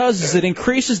what it does is it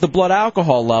increases the blood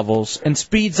alcohol levels and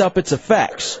speeds up its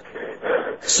effects.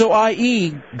 So,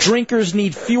 i.e., drinkers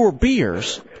need fewer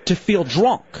beers to feel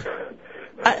drunk.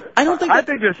 I don't think I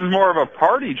think this is more of a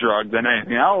party drug than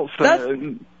anything else.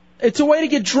 It's a way to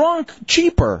get drunk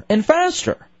cheaper and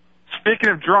faster. Speaking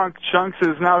of drunk, Chunks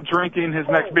is now drinking his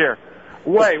next beer.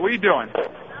 Wait, what are you doing?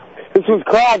 This was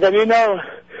clogged, and you know.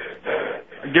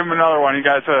 Give him another one. He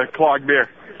got a clogged beer.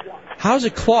 How's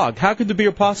it clogged? How could the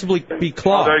beer possibly be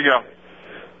clogged? Oh, there you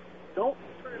go.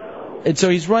 And so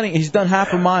he's done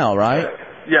half a mile, right?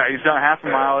 Yeah, he's done half a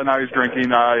mile, and now he's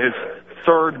drinking his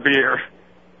third beer.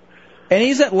 And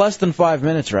he's at less than 5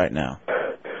 minutes right now.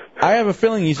 I have a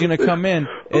feeling he's going to come in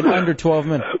under 12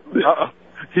 minutes. Uh-oh.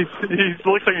 He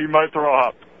looks like he might throw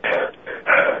up.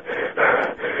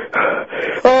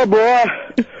 Oh, boy.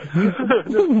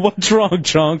 What's wrong,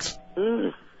 Chunks?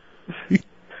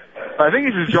 I think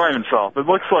he's enjoying himself. It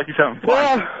looks like he's having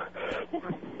fun.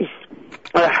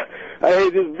 I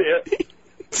hate this beer.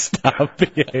 Stop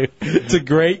it. It's a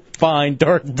great, fine,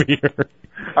 dark beer.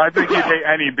 I think he'd hate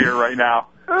any beer right now.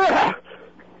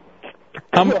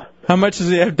 How much does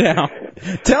he have down?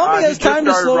 Tell him he has time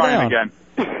to slow down. Again.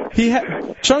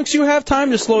 Chunks, you have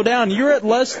time to slow down.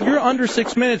 You're under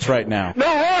 6 minutes right now. No,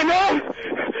 I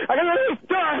got this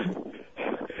done.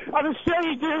 I'm a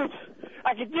steady dude.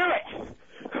 I can do it.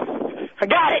 I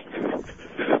got it.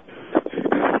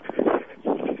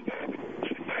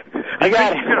 I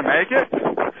got it. He's gonna make it?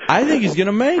 I think he's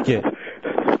gonna make it.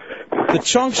 The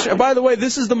Chunks. By the way,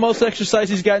 this is the most exercise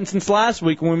he's gotten since last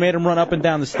week when we made him run up and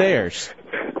down the stairs.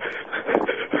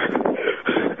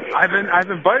 I've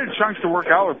invited Chunks to work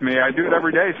out with me. I do it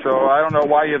every day, so I don't know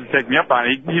why you have to take me up on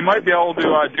it. He might be able to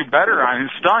do better on his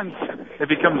stunts if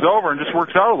he comes over and just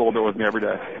works out a little bit with me every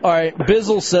day. All right,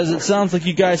 Bizzle says it sounds like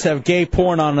you guys have gay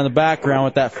porn on in the background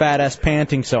with that fat ass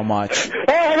panting so much. Hey,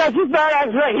 I got two fat ass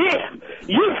right here.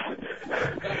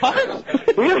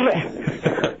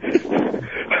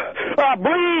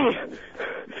 Breathe.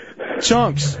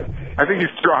 Chunks. I think he's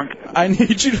drunk. I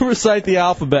need you to recite the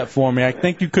alphabet for me. I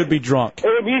think you could be drunk.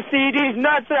 A, B, C, D,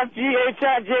 nuts, F, G, H,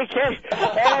 I, J, K,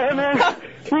 L, M, N,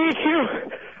 P, Q,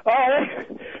 R, S,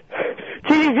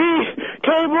 TV,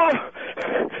 cable,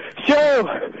 show,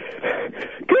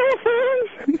 girlfriends.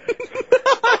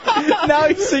 Now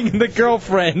he's singing the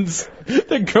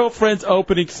Girlfriends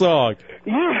opening song.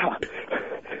 Yeah.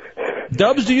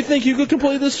 Dubs, do you think you could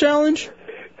complete this challenge?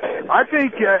 I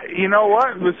think, you know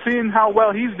what, with seeing how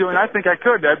well he's doing, I think I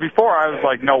could. Before, I was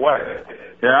like, no way.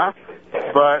 Yeah?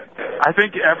 But I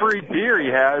think every beer he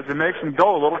has, it makes him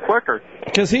go a little quicker.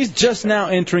 Because he's just now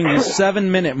entering the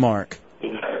 7-minute mark.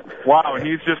 Wow, and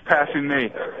he's just passing me.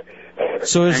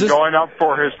 So is and this going up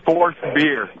for his fourth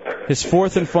beer. His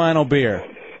fourth and final beer.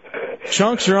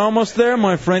 Chunks, you're almost there,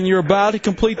 my friend. You're about to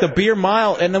complete the beer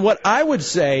mile, and what I would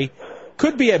say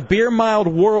could be a beer mile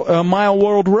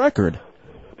world record.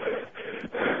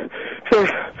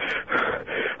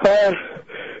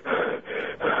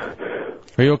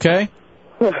 Are you okay?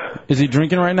 Is he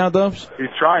drinking right now, Dubs? He's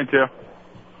trying to.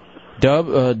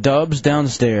 Dubs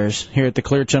downstairs here at the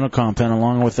Clear Channel compound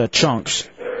along with Chunks.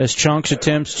 As Chunks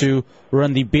attempts to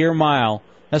run the beer mile,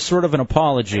 that's sort of an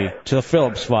apology to the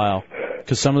Phillips file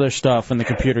because some of their stuff in the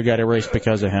computer got erased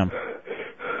because of him.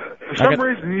 For some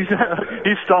reason,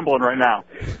 he's stumbling right now.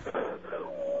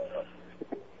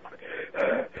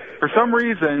 For some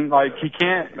reason, like, he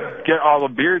can't get all the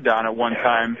beer down at one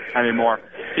time anymore.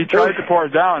 He tries to pour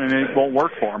it down, and it won't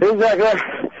work for him.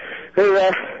 Exactly.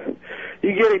 Hey,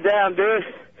 you get it down, dude.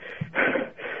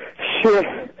 Shit.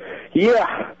 Yeah.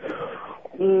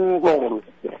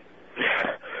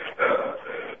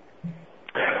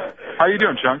 How you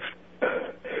doing, Chunks?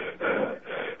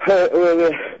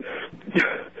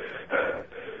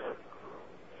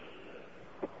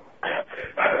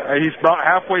 He's about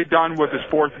halfway done with his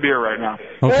fourth beer right now.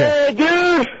 Okay. Hey,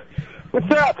 dude!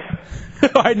 What's up?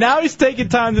 All right, now he's taking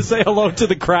time to say hello to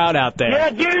the crowd out there. Yeah,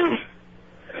 dude.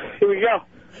 Here we go.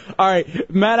 All right,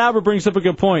 Matt Albert brings up a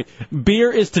good point.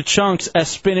 Beer is to Chunks as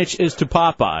spinach is to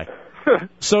Popeye.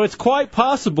 So it's quite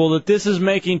possible that this is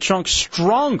making Chunks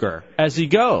stronger as he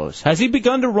goes. Has he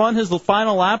begun to run his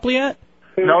final lap yet?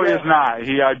 No, he is not.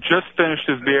 He just finished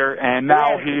his beer, and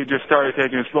now he just started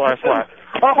taking his last lap.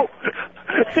 Oh,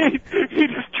 he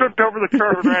just tripped over the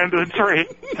curb and ran into the tree.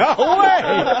 No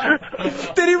way!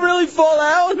 Did he really fall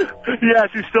down? Yes,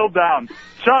 he's still down.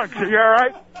 Chunks, are you all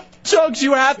right? Chunks,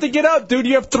 you have to get up, dude.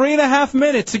 You have 3.5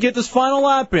 minutes to get this final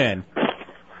lap in.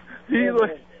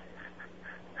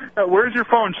 Where's your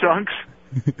phone, Chunks?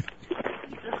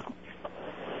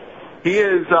 He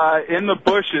is in the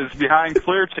bushes behind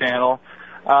Clear Channel.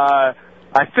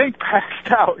 I think passed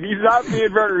out. He's not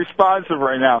being very responsive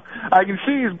right now. I can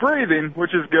see he's breathing,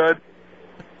 which is good.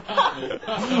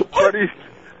 But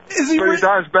he's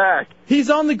on his back. He's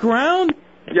on the ground?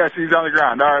 Yes, he's on the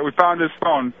ground. All right, we found his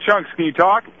phone. Chunks, can you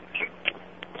talk?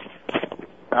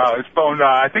 Oh, his phone,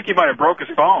 I think he might have broke his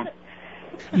phone.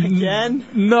 Again?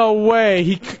 No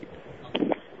way.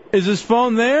 Is his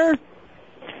phone there?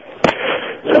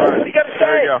 There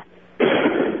you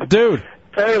go. Dude.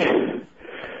 Hey.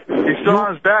 He's still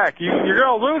on his back. You're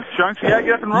going to lose, Chunks. You got to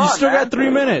get up and run. You still man. got 3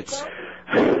 minutes.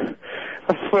 I'm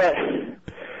sweating.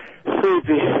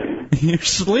 Sleepy. You're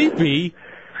sleepy?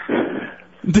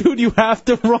 Dude, you have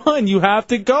to run. You have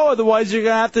to go. Otherwise, you're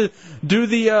going to have to do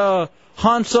the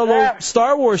Han Solo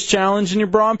Star Wars challenge in your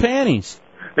bra and panties.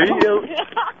 He just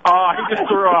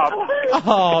threw up.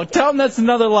 Oh, tell him that's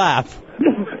another lap.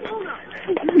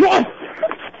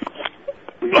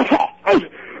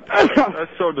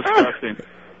 That's so disgusting.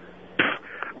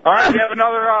 All right, we have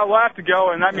another lap to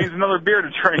go, and that means another beer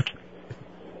to drink.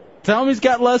 Tell him he's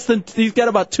got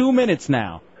about 2 minutes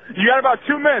now. You got about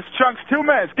 2 minutes, Chunks. 2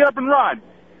 minutes. Get up and run.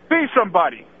 Be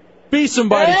somebody. Be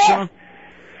somebody, Chunks.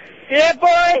 Yeah,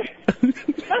 boy. You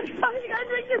gotta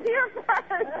drink his beer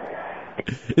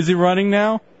first. Is he running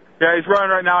now? Yeah, he's running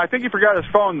right now. I think he forgot his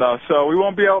phone, though, so we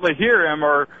won't be able to hear him,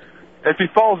 or if he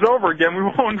falls over again, we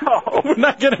won't know. We're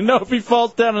not going to know if he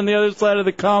falls down on the other side of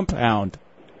the compound.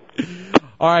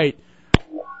 All right,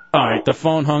 the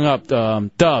phone hung up.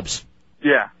 Dubs.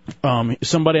 Yeah.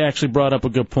 Somebody actually brought up a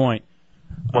good point.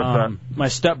 What's that? My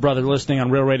stepbrother listening on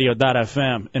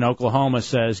RealRadio.fm in Oklahoma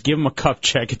says, give him a cup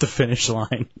check at the finish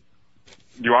line.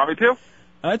 You want me to?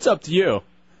 It's up to you.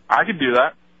 I could do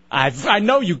that. I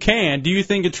know you can. Do you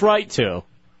think it's right to?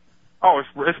 Oh,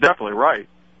 it's definitely right.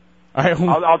 All right.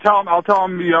 I'll tell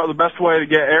him. You know, the best way to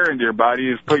get air into your body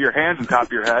is put your hands on top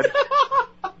of your head,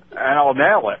 and I'll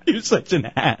nail it. You're such an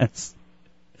ass.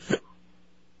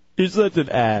 You're such an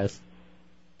ass.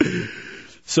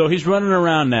 So he's running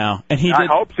around now, and I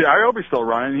hope he's still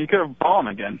running. He could have fallen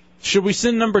again. Should we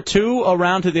send number 2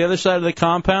 around to the other side of the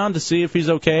compound to see if he's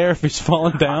okay or if he's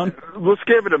fallen down? Let's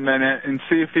give it a minute and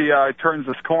see if he turns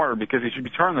this corner, because he should be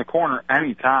turning the corner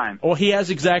any time. Well, he has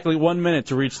exactly 1 minute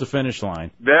to reach the finish line.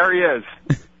 There he is.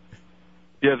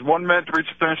 He has 1 minute to reach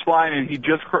the finish line, and he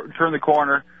just turned the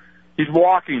corner. He's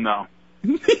walking, though.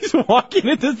 He's walking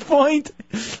at this point?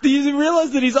 Do you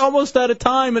realize that he's almost out of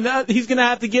time, and that he's going to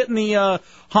have to get in the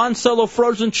Han Solo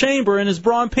frozen chamber in his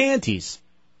bra and panties?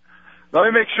 Let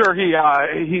me make sure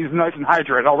he's nice and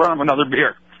hydrated. I'll run him another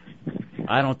beer.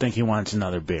 I don't think he wants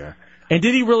another beer. And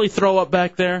did he really throw up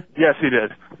back there? Yes, he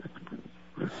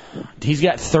did. He's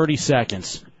got 30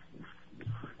 seconds.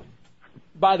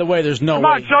 By the way, there's no way.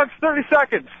 Come on, Chunks, 30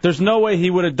 seconds. There's no way he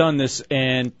would have done this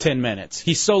in 10 minutes.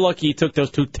 He's so lucky he took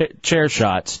those 2 chair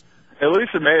shots. At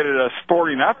least it made it a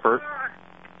sporting effort.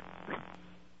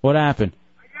 What happened?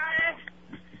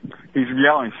 He's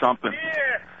yelling something.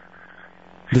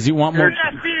 Does he want more?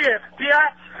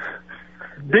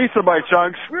 Be somebody,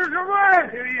 Chunks. Where's the word?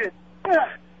 Here he is.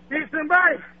 Be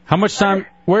somebody. How much time?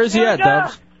 Where is he at,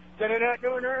 Dubs?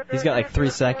 He's got like 3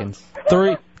 seconds.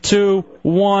 3, 2,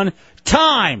 1,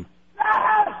 time!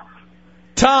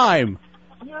 Time!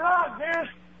 Do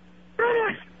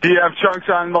you have Chunks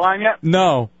on the line yet?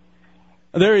 No.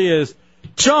 There he is.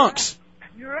 Chunks!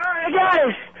 You're right, I got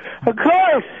it. Of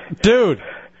course. Dude,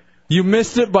 you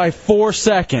missed it by 4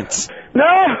 seconds.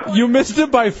 No. You missed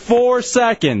it by 4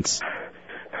 seconds.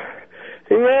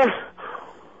 Yeah.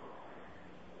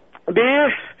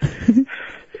 Beer.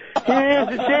 Here's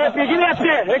the champion. Give me that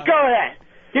beer. Let go of that.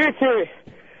 Give it to me.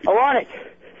 I want it.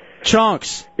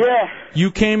 Chunks. Yeah.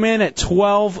 You came in at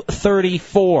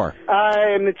 12:34.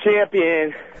 I am the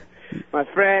champion, my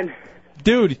friend.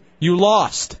 Dude, you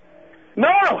lost.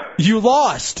 No. You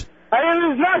lost. I didn't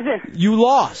lose nothing. You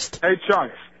lost. Hey,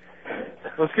 Chunks.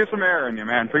 Let's get some air in you,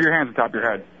 man. Put your hands on top of your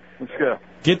head. Let's go.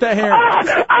 Get that hair.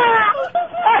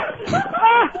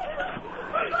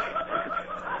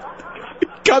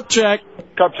 Cup check.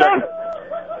 Cup check.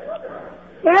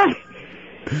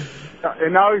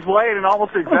 And now he's laying in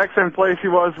almost the exact same place he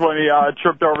was when he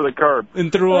tripped over the curb.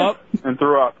 And threw up? And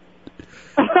threw up.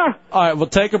 All right, we'll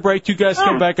take a break. You guys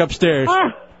come back upstairs.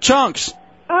 Chunks.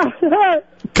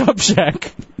 Cup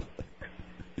check.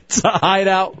 It's a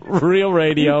Hideout, Real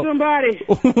Radio. Somebody.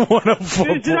 104.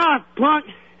 Finish it off, punk.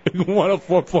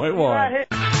 104.1.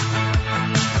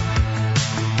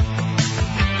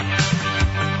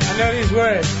 I know these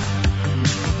words.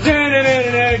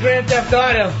 Grand Theft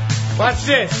Auto. Watch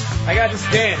this. I got this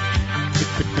dance.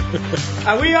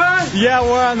 Are we on? Yeah,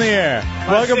 we're on the air.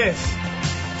 Watch this.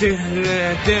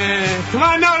 Come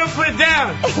on, no, don't put it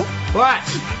down. Watch.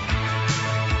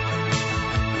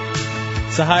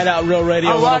 It's a Hideout, Real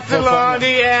Radio. I walked along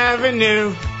the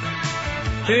avenue.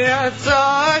 And I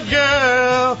saw a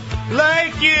girl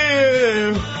like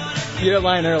you. You're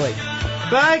lying early.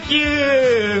 Like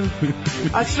you.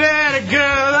 I said a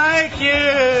girl like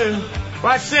you.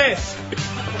 Watch this.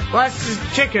 Watch this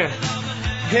kicker.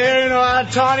 Hair and all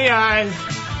tawny eyes.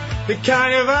 The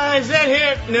kind of eyes that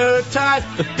hypnotize.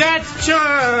 That's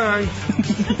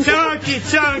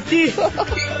chunky.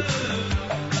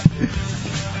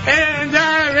 And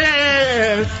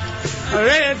I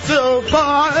ran so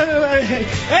far away.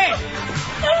 Hey!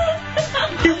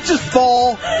 You just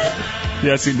fall.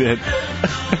 Yes, he did.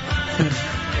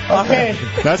 Okay.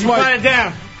 That's you why. Put it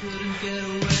down.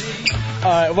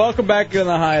 All right, welcome back in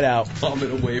the Hideout.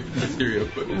 Vomit away from the stereo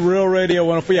equipment. Real Radio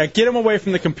 104. Yeah, get him away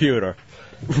from the computer.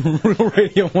 Real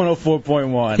Radio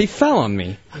 104.1. He fell on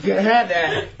me. I could have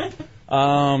had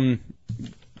that.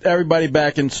 Everybody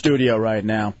back in studio right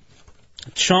now.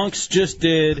 Chunks just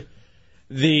did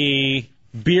the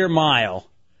beer mile.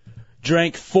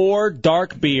 Drank 4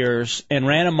 dark beers and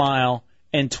ran a mile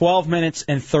in 12 minutes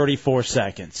and 34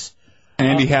 seconds.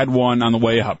 And he had one on the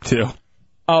way up, too.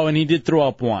 Oh, and he did throw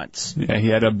up once. Yeah, he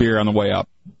had a beer on the way up.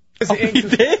 Oh, he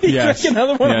did? He Yes. drank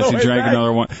another one on Yes, the he way drank back?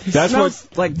 another one. That's smells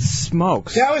what. like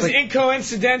smokes. That was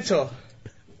incoincidental.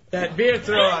 That beer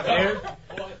throw up,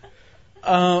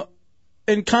 dude.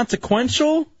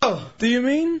 Inconsequential? Oh. Do you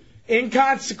mean?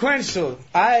 Inconsequential.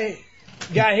 I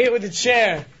got hit with a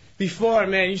chair before,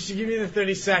 man. You should give me the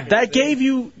 30 seconds. That gave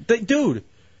you, dude.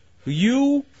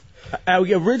 I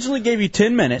originally gave you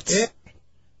 10 minutes,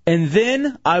 and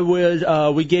then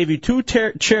we gave you 2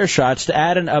 chair shots to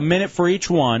add in a minute for each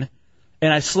one,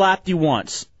 and I slapped you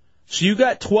once. So you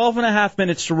got 12 and a half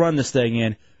minutes to run this thing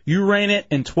in. You ran it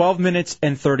in 12 minutes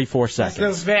and 34 seconds.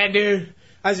 That's no bad, dude.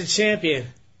 I was a champion.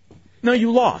 No,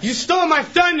 you lost. You stole my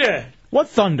thunder. What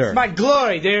thunder? It's my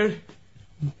glory, dude.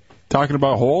 Talking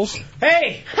about holes?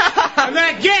 Hey, I'm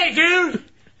not gay, dude.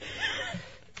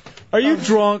 Are you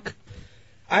drunk?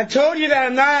 I told you that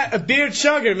I'm not a beer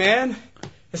chugger, man.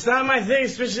 It's not my thing,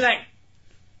 especially like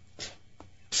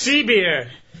sea beer.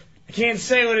 I can't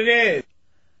say what it is.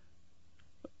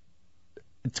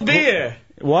 It's beer.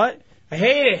 What? I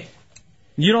hate it.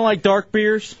 You don't like dark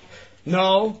beers?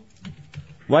 No.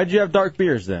 Why'd you have dark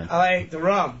beers then? I like the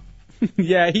rum.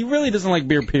 Yeah, he really doesn't like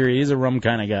beer, period. He's a rum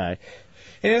kind of guy.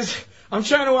 I'm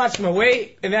trying to watch my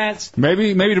weight, and that's...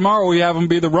 Maybe tomorrow we have him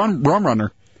be the rum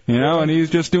runner. You know, and he's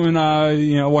just doing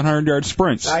 100-yard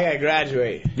sprints. I gotta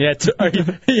graduate. Yeah,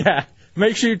 yeah.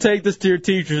 Make sure you take this to your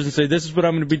teachers and say, this is what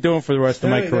I'm going to be doing for the rest of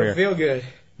my career. I feel good.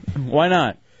 Why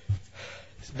not?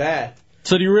 It's bad.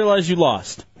 So do you realize you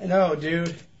lost? I know,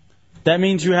 dude. That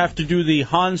means you have to do the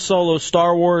Han Solo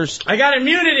Star Wars... I got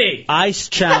immunity! Ice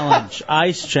challenge.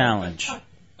 Ice challenge.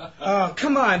 Oh,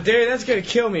 come on, dude. That's gonna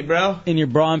kill me, bro. In your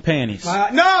bra and panties.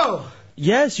 No!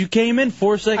 Yes, you came in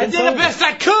 4 seconds I did over. the best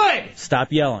I could!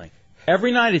 Stop yelling.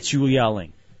 Every night it's you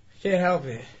yelling. Can't help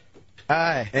it.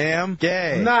 I am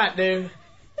gay. I'm not, dude.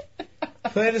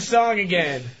 Play the song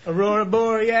again. Aurora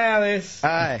Borealis.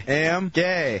 I am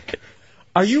gay.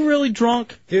 Are you really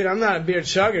drunk? Dude, I'm not a beer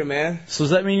chugger, man. So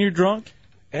does that mean you're drunk?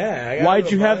 Yeah. Why'd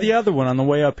you have the other one on the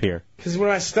way up here? Because when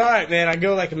I start, man, I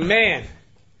go like a man.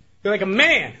 Go like a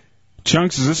man.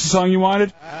 Chunks, is this the song you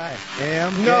wanted? I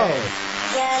am No. gay.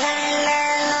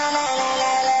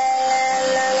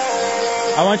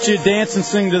 I want you to dance and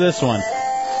sing to this one.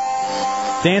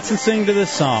 Dance and sing to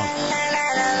this song.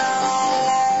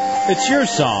 It's your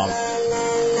song.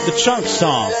 The Chunk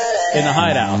song in the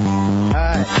Hideout.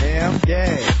 I am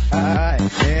gay. I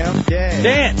am gay.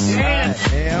 Dance. I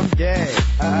am gay.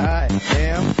 I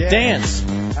am gay. Dance.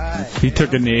 He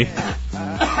took a knee.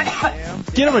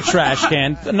 Get him a trash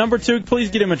can. Number 2,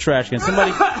 please get him a trash can.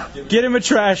 Somebody, get him a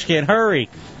trash can. Hurry.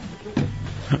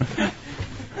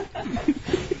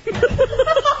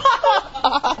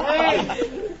 Hey,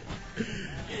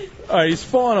 All right, he's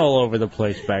falling all over the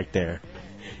place back there.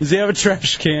 Does he have a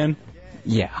trash can?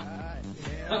 Yeah.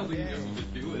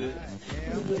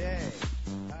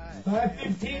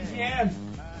 5:15 p.m.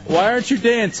 Why aren't you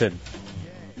dancing?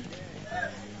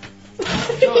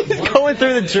 Going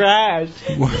through the trash.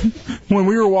 When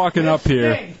we were walking up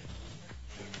here,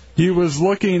 he was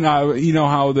looking. You know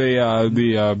how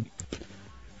the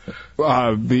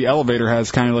elevator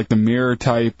has kind of like the mirror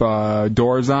type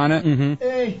doors on it.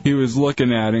 Hey. He was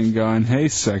looking at it and going, "Hey,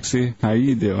 sexy, how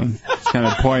you doing?" Kind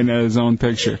of pointing at his own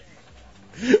picture.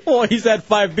 Well, he's had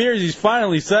 5 beers. He's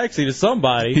finally sexy to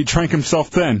somebody. He drank himself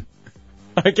thin.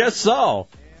 I guess so.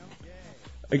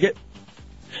 Did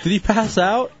he pass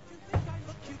out?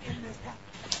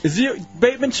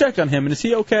 Bateman, check on him, and is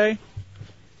he okay?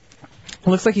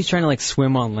 Looks like he's trying to like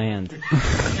swim on land.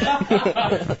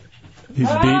 He's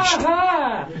beached.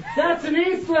 That's an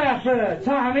e-slapper,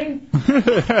 Tommy.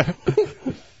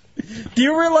 Do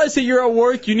you realize that you're at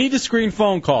work? You need to screen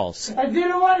phone calls. I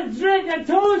didn't want to drink, I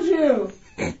told you.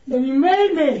 And you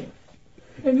made me.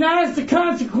 And now it's the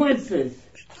consequences.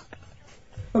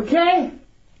 Okay?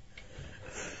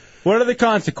 What are the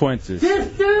consequences?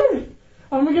 This dude,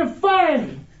 I'm going to get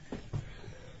fired.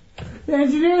 The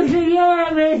engineer's going to yell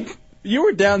at me. You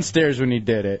were downstairs when he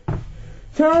did it.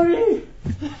 Tony.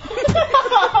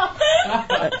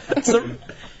 The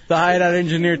hideout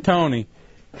engineer, Tony.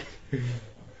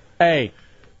 Hey,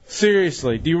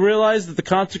 seriously, do you realize that the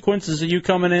consequences of you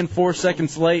coming in 4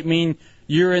 seconds late mean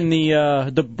you're in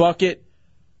the bucket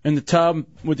in the tub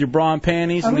with your bra and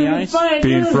panties in the ice?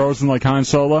 Being frozen like Han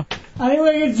Solo? I ain't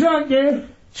going to get drunk, dude.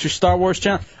 It's your Star Wars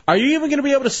channel. Are you even going to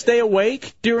be able to stay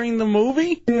awake during the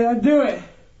movie? Yeah, I'll do it.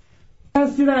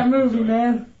 Let's see that movie,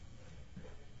 man.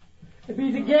 I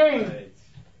beat the game.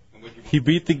 He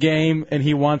beat the game, and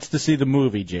he wants to see the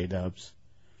movie, J-Dubs.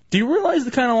 Do you realize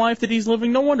the kind of life that he's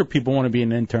living? No wonder people want to be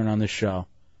an intern on this show.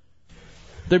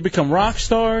 They become rock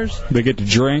stars. They get to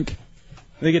drink.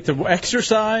 They get to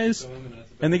exercise.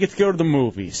 And they get to go to the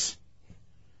movies.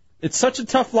 It's such a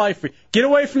tough life for you. Get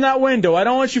away from that window. I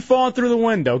don't want you falling through the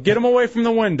window. Get him away from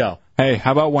the window. Hey,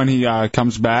 how about when he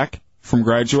comes back from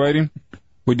graduating?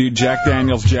 We do Jack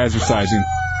Daniels jazzercising.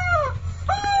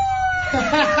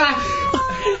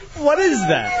 What is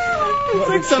that? It's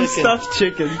like some stuffed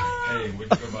chicken. Hey,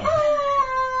 what'd you go about?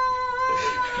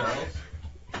 Charles?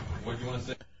 What do you want to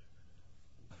say?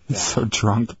 He's so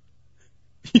drunk.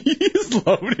 He's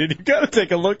loaded. You got to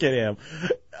take a look at him.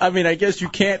 I mean, I guess you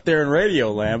can't there in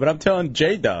Radio Land, but I'm telling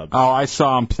J-Dub. Oh, I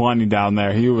saw him plenty down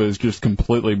there. He was just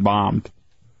completely bombed.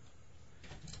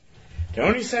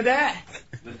 Tony said that.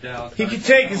 He could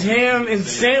take his ham and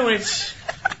sandwich.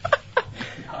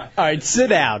 All right, sit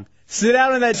down. Sit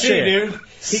down in that chair. Dude.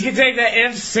 He could take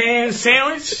that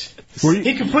sandwich.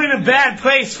 He could put it in a bad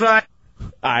place for... All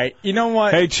right, you know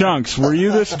what? Hey, Chunks, were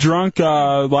you this drunk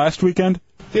last weekend?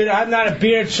 Dude, I'm not a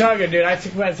beer chugger, dude. I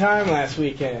took my time last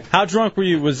weekend. How drunk were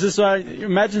you? Was this...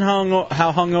 imagine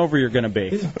how hungover you're going to be.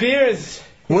 This beer is...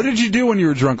 What did you do when you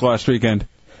were drunk last weekend?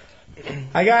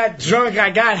 I got drunk, I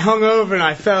got hungover, and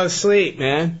I fell asleep,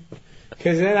 man.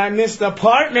 Because then I missed the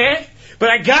apartment, but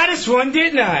I got us one,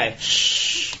 didn't I?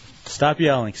 Shh. Stop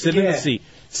yelling. Sit in the seat.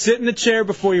 Sit in the chair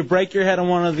before you break your head on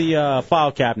one of the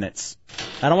file cabinets.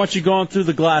 I don't want you going through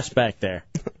the glass back there.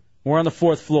 We're on the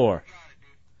 4th floor.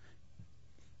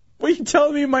 What are you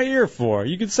telling me in my ear for?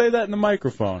 You can say that in the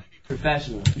microphone.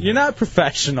 Professional. You're not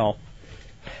professional.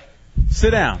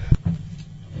 Sit down.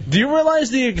 Do you realize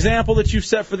the example that you've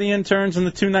set for the interns in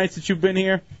the 2 nights that you've been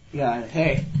here? Yeah,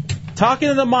 hey. Talking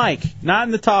to the mic, not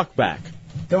in the talk back.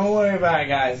 Don't worry about it,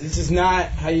 guys. This is not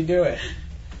how you do it.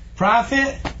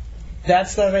 Profit, that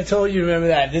stuff I told you, remember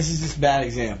that. This is just a bad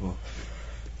example.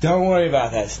 Don't worry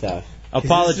about that stuff.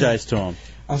 Apologize to him.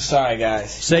 I'm sorry,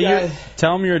 guys.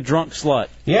 Tell him you're a drunk slut.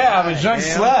 Yeah, I'm a drunk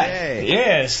slut.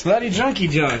 Yeah, slutty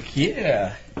drunky drunk.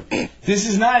 Yeah. This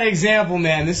is not an example,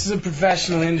 man. This is a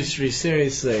professional industry,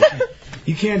 seriously.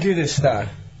 You can't do this stuff.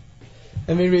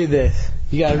 Let me read this.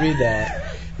 You gotta read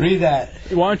that. Read that.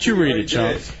 Why don't you read it,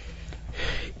 Chunks?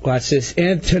 Watch this.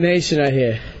 Intonation right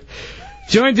here.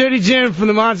 Join Dirty Jim from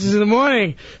the Monsters in the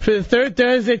Morning for the 3rd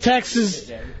Thursday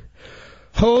Texas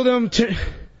Hold'em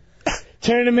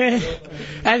tournament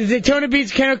at the Daytona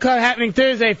Beach Kennel Club happening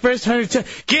Thursday. First 100.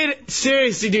 Get it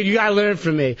seriously, dude. You gotta learn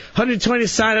from me. 120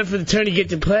 sign up for the tournament. You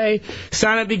get to play.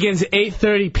 Sign up begins at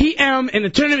 8:30 p.m. and the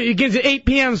tournament begins at 8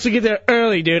 p.m. So get there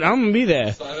early, dude. I'm gonna be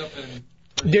there.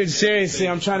 Dude, seriously,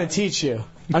 I'm trying to teach you.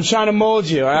 I'm trying to mold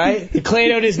you. All right. The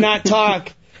Clado does not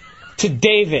talk to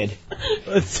David.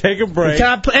 Let's take a break.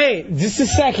 Hey, just a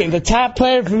second. The top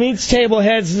player from each table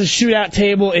heads to the shootout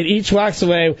table and each walks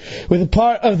away with a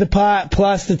part of the pot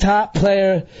plus the top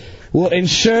player will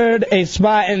ensure a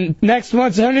spot in next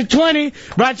month's 120.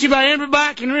 Brought to you by Amber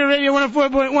Bach and Real Radio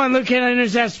 104.1, located on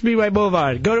International Speedway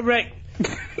Boulevard. Go to break.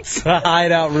 It's the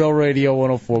Hideout, Real Radio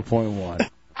 104.1.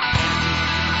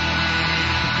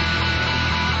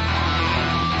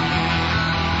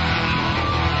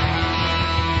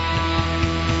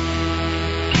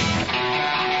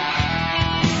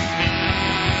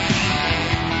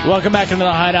 Welcome back into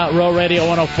the Hideout, Real Radio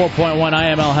 104.1. I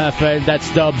am El Jefe.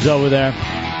 That's Dubs over there.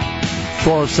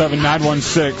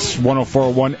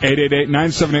 407-916-1041,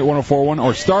 888-978-1041,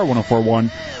 or star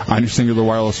 1041 on your singular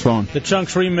wireless phone. The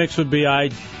Chunks remix would be I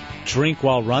drink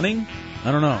while running?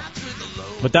 I don't know.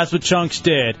 But that's what Chunks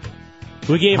did.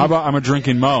 How about I'm a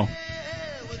drinking Mo?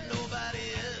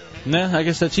 Nah, I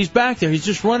guess he's back there. He's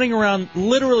just running around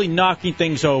literally knocking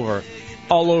things over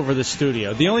all over the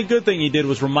studio. The only good thing he did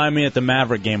was remind me that the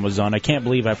Maverick game was on. I can't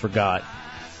believe I forgot.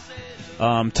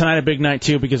 Tonight a big night,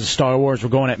 too, because of Star Wars. We're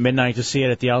going at midnight to see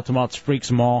it at the Altamont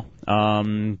Springs Mall.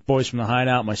 Boys from the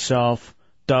Hideout, myself,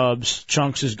 Dubs,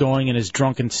 Chunks is going in his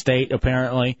drunken state,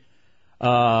 apparently.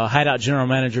 Hideout General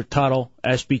Manager Tuttle,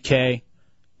 SBK,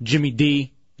 Jimmy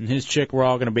D, and his chick, we're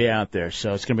all going to be out there.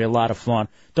 So it's going to be a lot of fun.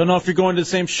 Don't know if you're going to the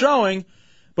same showing,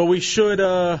 but we should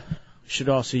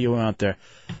all see you out there.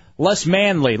 Les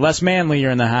Manley,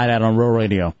 you're in the Hideout on Real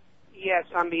Radio. Yes,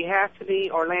 on behalf of the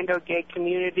Orlando gay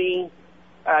community,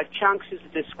 Chunks is a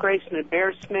disgrace and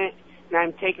embarrassment, and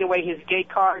I'm taking away his gay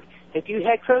card. If you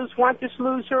heteros want this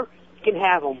loser, you can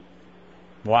have him.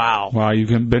 Wow. Wow,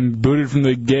 you've been booted from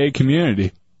the gay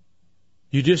community.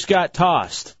 You just got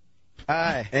tossed.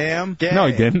 I am gay. No,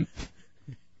 he didn't.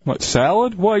 What,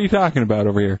 salad? What are you talking about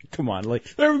over here? Come on,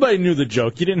 everybody knew the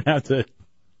joke. You didn't have to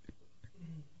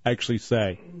actually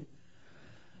say.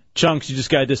 Chunks, you just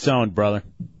got disowned, brother.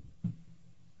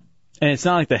 And it's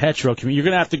not like the hetero community. You're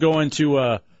going to have to go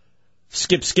into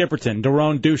Skip Skipperton,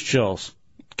 Daron Douche Chills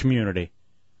community.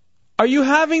 Are you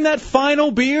having that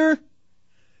final beer?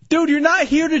 Dude, you're not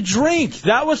here to drink.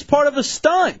 That was part of a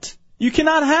stunt. You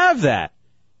cannot have that.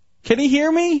 Can he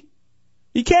hear me?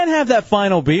 You can't have that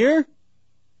final beer.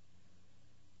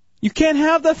 You can't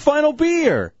have that final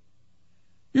beer.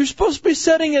 You're supposed to be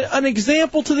setting an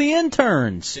example to the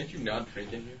interns. Didn't you not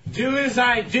drink in here? Do as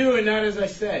I do and not as I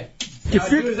say. Do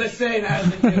as I say, not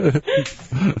as I do.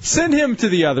 Send him to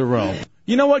the other room.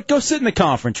 You know what? Go sit in the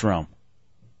conference room.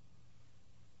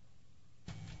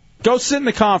 Go sit in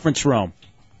the conference room.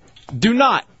 Do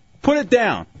not. Put it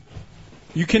down.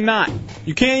 You cannot.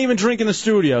 You can't even drink in the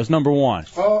studios, number one.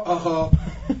 Tony's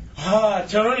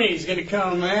going to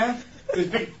come, man. This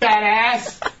big fat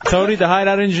ass. Tony, the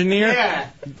Hideout engineer? Yeah.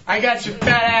 I got your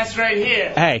fat ass right here.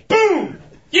 Hey. Boom!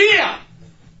 Yeah!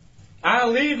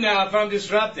 I'll leave now if I'm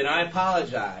disrupted. I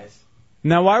apologize.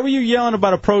 Now, why were you yelling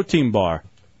about a protein bar?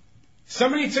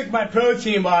 Somebody took my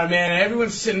protein bar, man, and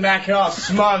everyone's sitting back here all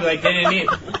smug like they didn't eat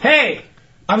it. Hey,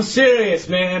 I'm serious,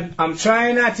 man. I'm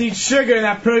trying not to eat sugar, and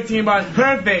that protein bar is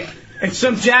perfect, and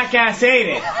some jackass ate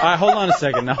it. All right, hold on a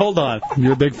second. Now, hold on.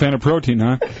 You're a big fan of protein,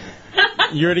 huh?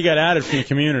 You already got outed from the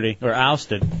community, or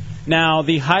ousted. Now,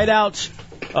 the Hideout's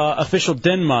official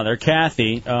den mother,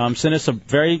 Kathy, sent us a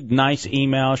very nice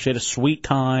email. She had a sweet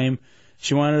time.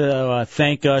 She wanted to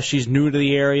thank us. She's new to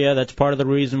the area. That's part of the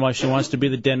reason why she wants to be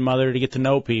the den mother, to get to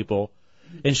know people.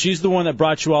 And she's the one that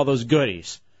brought you all those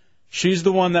goodies. She's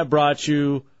the one that brought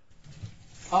you...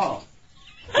 Oh.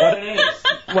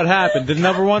 What happened? Did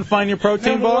number one find your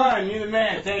protein bar? Number one, you're the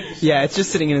man. Thank you, sir. Yeah, it's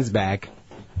just sitting in his bag.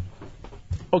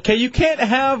 Okay, you can't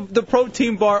have the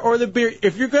protein bar or the beer.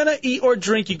 If you're going to eat or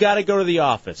drink, you got to go to the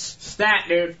office. Stat,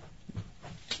 dude.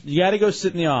 You got to go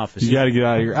sit in the office. You got to get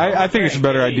out of here. I think it's a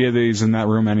better idea that he's in that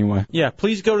room anyway. Yeah,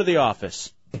 please go to the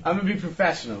office. I'm going to be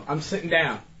professional. I'm sitting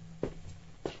down.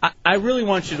 I really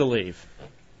want you to leave.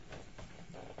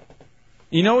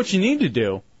 You know what you need to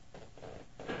do?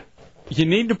 You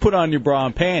need to put on your bra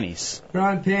and panties.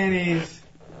 Bra and panties.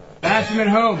 Bathroom at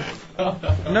home.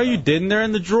 No, you didn't. They're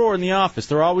in the drawer in the office.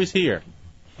 They're always here.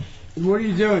 What are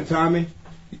you doing, Tommy?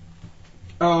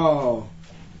 Oh.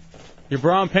 Your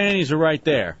bra and panties are right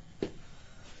there.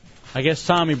 I guess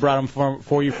Tommy brought them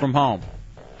for you from home.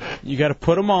 You got to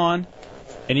put them on,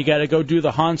 and you got to go do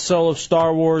the Han Solo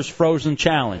Star Wars Frozen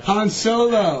Challenge. Han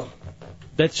Solo.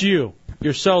 That's you.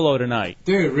 You're solo tonight.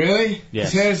 Dude, really?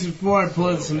 Yes. Harrison Ford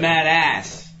pulling some mad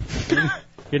ass.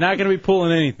 You're not going to be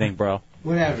pulling anything, bro.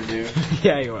 Whatever, dude.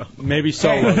 Yeah, you will. Maybe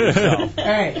solo yourself.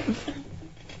 Hey,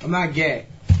 I'm not gay.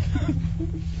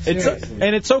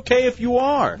 And it's okay if you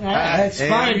are. It's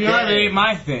fine if you are, but it ain't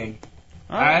my thing.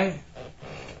 Alright?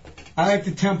 I like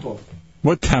the temple.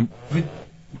 What temple?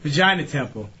 Vagina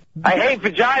temple. I hate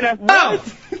vagina. Oh!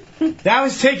 That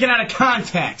was taken out of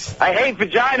context. I hate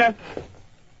vagina.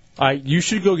 All right, you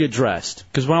should go get dressed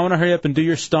because I want to hurry up and do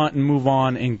your stunt and move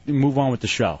on with the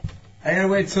show. I gotta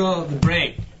wait till the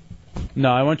break.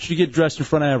 No, I want you to get dressed in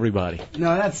front of everybody.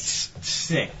 No, that's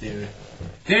sick, dude.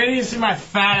 Dude, you see my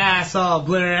fat ass all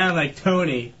blurring around like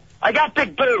Tony. I got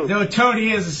big boobs. No,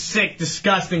 Tony is a sick,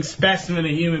 disgusting specimen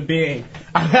of human being.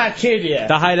 I'm not kidding you.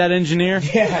 The Hideout engineer?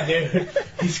 Yeah, dude.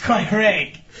 He's quite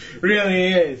rank.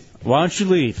 Really is. Why don't you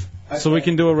leave so we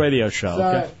can do a radio show?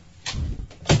 Sorry. Okay?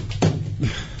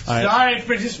 All right. Sorry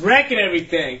for just wrecking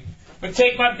everything. But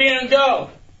take my beer and go.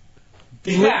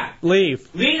 Yeah. Leave.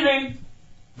 Leaving.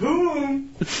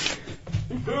 Boom.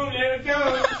 Boom, there it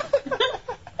goes.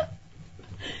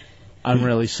 I'm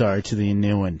really sorry to the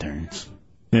new interns.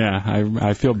 Yeah,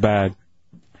 I feel bad.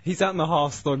 He's out in the hall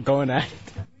still going at it.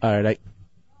 All right,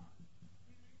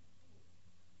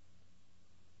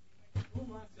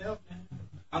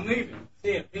 I'm leaving.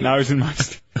 See ya. Now he's in my...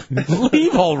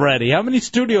 Leave already. How many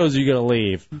studios are you going to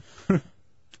leave? You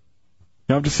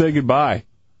have to say goodbye.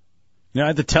 You don't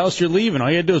have to tell us you're leaving. All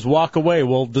you got to do is walk away.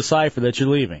 We'll decipher that you're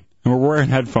leaving. And we're wearing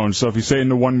headphones, so if you say it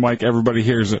into one mic, everybody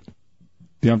hears it.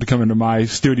 You have to come into my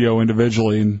studio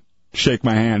individually and shake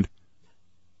my hand.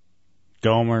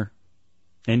 Gomer,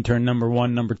 intern number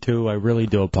 1, number 2, I really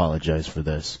do apologize for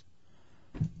this.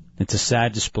 It's a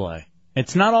sad display.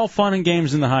 It's not all fun and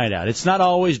games in the Hideout. It's not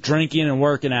always drinking and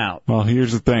working out. Well,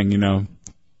 here's the thing,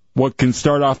 what can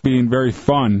start off being very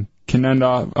fun can end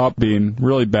up being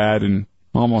really bad and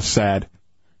almost sad.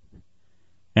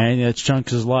 And that's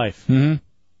Chunks' life. Mm-hmm.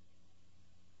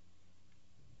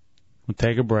 We'll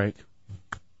take a break.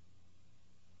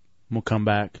 We'll come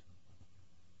back.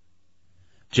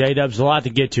 J-Dub's a lot to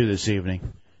get to this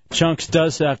evening. Chunks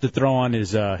does have to throw on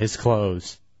his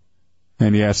clothes.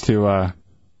 And he has to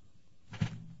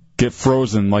get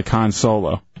frozen like Han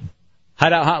Solo.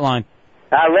 Hideout hotline.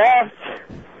 I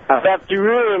left your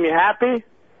room. You happy?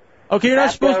 Okay,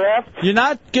 you're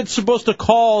not supposed to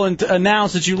call and to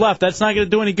announce that you left. That's not going to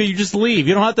do any good. You just leave.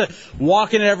 You don't have to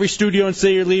walk into every studio and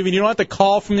say you're leaving. You don't have to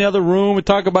call from the other room and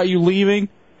talk about you leaving.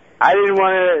 I didn't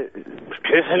want to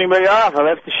piss anybody off. I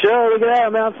left the show. Look at that.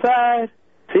 I'm outside.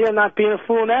 See, I'm not being a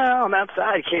fool now. I'm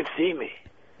outside. You can't see me.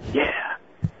 Yeah.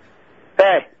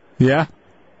 Hey. Yeah?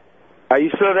 Are you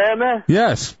still there, man?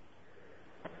 Yes.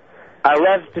 I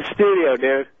left the studio,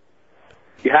 dude.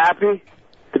 You happy?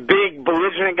 The big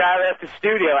belligerent guy left the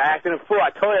studio acting a fool. I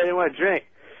told you I didn't want to drink.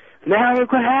 Now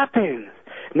look what happens.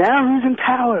 Now who's in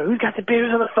power? Who's got the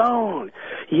beers on the phone?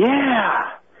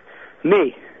 Yeah.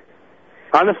 Me.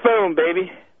 On the phone,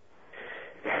 baby.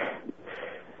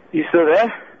 You still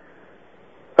there?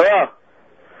 Hello?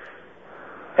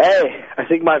 Hey, I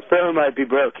think my phone might be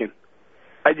broken.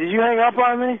 Did you hang up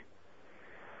on me?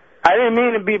 I didn't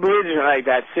mean to be belligerent like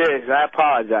that. Seriously, I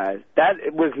apologize.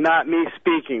 That was not me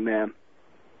speaking, man.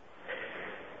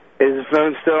 Is the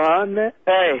phone still on, man?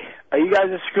 Hey, are you guys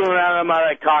just screwing around or am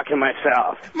I, talking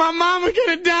myself? My mama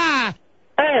gonna die.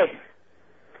 Hey,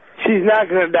 she's not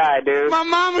gonna die, dude. My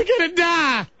mama gonna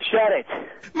die. Shut it.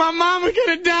 My mama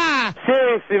gonna die.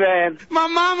 Seriously, man. My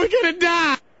mama gonna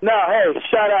die. No, hey,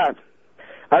 shut up.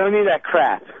 I don't need that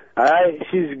crap. All right?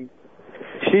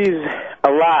 She's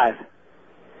alive.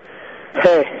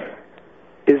 Hey,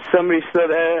 is somebody still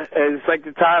there? It's like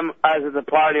the time I was at the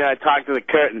party and I talked to the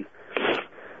curtain.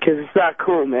 Because it's not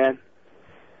cool, man.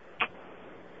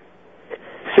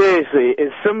 Seriously,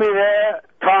 is somebody there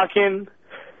talking?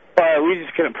 Or are we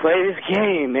just going to play this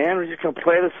game, man? We're just going to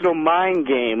play this little mind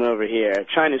game over here,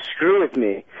 trying to screw with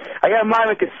me. I got a mind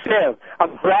like a sieve.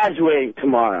 I'm graduating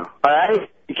tomorrow, all right?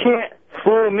 You can't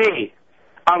fool me.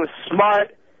 I'm a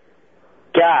smart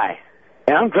guy.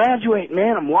 And I'm graduating,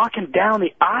 man. I'm walking down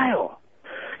the aisle.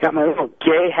 Got my little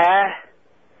gay hat.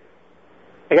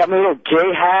 I got my little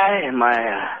gay hat and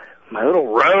my little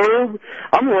robe.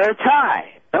 I'm going to wear a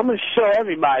tie. I'm going to show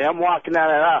everybody I'm walking down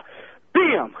that aisle.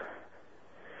 Bam!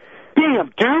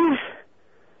 Bam, dude!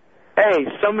 Hey,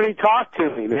 somebody talk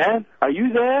to me, man. Are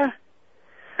you there?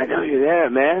 I know you're there,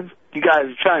 man. You guys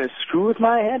are trying to screw with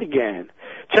my head again.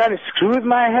 Trying to screw with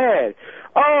my head.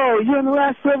 Oh, you're on the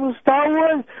last level of Star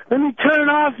Wars? Let me turn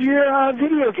off your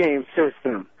video game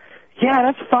system. Yeah,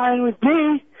 that's fine with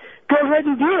me. Go ahead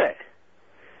and do it.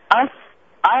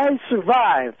 I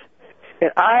survived,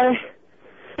 and I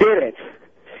did it.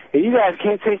 And you guys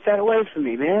can't take that away from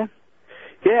me, man.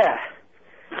 Yeah.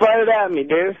 Fire it at me,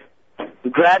 dude.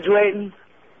 I'm graduating.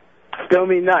 Still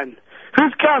mean nothing.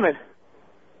 Who's coming?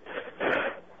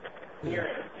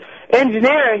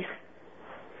 Engineering?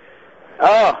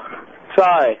 Oh,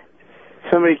 sorry.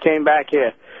 Somebody came back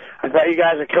here. I thought you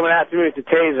guys were coming after me with the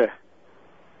taser.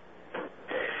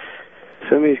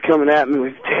 Somebody's coming at me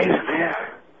with a taser, man.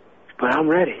 But I'm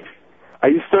ready. Are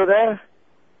you still there?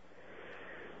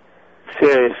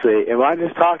 Seriously, am I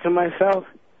just talking to myself?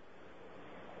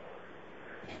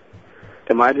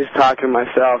 Am I just talking to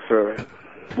myself or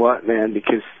what, man?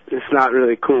 Because it's not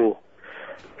really cool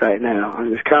right now.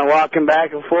 I'm just kind of walking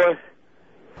back and forth.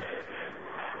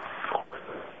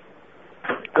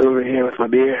 Over here with my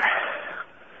beer.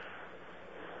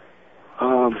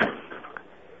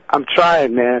 I'm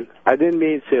trying, man. I didn't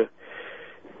mean to.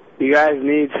 You guys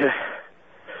need to...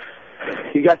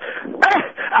 You guys...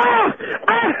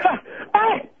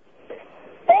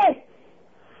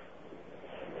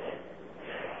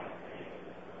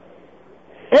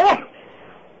 Hey!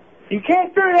 You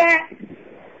can't do that!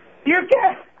 You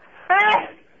can't...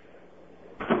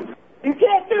 You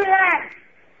can't do that!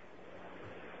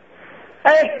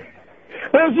 Hey!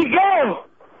 Where'd you go?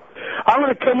 I'm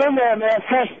gonna come in there, man.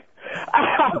 Hey!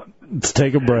 Let's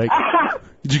take a break.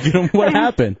 Did you get him? What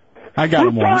happened? I got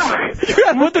him once. You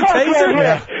got him with the taser?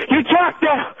 Yeah. You talked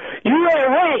now. You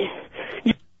ran away.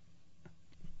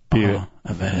 Beat it. I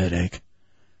have a headache.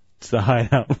 It's the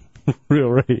Hideout Real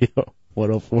Radio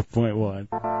 104.1.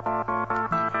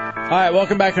 All right,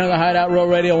 welcome back to another Hideout Real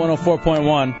Radio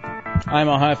 104.1. I'm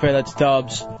on Hi-Fi, that's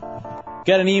Dubs.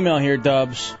 Got an email here,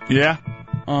 Dubs. Yeah?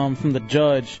 From the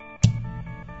judge,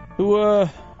 who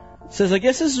says, I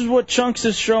guess this is what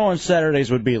Chunks' show on Saturdays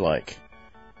would be like.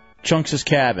 Chunks'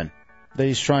 cabin that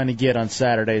he's trying to get on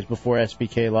Saturdays before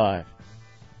SBK Live.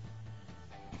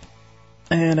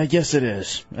 And I guess it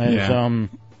is. Yeah.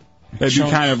 It'd be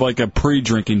kind of like a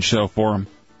pre-drinking show for him.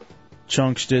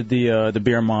 Chunks did the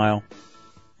beer mile.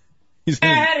 I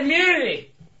had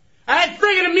immunity. I had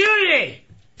friggin' immunity.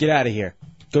 Get out of here.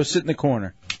 Go sit in the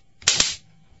corner.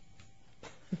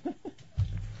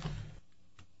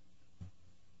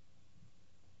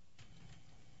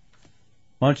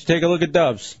 Why don't you take a look at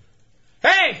Dubs?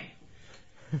 Hey!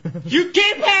 You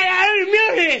keep having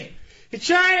immunity. You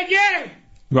try it again.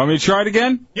 You want me to try it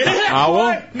again? Yeah, I will.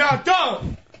 boy. No,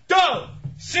 don't. Don't.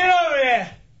 Sit over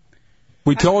there.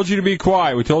 We told you to be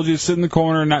quiet. We told you to sit in the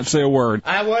corner and not say a word.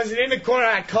 I wasn't in the corner.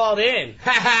 I called in.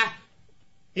 Ha ha.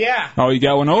 Yeah. Oh, you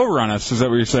got one over on us. Is that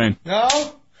what you're saying? No?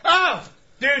 Oh!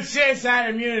 Dude, seriously, I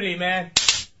had immunity, man.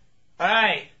 All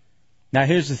right. Now,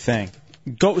 here's the thing.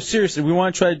 Go seriously, we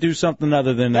want to try to do something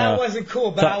other than... That wasn't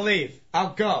cool, but I'll leave.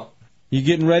 I'll go. You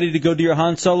getting ready to go do your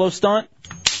Han Solo stunt?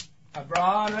 I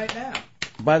brought on right now.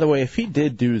 By the way, if he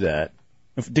did do that,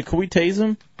 could we tase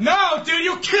him? No, dude,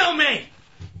 you'll kill me.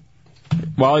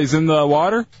 While he's in the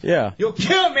water? Yeah. You'll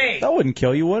kill me. That wouldn't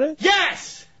kill you, would it?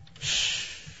 Yes.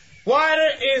 Water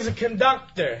is a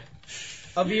conductor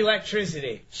of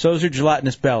electricity. So's your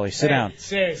gelatinous belly. Sit Hey, down.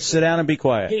 seriously. Sit down and be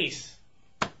quiet. Peace.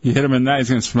 You hit him in that, he's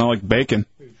going to smell like bacon.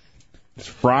 Just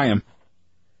fry him.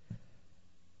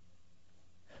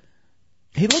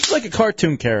 He looks like a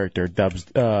cartoon character,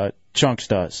 Chunks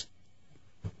does.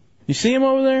 You see him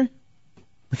over there?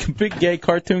 Like a big gay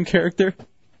cartoon character?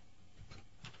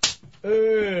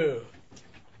 Ooh.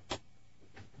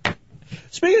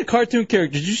 Speaking of cartoon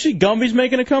characters, did you see Gumby's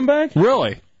making a comeback?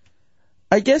 Really?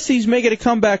 I guess he's making a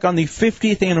comeback on the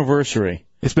 50th anniversary.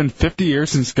 It's been 50 years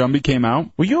since Gumby came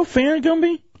out. Were you a fan of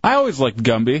Gumby? I always liked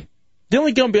Gumby. The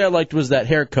only Gumby I liked was that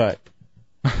haircut.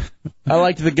 I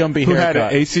liked the Gumby Who haircut.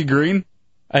 had it? AC Green?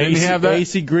 Didn't he have that?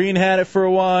 AC Green had it for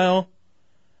a while.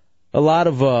 A lot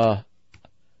of,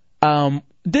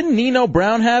 didn't Nino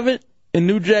Brown have it in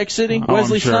New Jack City? Oh,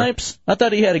 Wesley I'm sure. Snipes? I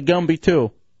thought he had a Gumby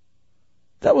too.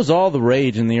 That was all the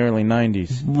rage in the early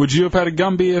 90s. Would you have had a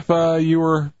Gumby if you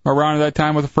were around at that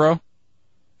time with a fro?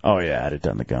 Oh, yeah, I'd have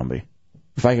done the Gumby.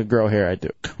 If I could grow hair, I'd do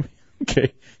it.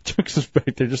 Okay, Chuck's is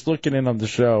back there just looking in on the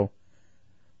show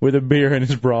with a beer and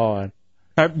his bra on.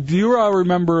 Do you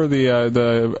remember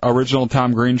the original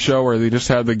Tom Green show where they just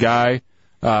had the guy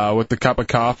with the cup of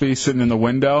coffee sitting in the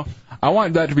window? I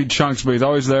wanted that to be Chunks, but he's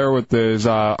always there with his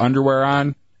underwear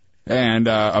on and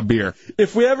a beer.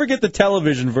 If we ever get the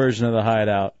television version of the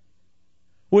Hideout,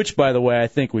 which, by the way, I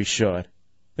think we should.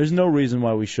 There's no reason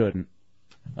why we shouldn't.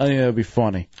 I think that would be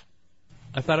funny.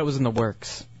 I thought it was in the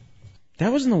works.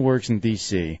 That was in the works in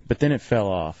D.C., but then it fell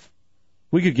off.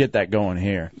 We could get that going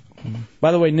here.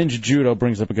 By the way, Ninja Judo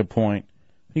brings up a good point.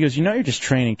 He goes, you're just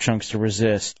training Chunks to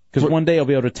resist, because one day he'll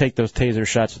be able to take those taser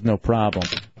shots with no problem.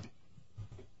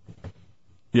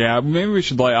 Yeah, maybe we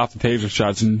should lay off the taser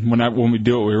shots, and when we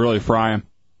do it, we really fry him.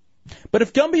 But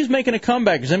if Gumby's making a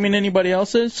comeback, does that mean anybody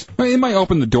else is? I mean, it might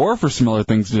open the door for some other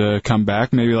things to come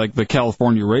back, maybe like the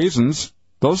California Raisins.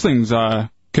 Those things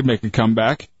could make a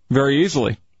comeback very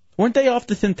easily. Weren't they off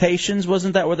the Temptations?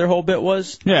 Wasn't that what their whole bit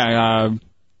was? Yeah,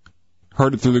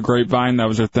 heard it through the grapevine. That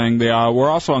was their thing. They were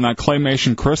also on that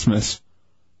Claymation Christmas.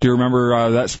 Do you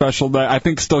remember that special that I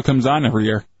think still comes on every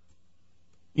year?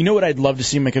 You know what I'd love to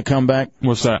see make a comeback?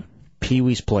 What's that?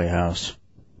 Pee-wee's Playhouse.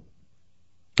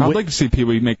 I'd like to see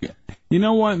Pee-wee make it. You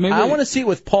know what? Maybe I want to see it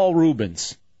with Paul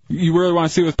Rubens. You really want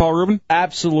to see it with Paul Rubin?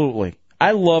 Absolutely.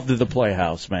 I loved the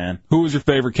Playhouse, man. Who was your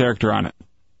favorite character on it?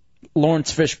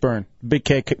 Lawrence Fishburne, big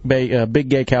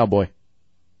gay cowboy.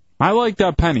 I liked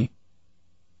Penny.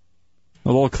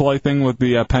 The little clay thing with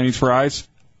the pennies for eyes.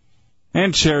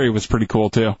 And Cherry was pretty cool,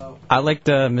 too. I liked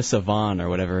Miss Yvonne, or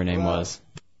whatever her name was.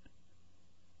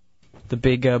 The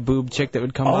big boob chick that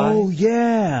would come by. Oh,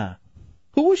 yeah.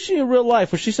 Who was she in real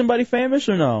life? Was she somebody famous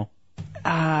or no?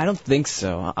 I don't think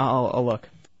so. I'll look.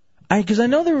 Because I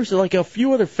know there was like a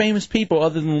few other famous people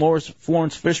other than Lawrence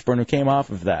Fishburne who came off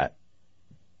of that.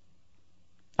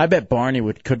 I bet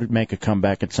Barney could make a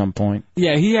comeback at some point.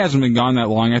 Yeah, he hasn't been gone that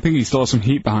long. I think he still has some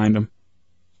heat behind him.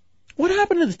 What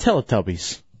happened to the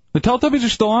Teletubbies? The Teletubbies are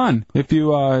still on. If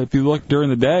you look during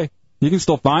the day, you can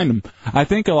still find them. I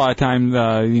think a lot of times,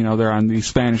 they're on the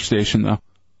Spanish station though.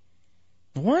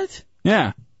 What?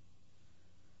 Yeah.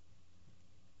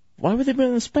 Why would they be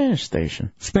on the Spanish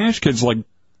station? Spanish kids like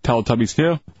Teletubbies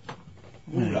too.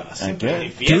 I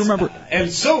guess. Do you remember?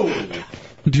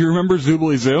 Do you remember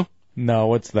Zoobly Zoo? No,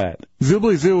 what's that?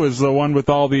 Zoobly Zoo is the one with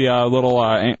all the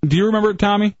little. Do you remember it,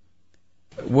 Tommy?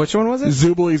 Which one was it?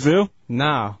 Zoobly Zoo.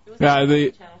 No.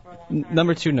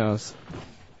 Number 2 knows.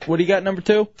 What do you got, number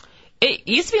 2? It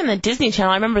used to be on the Disney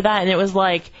Channel. I remember that, and it was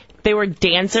like they were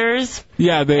dancers.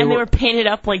 Yeah, they were painted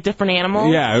up like different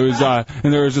animals. Yeah, it was.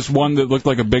 And there was this one that looked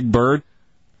like a big bird.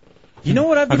 You know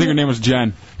what I think her name was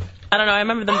Jen. I don't know. I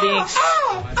remember them being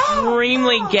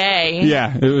extremely gay.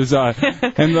 Yeah, it was.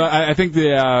 And I think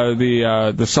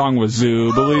the song was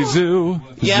Zoobly Zoo,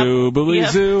 Zoobly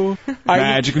Zoo.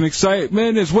 Magic and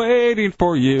excitement is waiting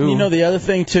for you. You know the other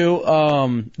thing too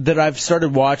that I've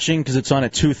started watching because it's on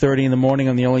at 2:30 in the morning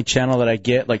on the only channel that I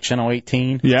get, like channel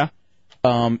 18. Yeah.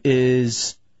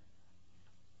 Is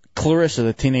Clarissa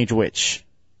the Teenage Witch.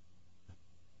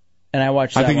 And I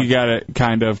watched that I think one. you got it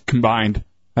kind of combined.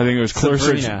 I think it was Clarissa.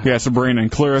 Sabrina. Yeah, Sabrina.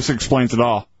 And Clarissa Explains It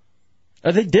All.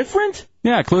 Are they different?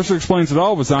 Yeah, Clarissa Explains It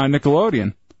All was on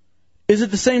Nickelodeon. Is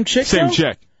it the same chick? Same though?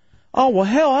 chick. Oh, well,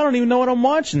 hell, I don't even know what I'm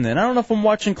watching then. I don't know if I'm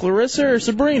watching Clarissa or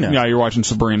Sabrina. Yeah, you're watching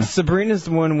Sabrina. Sabrina's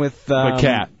the one with... the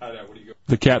cat.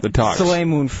 The cat that talks. Soleil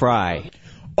Moon Frye.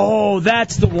 Oh,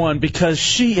 that's the one, because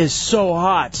she is so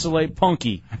hot, Soleil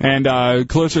Punky. And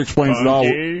Clarissa Explains It All.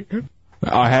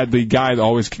 I had the guy that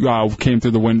always came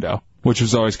through the window, which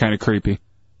was always kind of creepy.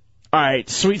 All right,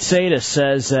 Sweet Sada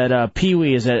says that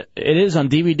Pee-wee it is on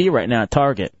DVD right now at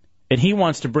Target, and he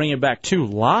wants to bring it back too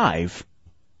live.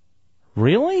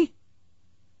 Really?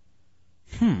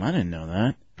 I didn't know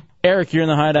that. Eric, you're in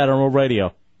the Hideout on World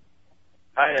Radio.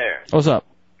 Hi there. What's up?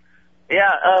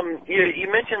 Yeah, you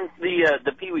mentioned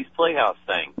the Pee-wee's Playhouse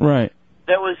thing. Right.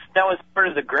 That was part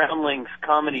of the Groundlings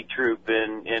comedy troupe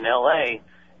in L.A.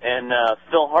 And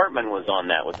Phil Hartman was on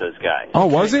that with those guys. Oh,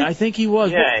 was he? I think he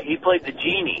was. Yeah, he played the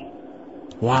genie.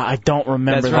 Wow, I don't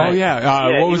remember That's that. right. Oh,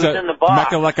 yeah. What was he that? in the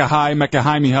box. Mecca Lecca Hi, Mecca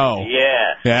Hi Me Ho.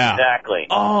 Yeah, exactly.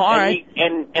 Oh, all right.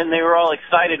 And they were all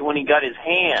excited when he got his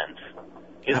hands.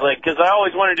 He's like, because I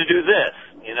always wanted to do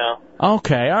this, you know?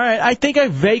 Okay, all right. I think I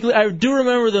do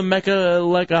remember the Mecca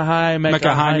Lecca Hi,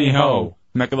 Mecca Hi Me Ho.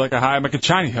 Mecca Lecca Hi, Mecca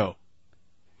Chiny Ho.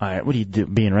 All right, what are you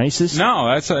doing, being racist?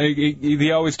 No, that's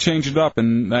he always changed it up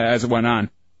and as it went on.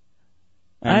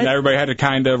 And everybody had to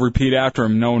kind of repeat after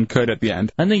him. No one could at the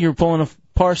end. I think you're pulling a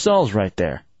Parcells right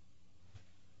there.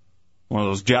 One of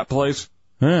those jet plays?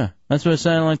 Yeah, that's what it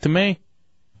sounded like to me.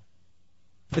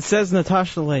 It says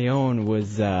Natasha Lyonne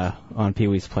was on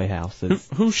Pee-wee's Playhouse.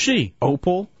 Who's she?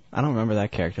 Opal? I don't remember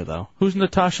that character, though. Who's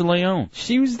Natasha Lyonne?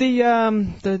 She was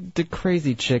the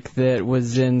crazy chick that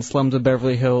was in Slums of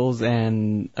Beverly Hills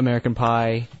and American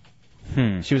Pie.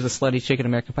 She was a slutty chick in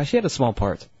American Pie. She had a small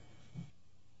part.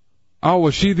 Oh,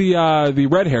 was she the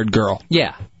red-haired girl?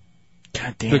 Yeah.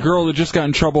 God damn. The girl that just got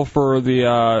in trouble for the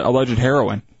alleged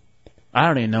heroin. I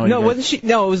don't even know. No, wasn't she?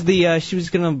 No, it was she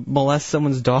was gonna molest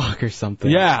someone's dog or something.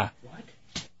 Yeah.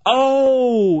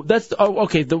 Oh, that's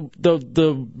okay.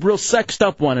 The real sexed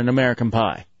up one in American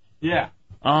Pie. Yeah.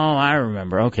 Oh, I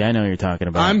remember. Okay, I know what you're talking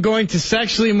about. I'm going to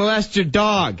sexually molest your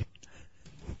dog.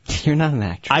 You're not an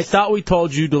actress. I thought we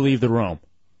told you to leave the room.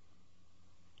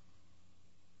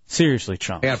 Seriously,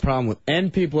 Chunk. I got a problem with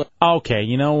N people. Okay,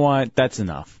 you know what? That's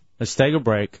enough. Let's take a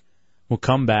break. We'll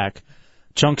come back.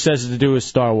 Chunk says to do his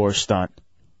Star Wars stunt.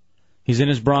 He's in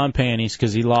his bra and panties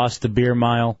because he lost the beer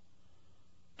mile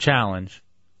challenge.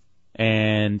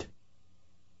 And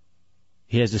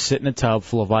he has to sit in a tub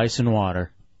full of ice and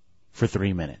water for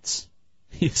 3 minutes.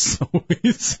 He's so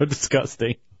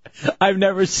disgusting. I've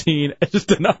never seen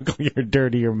just an uglier,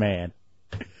 dirtier man.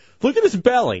 Look at his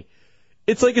belly.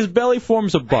 It's like his belly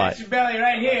forms a butt. Your belly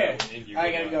right here.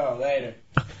 I gotta go later.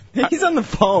 He's on the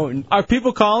phone. Are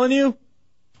people calling you?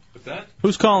 What's that?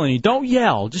 Who's calling you? Don't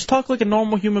yell. Just talk like a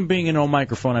normal human being into a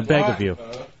microphone, I beg of you.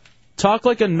 Talk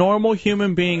like a normal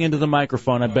human being into the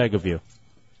microphone, I beg of you.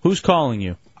 Who's calling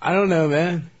you? I don't know,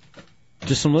 man.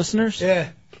 Just some listeners? Yeah.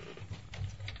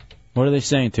 What are they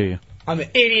saying to you? I'm an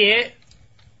idiot.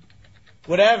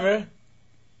 Whatever.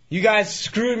 You guys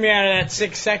screwed me out of that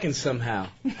 6 seconds somehow.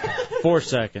 4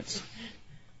 seconds.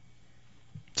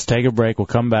 Let's take a break. We'll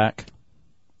come back.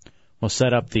 We'll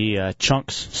set up the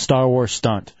Chunks Star Wars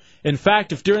stunt. In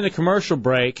fact, if during the commercial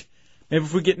break, maybe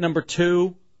if we get number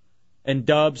 2 and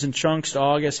Dubs and Chunks to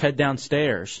August head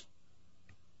downstairs.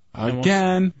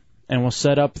 Again. And we'll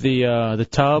set up the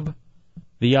tub,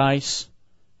 the ice,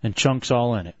 and Chunks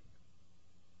all in it.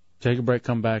 Take a break,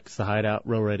 come back. It's the Hideout,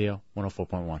 Real Radio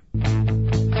 104.1.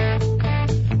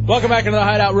 Welcome back into the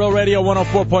Hideout, Real Radio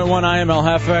 104.1. I am El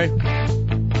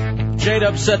Jefe.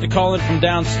 J-Dub set to call in from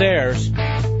downstairs.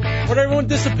 Where'd everyone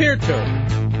disappear to?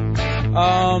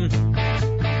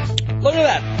 Look at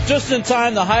that. Just in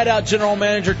time, the Hideout General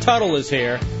Manager Tuttle is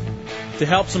here to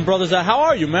help some brothers out. How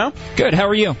are you, man? Good. How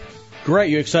are you?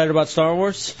 Great. You excited about Star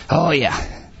Wars? Oh, yeah.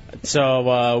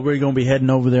 So we're going to be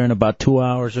heading over there in about 2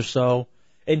 hours or so.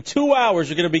 In 2 hours,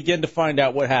 we're going to begin to find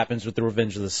out what happens with the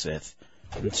Revenge of the Sith.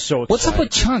 I'm so excited. What's up with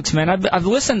Chunks, man? I've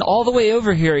listened all the way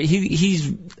over here.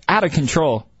 He's out of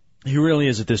control. He really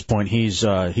is at this point. He's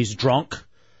drunk.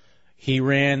 He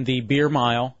ran the beer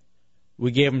mile. We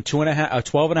gave him 12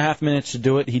 and a half minutes to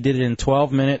do it. He did it in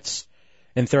 12 minutes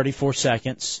and 34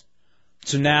 seconds.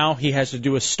 So now he has to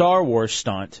do a Star Wars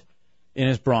stunt in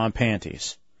his bra and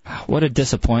panties. What a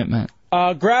disappointment.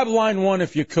 Grab line 1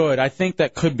 if you could. I think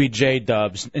that could be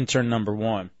J-Dubs, intern number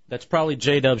 1. That's probably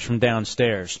J-Dubs from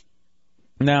downstairs.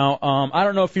 Now, I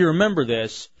don't know if you remember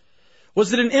this.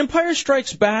 Was it an Empire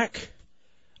Strikes Back?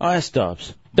 Oh, that's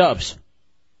Dubs. Dubs,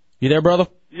 you there, brother?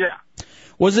 Yeah.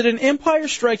 Was it an Empire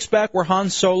Strikes Back where Han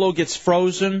Solo gets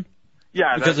frozen?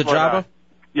 Yeah. Because of that's what, Jabba?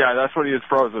 Yeah, that's what he is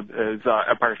frozen, is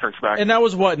Empire Strikes Back. And that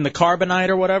was what, in the carbonite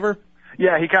or whatever?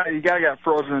 Yeah, he kind of got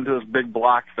frozen into this big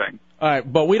block thing. All right,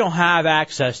 but we don't have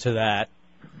access to that.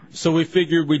 So we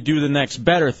figured we'd do the next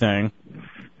better thing,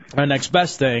 or next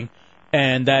best thing,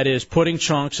 and that is putting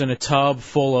Chunks in a tub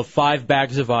full of 5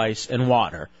 bags of ice and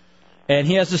water. And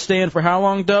he has to stay in for how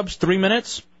long, Dubs? 3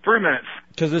 minutes? 3 minutes.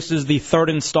 Because this is the 3rd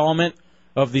installment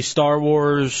of the Star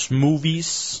Wars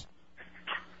movies.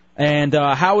 And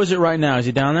how is it right now? Is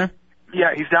he down there?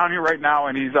 Yeah, he's down here right now,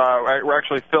 and he's we're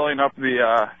actually filling up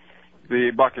the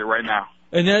bucket right now.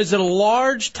 And is it a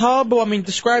large tub? I mean,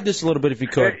 describe this a little bit if you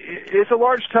could. It's a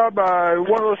large tub.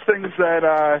 One of those things that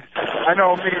I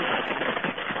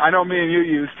know me and you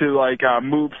use to like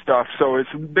move stuff. So it's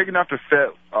big enough to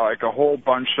fit like a whole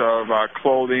bunch of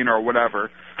clothing or whatever.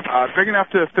 Big enough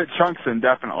to fit Chunks in,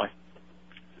 definitely.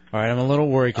 All right, I'm a little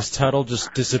worried because Tuttle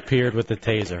just disappeared with the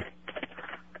taser.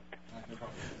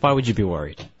 Why would you be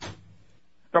worried?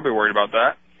 Don't be worried about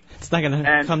that. It's not going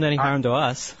to come to any harm to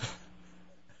us.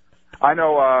 I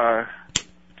know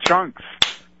Chunks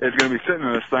is going to be sitting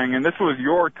in this thing, and this was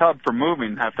your tub for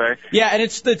moving, Hefe. Yeah, and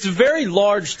it's a very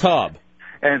large tub.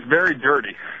 And it's very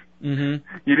dirty. Mm-hmm.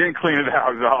 You didn't clean it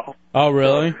out at all. Oh,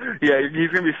 really? Yeah, he's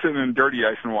going to be sitting in dirty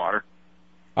ice and water.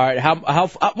 All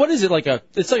right, what is it,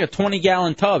 it's like a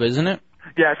 20-gallon tub, isn't it?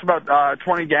 Yeah, it's about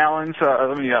 20 gallons.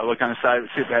 Let me look on the side,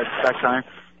 see if it has spec time.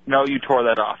 No, you tore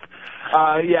that off.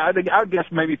 Yeah, I would guess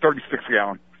maybe 36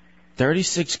 gallon.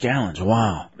 36 gallons,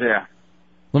 wow. Yeah.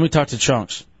 Let me talk to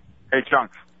Chunks. Hey,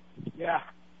 Chunks. Yeah.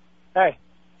 Hey.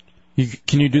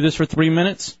 Can you do this for 3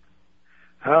 minutes?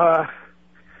 Yeah,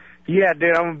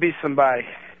 dude, I'm gonna be somebody.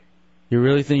 You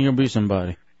really think you're going to be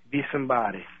somebody? Be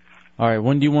somebody. All right,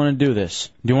 when do you want to do this?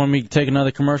 Do you want me to take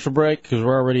another commercial break? Because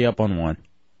we're already up on one.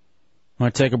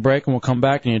 Want to take a break and we'll come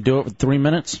back and you do it with 3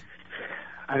 minutes?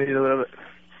 I need a little bit.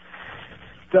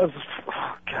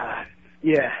 Oh, God.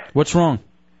 Yeah. What's wrong?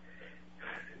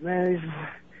 Man, he's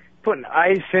putting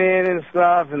ice in and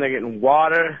stuff, and they're getting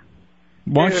water.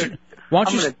 Why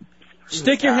don't you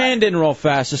stick your hand in real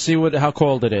fast to see how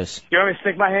cold it is? You want me to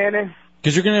stick my hand in?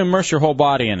 Because you're going to immerse your whole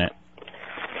body in it.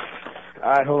 All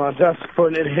right, hold on. Just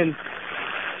putting it in.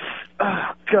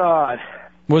 Oh, God.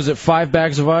 Was it 5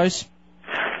 bags of ice?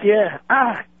 Yeah.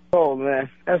 Cold, man.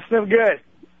 That's still good.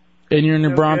 And you're in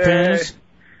your brown panties?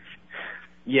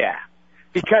 Yeah.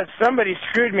 Because somebody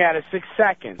screwed me out of 6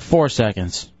 seconds. 4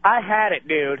 seconds. I had it,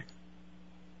 dude.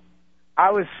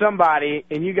 I was somebody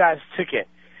and you guys took it.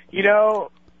 You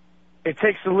know, it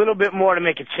takes a little bit more to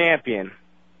make a champion.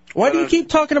 Why do you keep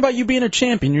talking about you being a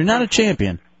champion? You're not a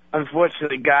champion.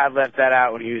 Unfortunately, God left that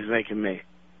out when he was making me.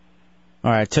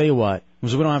 All right, tell you what,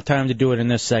 because we don't have time to do it in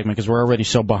this segment because we're already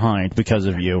so behind because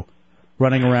of you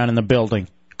running around in the building,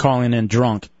 calling in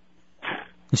drunk.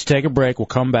 Let's take a break. We'll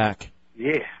come back.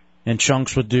 Yeah. And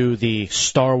Chunks will do the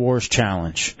Star Wars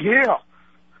challenge. Yeah.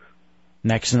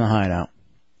 Next in the Hideout.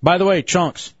 By the way,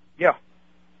 Chunks. Yeah.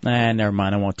 Never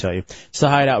mind. I won't tell you. It's the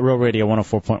Hideout, Real Radio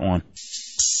 104.1.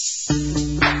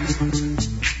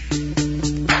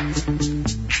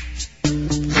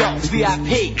 Yo,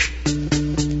 VIP.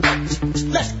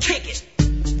 Let's kick it.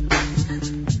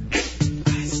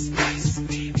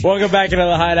 Welcome back into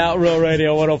the Hideout, Real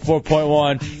Radio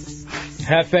 104.1.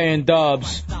 Hefe and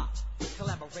Dubs.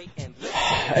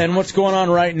 And what's going on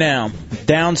right now?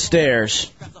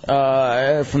 Downstairs,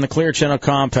 from the Clear Channel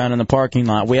compound in the parking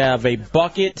lot, we have a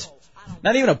bucket,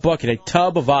 not even a bucket, a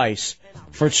tub of ice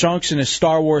for Chunks in his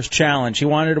Star Wars challenge. He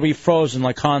wanted to be frozen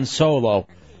like Han Solo.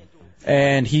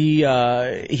 And he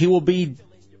will be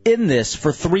in this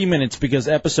for 3 minutes because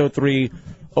episode 3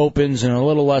 opens in a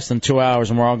little less than 2 hours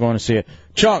and we're all going to see it.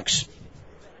 Chunks.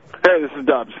 Hey, this is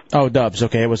Dubs. Oh, Dubs.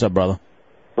 Okay, what's up, brother?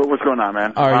 What's going on,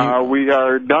 man? Are we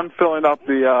are done filling up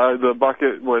the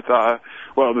bucket with,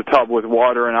 the tub with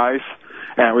water and ice,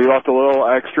 and we left a little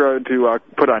extra to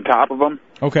put on top of them.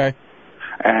 Okay.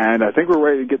 And I think we're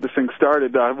ready to get this thing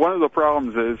started. One of the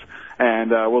problems is,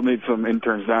 and we'll need some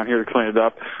interns down here to clean it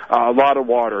up, a lot of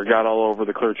water got all over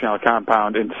the Clear Channel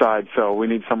compound inside, so we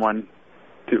need someone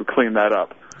to clean that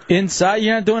up. Inside?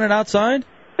 You're not doing it outside?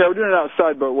 Yeah, we're doing it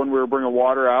outside, but when we were bringing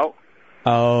water out.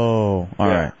 Oh, all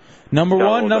right. Number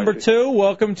one, number two,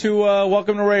 welcome to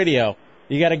radio.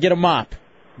 You got to get a mop.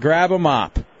 Grab a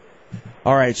mop.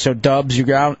 All right, so Dubs, you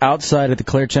got outside at the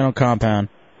Clear Channel compound.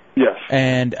 Yes.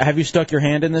 And have you stuck your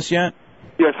hand in this yet?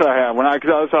 Yes, I have. Because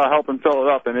I was helping fill it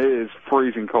up, and it is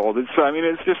freezing cold. It's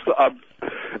just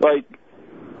like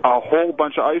a whole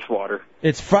bunch of ice water.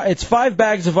 It's 5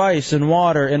 bags of ice and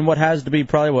water in what has to be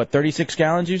probably, 36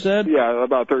 gallons, you said? Yeah,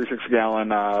 about 36-gallon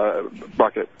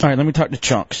bucket. All right, let me talk to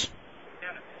Chunks.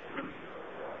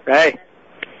 Hey.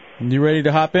 You ready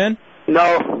to hop in?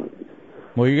 No.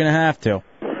 Well, you're going to have to.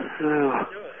 Oh,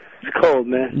 it's cold,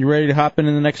 man. You ready to hop in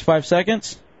the next 5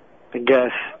 seconds? I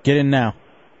guess. Get in now.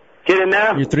 Get in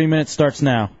now? Your 3 minutes starts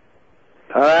now.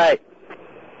 All right.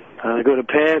 Go to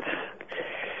pants.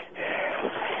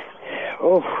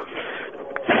 Oh.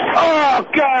 Oh,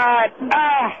 God.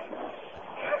 Ah.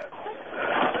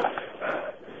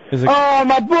 Oh,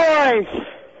 my boys.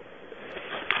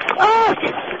 Oh.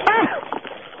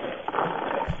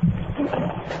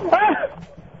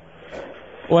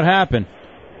 What happened?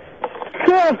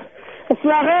 It's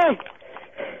not hay.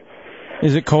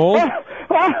 Is it cold?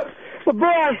 The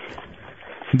boy.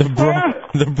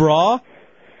 The bra?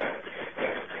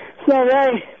 It's not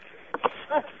hay.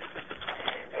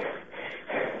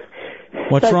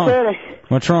 What's wrong?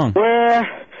 What's wrong?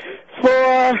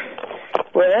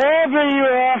 Wherever you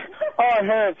are, it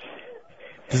hurts.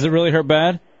 Does it really hurt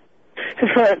bad? It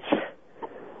hurts.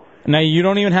 Now you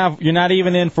don't even you're not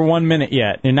even in for 1 minute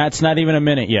yet. It's not even a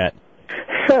minute yet.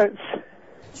 Hurts.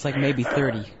 It's like maybe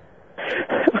 30.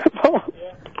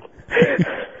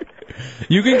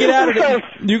 You can get out of it.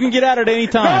 You can get out at any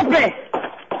time. Stop it!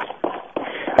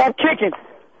 I'm kicking.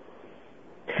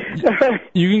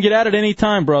 You can get out at any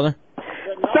time, brother.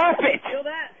 Stop it!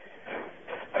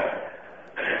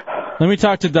 Let me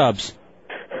talk to Dubs.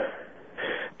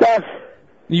 Dubs.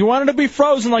 You wanted to be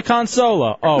frozen like Han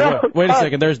Solo. Oh, No, wait a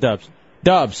second. There's Dubs.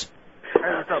 Dubs. Hey,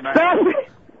 what's up, man? Stop it!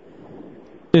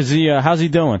 Is he? How's he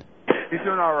doing? He's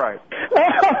doing all right.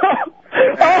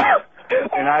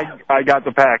 And I got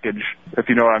the package, if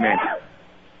you know what I mean.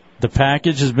 The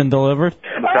package has been delivered?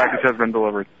 The package has been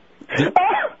delivered.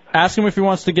 Ask him if he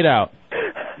wants to get out.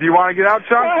 Do you want to get out,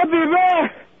 Chuck? I'll be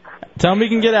mad. Tell him he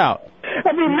can get out.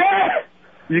 I'll be mad.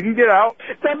 You can get out.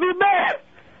 I'll be mad.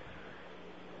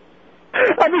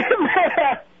 I'll be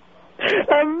mad.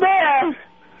 I'm mad.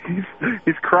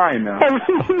 He's crying now.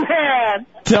 I'm mad.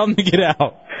 Tell him to get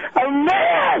out. I'm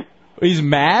mad. He's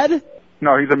mad?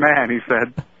 No, he's a man, he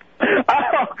said.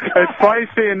 It's funny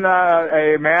seeing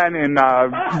a man in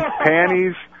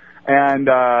panties and,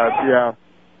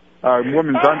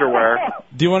 women's underwear.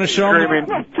 Do you want to show him?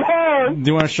 Do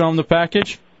you want to show him the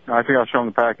package? I think I'll show him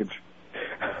the package.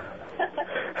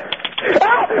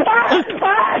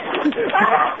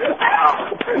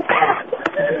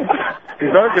 You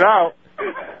better get out.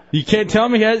 You can't tell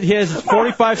me he has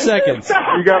 45 seconds.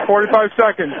 You got 45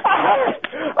 seconds.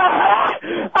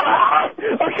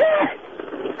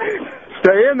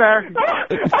 Stay in there.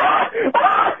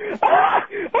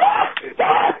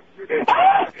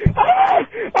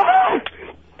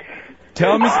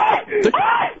 Tell him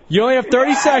you only have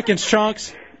 30 seconds,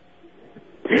 Chunks.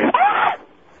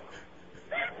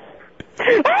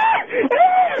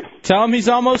 Tell him he's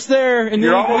almost there, and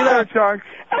You're then you can almost get there, out. Chunks.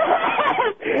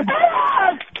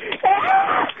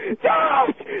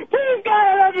 Please, God,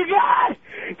 I love you, God.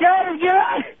 God is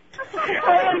good. I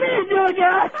love you, good,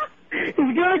 God. He's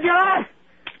good, God.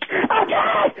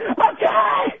 Okay.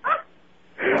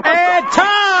 And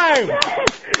time!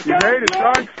 You made it,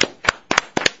 Chunks.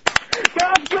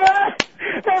 God's good.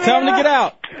 Tell him to get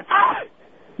out.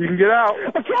 You can get out.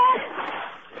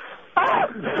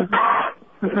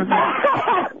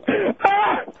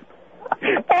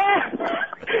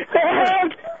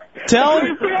 Tell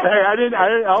him. Hey, I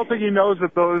don't think he knows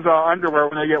that those underwear,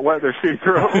 when they get wet, they're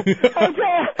see-through.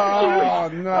 Oh,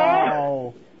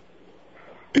 no.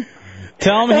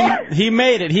 Tell him he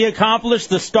made it. He accomplished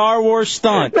the Star Wars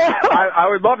stunt. I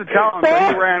would love to tell him,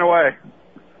 but he ran away.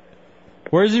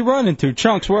 Where's he running to?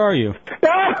 Chunks, where are you?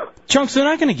 Chunks, they're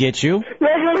not going to get you.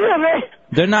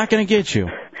 They're not going to get you.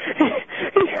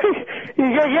 He's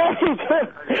going to get you.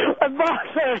 A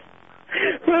boxer.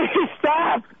 Please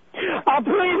stop. Oh,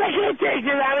 please, I can't take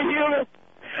this. I'm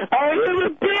a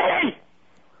human being.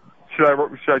 Should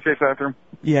I chase after him?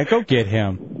 Yeah, go get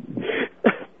him.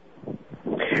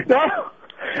 No.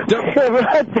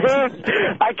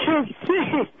 I can't see.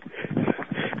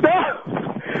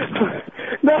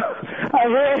 No. I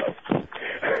heard.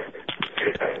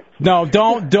 No,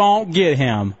 don't get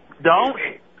him. Don't?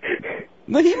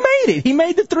 Look, he made it. He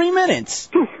made the 3 minutes.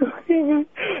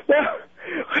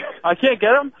 I can't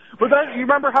get him. But then, you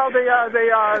remember how they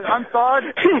unthawed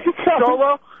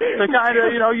Solo? They kind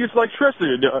of, used electricity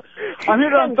to do it. I'm here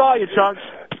to unthaw you, Chunks.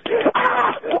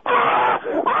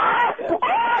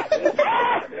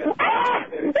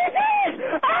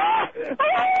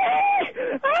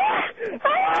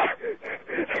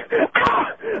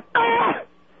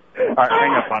 All right,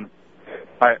 hang up on him.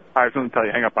 I have something to tell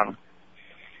you. Hang up on him.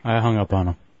 I hung up on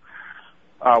him.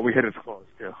 We hit his clothes,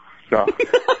 too. So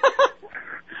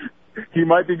he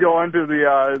might be going to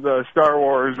the Star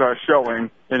Wars showing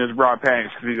in his bra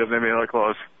pants because he doesn't have any other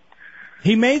clothes.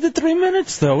 He made the 3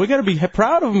 minutes, though. We got to be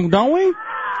proud of him, don't we?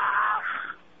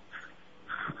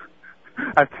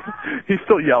 He's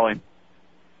still yelling.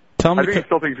 Tell him I think he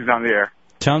still thinks he's on the air.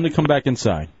 Tell him to come back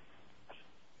inside.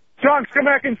 Chunks, come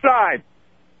back inside.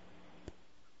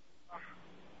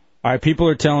 All right, people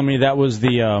are telling me that was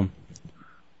the.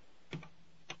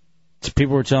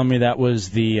 People were telling me that was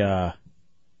the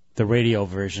radio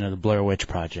version of the Blair Witch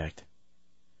Project.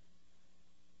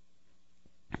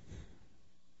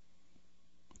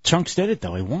 Chunks did it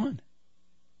though. He won.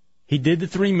 He did the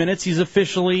 3 minutes. He's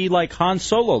officially like Han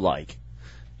Solo like.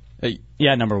 Hey,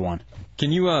 yeah, number one.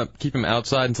 Can you keep him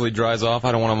outside until he dries off?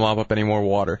 I don't want to mop up any more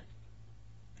water.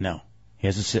 No, he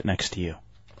has to sit next to you.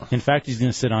 In fact, he's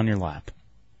going to sit on your lap.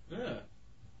 Yeah.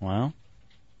 Well,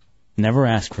 never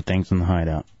ask for things in the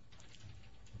hideout.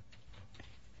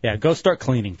 Yeah, go start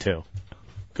cleaning, too.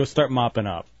 Go start mopping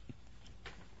up.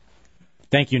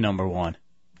 Thank you, number one.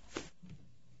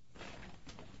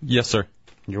 Yes, sir.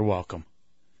 You're welcome.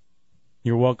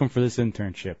 You're welcome for this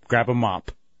internship. Grab a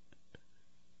mop.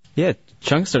 Yeah,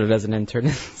 Chunk started as an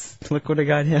intern. Look what I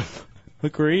got him.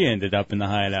 Look where he ended up in the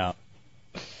hideout.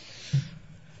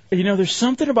 You know, there's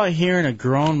something about hearing a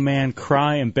grown man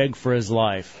cry and beg for his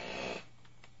life.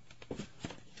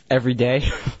 Every day.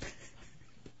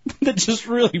 That just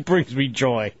really brings me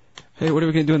joy. Hey, what are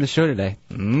we going to do on the show today?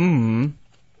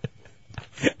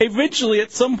 Eventually,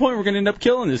 at some point, we're going to end up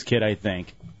killing this kid, I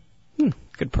think.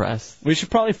 Good press. We should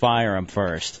probably fire him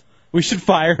first. We should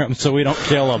fire him so we don't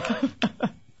kill him.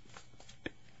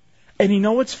 And you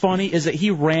know what's funny is that he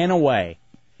ran away.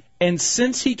 And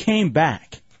since he came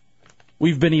back,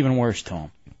 we've been even worse to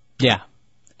him. Yeah.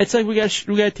 It's like we got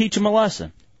to teach him a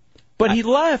lesson. But he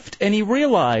left and he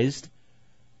realized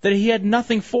that he had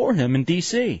nothing for him in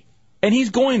D.C. And he's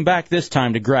going back this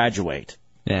time to graduate.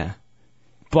 Yeah.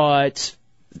 But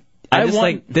I just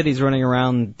like that he's running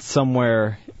around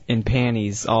somewhere in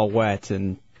panties all wet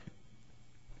and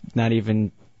not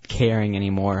even caring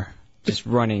anymore. Just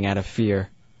running out of fear.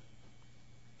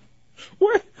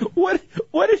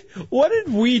 What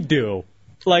did we do?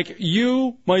 Like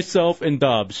you, myself, and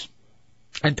Dubs,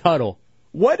 and Tuttle.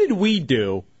 What did we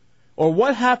do, or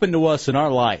what happened to us in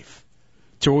our life,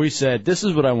 to where we said, this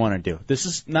is what I want to do. This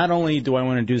is not only do I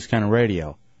want to do this kind of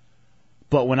radio,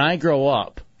 but when I grow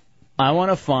up, I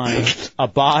want to find a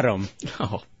bottom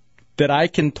that I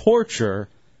can torture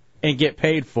and get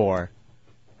paid for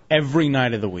every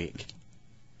night of the week.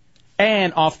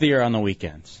 and off the air on the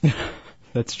weekends.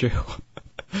 That's true.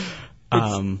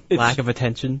 It's- Lack of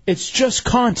attention. It's just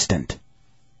constant.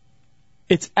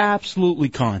 It's absolutely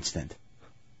constant.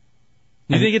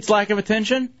 You think it's lack of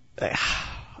attention?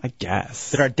 I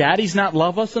guess. Did our daddies not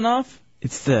love us enough?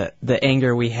 It's the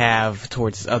anger we have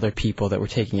towards other people that we're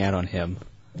taking out on him.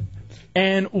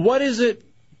 And what is it?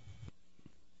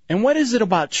 And what is it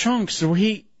about Chunks where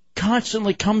he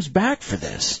constantly comes back for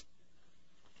this?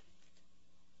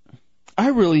 I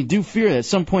really do fear that at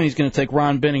some point he's going to take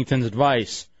Ron Bennington's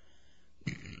advice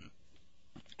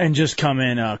and just come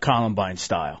in Columbine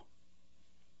style.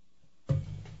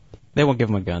 They won't give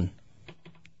him a gun.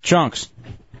 Chunks,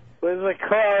 Where's my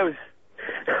clothes?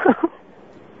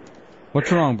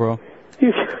 what's wrong, bro?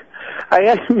 I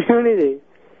got immunity.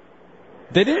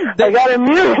 They didn't. I got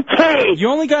immunity. You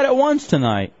only got it once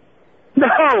tonight.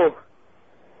 No.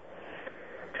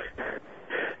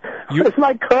 Where's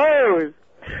my clothes?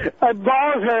 My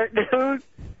balls hurt,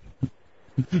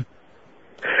 dude.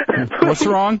 What's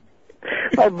wrong?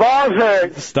 My balls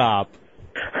hurt. Stop.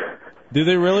 Do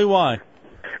they really? Why?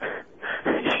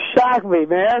 Shock me,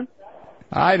 man.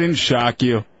 I didn't shock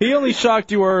you. He only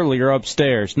shocked you earlier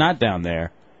upstairs, not down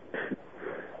there.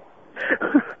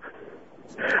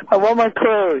 I want my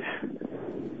clothes.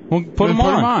 Well, put them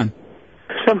on.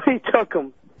 Somebody took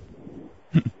them.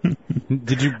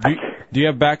 Do you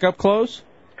have backup clothes?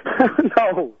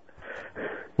 No.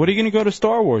 What are you going to go to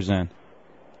Star Wars then?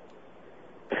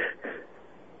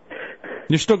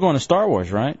 You're still going to Star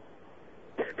Wars, right?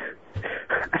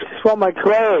 I just want my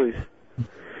clothes.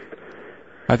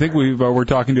 I think we're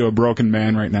talking to a broken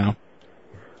man right now.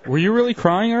 Were you really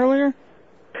crying earlier?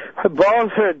 My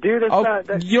balls hurt, dude.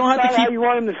 That's you don't have to not keep. how you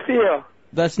want him to feel.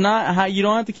 That's not how. You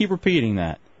don't have to keep repeating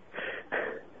that.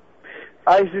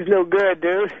 Ice is no good,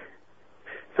 dude.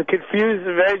 I'm confused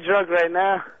and very drunk right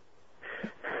now.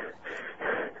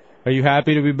 Are you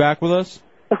happy to be back with us?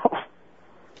 I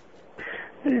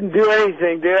didn't do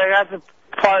anything, dude. I got the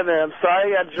partner. I'm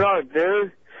sorry I got drunk,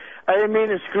 dude. I didn't mean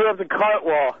to screw up the cart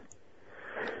wall.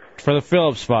 For the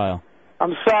Phillips file.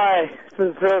 I'm sorry for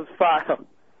the Phillips file.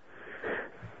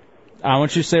 I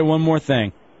want you to say one more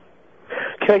thing.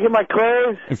 Can I get my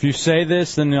clothes? If you say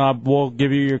this, then we'll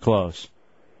give you your clothes.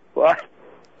 What?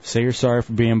 Say you're sorry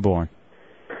for being born.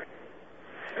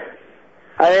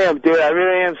 I am, dude. I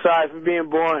really am sorry for being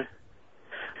born.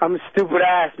 I'm a stupid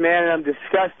ass, man, and I'm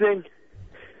disgusting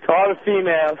to all the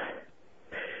females.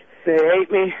 They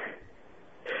hate me,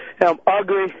 and I'm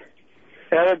ugly,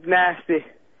 and I look nasty,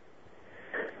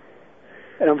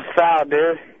 and I'm foul,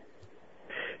 dude.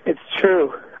 It's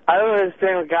true. I don't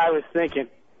understand what God was thinking.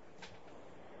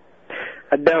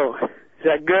 I don't. Is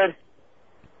that good?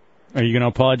 Are you going to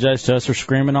apologize to us for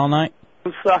screaming all night?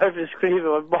 I'm sorry for screaming.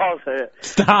 My balls hurt.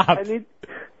 Stop. I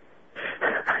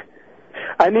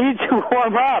need to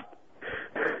warm up.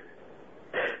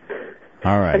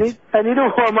 All right. I need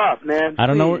to warm up, man. I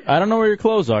don't know where your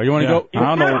clothes are. You want to go?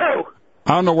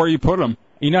 I don't know where you put them.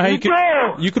 You know how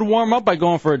you could warm up by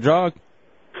going for a jog.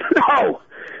 No.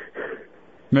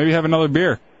 Maybe have another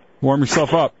beer. Warm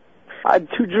yourself up. I'm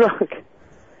too drunk.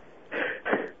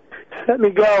 Just let me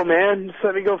go, man. Just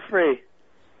let me go free.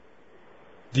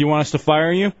 Do you want us to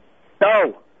fire you?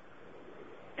 No.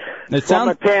 It I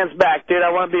want my pants back, dude.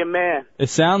 I want to be a man. It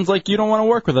sounds like you don't want to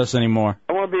work with us anymore.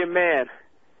 I want to be a man.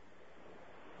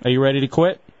 Are you ready to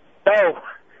quit? No.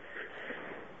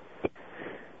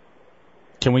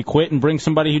 Can we quit and bring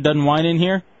somebody who doesn't whine in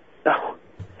here? No.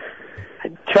 I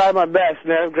tried my best,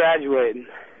 man. I'm graduating.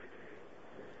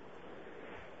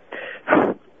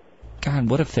 God,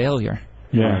 what a failure.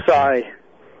 Yeah. I'm sorry.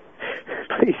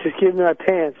 Please just give me my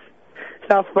pants. It's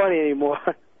not funny anymore.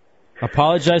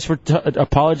 Apologize to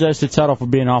Tuttle for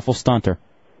being an awful stunter.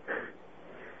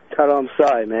 Tuttle, I'm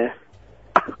sorry, man.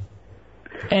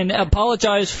 And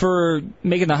apologize for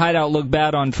making the Hideout look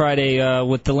bad on Friday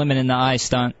with the lemon in the eye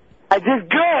stunt. I did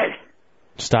good.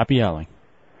 Stop yelling.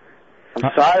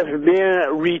 I'm sorry for being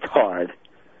a retard.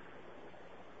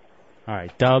 All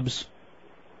right, Dubs.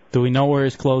 Do we know where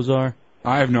his clothes are?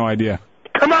 I have no idea.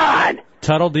 Come on!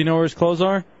 Tuttle, do you know where his clothes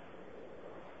are?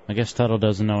 I guess Tuttle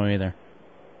doesn't know either.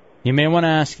 You may want to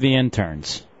ask the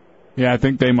interns. Yeah, I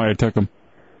think they might have took them.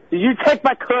 Did you take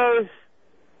my clothes?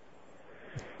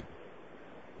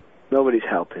 Nobody's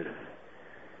helping.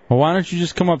 Well, why don't you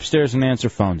just come upstairs and answer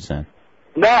phones then?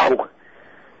 No!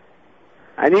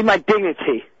 I need my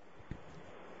dignity.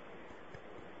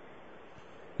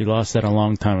 You lost that a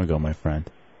long time ago, my friend.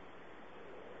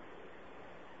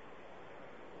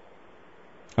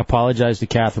 Apologize to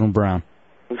Catherine Brown.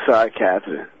 I'm sorry,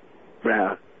 Catherine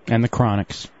Brown. And the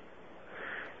Chronics.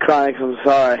 Chronics, I'm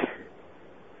sorry.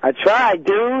 I tried,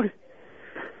 dude.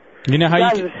 You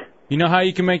know how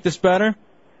you can make this better?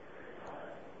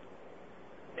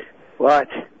 What?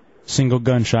 Single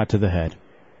gunshot to the head.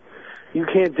 You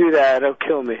can't do that. It'll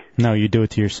kill me. No, you do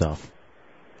it to yourself.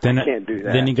 Then I can't do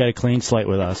that. Then you got a clean slate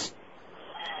with us.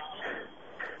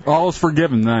 All is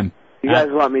forgiven then. You guys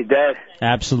want me dead?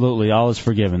 Absolutely, all is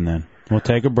forgiven then. We'll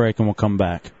take a break and we'll come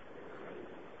back.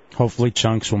 Hopefully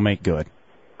Chunks will make good.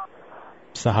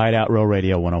 It's the Hideout Real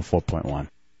Radio 104.1.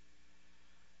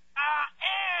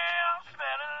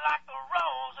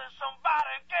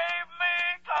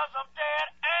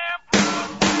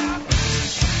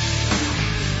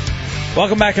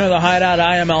 Welcome back into the Hideout.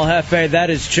 I am El Jefe. That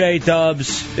is J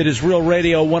Dubs. It is Real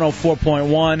Radio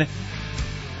 104.1.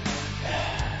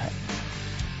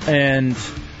 And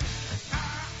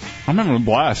I'm having a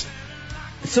blast.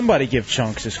 Somebody give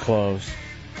Chunks his clothes.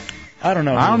 I don't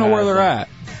know. I don't know where they're at.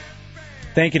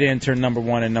 Thank you to intern number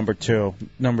 1 and number 2.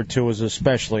 Number 2 was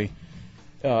especially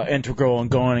integral in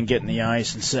going and getting the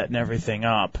ice and setting everything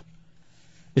up.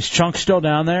 Is Chunks still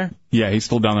down there? Yeah, he's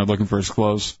still down there looking for his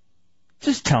clothes.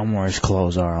 Just tell him where his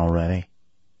clothes are already.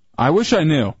 I wish I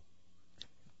knew.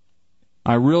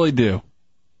 I really do.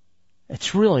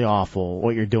 It's really awful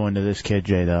what you're doing to this kid,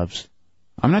 J-Dubs.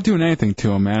 I'm not doing anything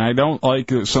to him, man. I don't like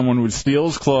that someone would steal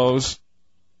his clothes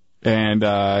and,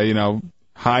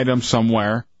 hide them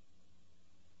somewhere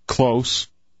close.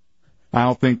 I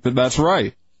don't think that that's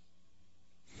right.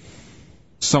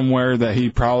 Somewhere that he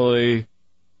probably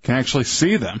can actually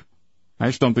see them. I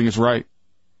just don't think it's right.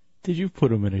 Did you put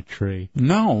them in a tree?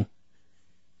 No.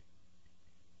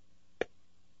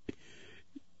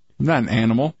 I'm not an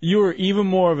animal. You were even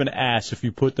more of an ass if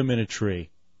you put them in a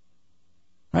tree.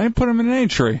 I didn't put them in any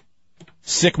tree.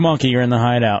 Sick Monkey, you're in the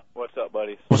Hideout. What's up,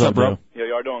 buddies? What's up, bro? Yo,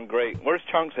 y'all doing great. Where's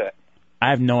Chunks at? I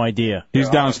have no idea. He's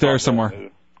downstairs somewhere.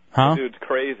 Dude. Huh? Dude's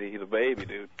crazy. He's a baby,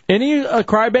 dude. Isn't he a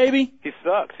crybaby? He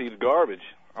sucks. He's garbage.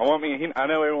 I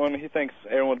know everyone. He thinks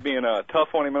everyone's being tough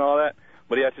on him and all that,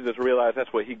 but he has to just realize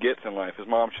that's what he gets in life. His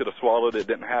mom should have swallowed it. It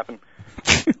didn't happen.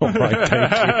 All right,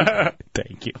 thank you.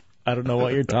 Thank you. I don't know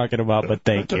what you're talking about, but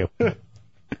thank you.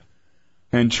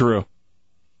 And true.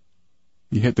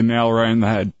 You hit the nail right in the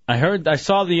head. I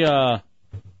saw the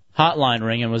hotline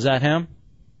ringing. Was that him?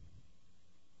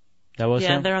 That was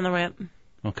him? Yeah, they're on the way up.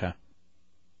 Okay.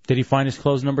 Did he find his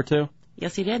clothes, number 2?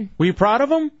 Yes, he did. Were you proud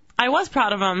of him? I was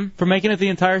proud of him. For making it the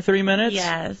entire 3 minutes?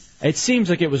 Yes. It seems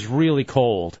like it was really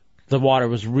cold. The water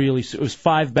was it was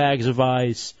 5 bags of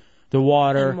ice, the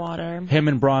water, And water. him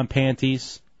in bra and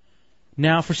panties.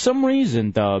 Now, for some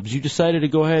reason, Dubs, you decided to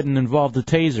go ahead and involve the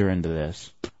taser into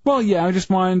this. Well, yeah, I just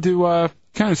wanted to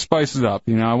kind of spice it up.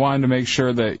 I wanted to make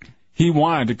sure that he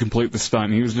wanted to complete the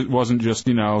stunt. He wasn't just,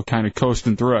 kind of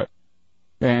coasting through it.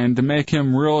 And to make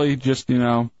him really just,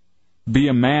 be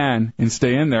a man and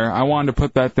stay in there, I wanted to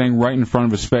put that thing right in front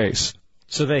of his face.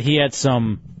 So that he had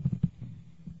some,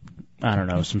 I don't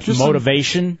know, some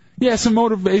motivation? Some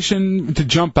motivation to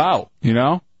jump out,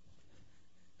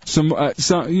 Some,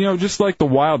 just like the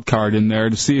wild card in there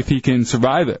to see if he can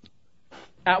survive it.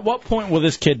 At what point will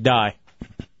this kid die?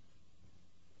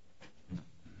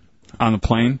 On the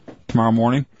plane tomorrow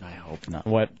morning? I hope not.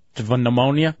 What,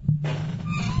 pneumonia?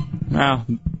 Well,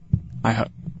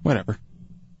 whatever.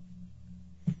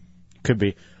 Could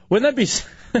be. Wouldn't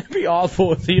that be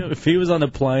awful if he was on the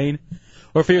plane,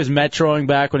 or if he was metroing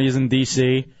back when he was in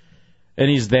D.C., and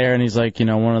he's there and he's like,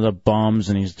 one of the bums,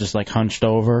 and he's just like hunched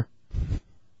over,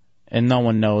 and no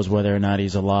one knows whether or not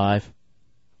he's alive,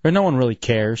 or no one really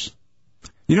cares.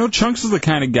 Chunks is the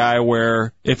kind of guy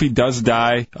where if he does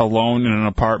die alone in an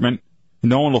apartment,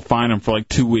 no one will find him for like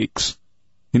 2 weeks.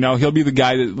 He'll be the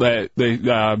guy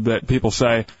that people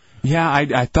say, yeah,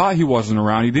 I thought he wasn't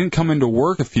around. He didn't come into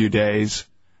work a few days.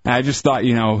 And I just thought,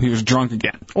 he was drunk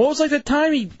again. Well, it was like the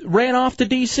time he ran off to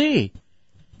D.C.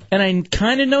 And I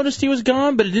kind of noticed he was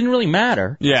gone, but it didn't really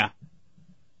matter. Yeah.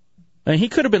 And he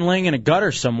could have been laying in a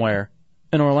gutter somewhere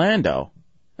in Orlando.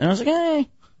 And I was like,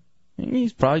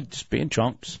 he's probably just being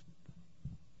Chunks.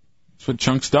 That's what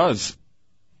Chunks does.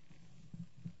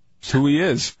 It's who he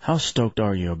is. How stoked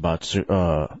are you about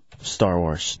Star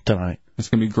Wars tonight? It's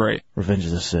going to be great. Revenge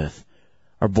of the Sith.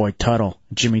 Our boy Tuttle,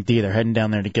 Jimmy D, they're heading down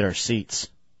there to get our seats.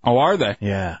 Oh, are they?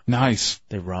 Yeah. Nice.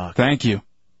 They rock. Thank you.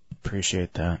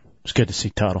 Appreciate that. It's good to see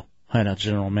Tuttle, Hideout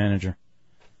General Manager.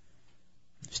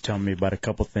 He's telling me about a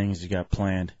couple things he got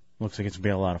planned. Looks like it's going to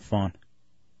be a lot of fun.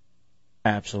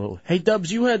 Absolutely. Hey,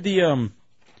 Dubs, you had the,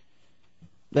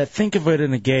 that think of it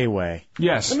in a gay way.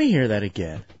 Yes. Let me hear that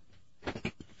again.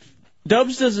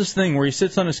 Dubs does this thing where he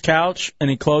sits on his couch and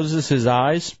he closes his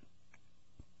eyes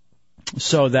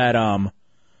so that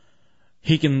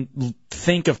he can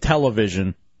think of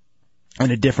television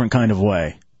in a different kind of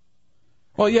way.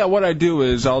 Well, yeah, what I do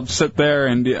is I'll sit there,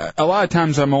 and a lot of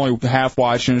times I'm only half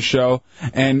watching a show,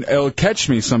 and it'll catch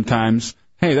me sometimes.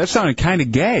 Hey, that sounded kind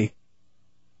of gay.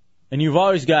 And you've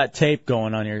always got tape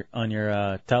going on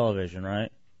your television,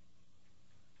 right?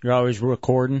 You're always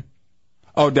recording?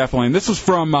 Oh, definitely. And this was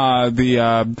from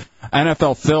the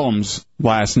NFL Films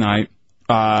last night.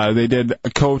 They did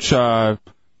Coach Saban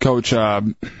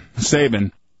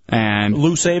and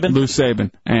Lou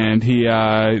Saban, and he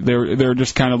they're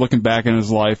just kind of looking back in his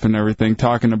life and everything,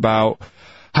 talking about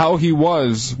how he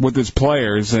was with his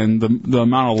players and the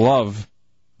amount of love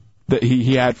that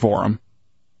he had for them.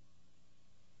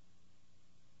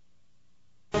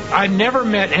 I never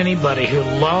met anybody who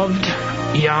loved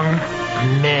young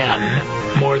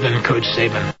men more than Coach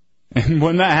Saban. And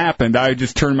when that happened, I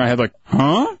just turned my head like,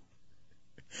 huh?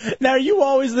 Now, are you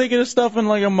always thinking of stuff in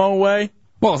like a Mo way?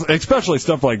 Well, especially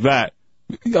stuff like that.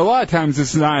 A lot of times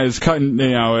it's not as cutting,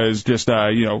 as just,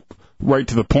 right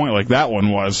to the point like that one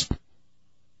was.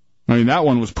 I mean, that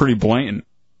one was pretty blatant.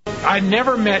 I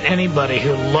never met anybody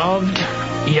who loved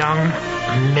young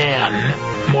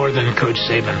men more than Coach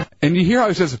Saban. And you hear how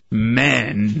he says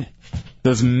men.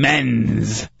 Those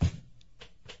men's.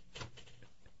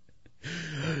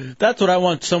 That's what I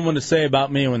want someone to say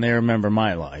about me when they remember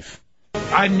my life.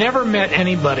 I never met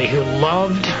anybody who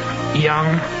loved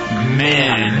young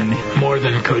men more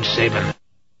than Coach Saban.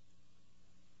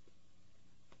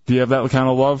 Do you have that kind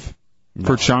of love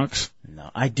for Chunks?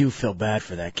 No, I do feel bad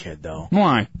for that kid, though.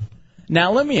 Why?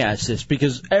 Now, let me ask this,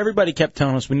 because everybody kept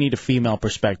telling us we need a female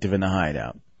perspective in the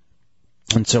Hideout.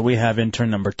 And so we have intern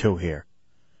number 2 here.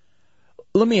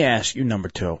 Let me ask you, number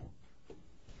 2.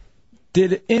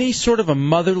 Did any sort of a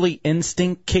motherly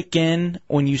instinct kick in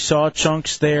when you saw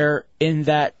Chunks there in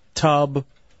that tub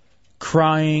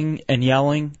crying and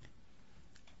yelling?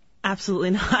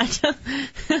 Absolutely not. All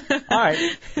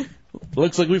right.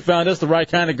 Looks like we found us the right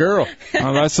kind of girl.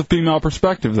 Well, that's the female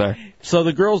perspective there. So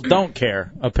the girls don't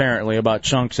care, apparently, about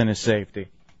Chunks and his safety.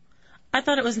 I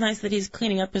thought it was nice that he's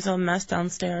cleaning up his own mess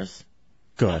downstairs.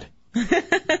 Good.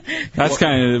 That's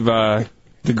kind of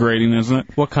degrading, isn't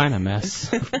it? What kind of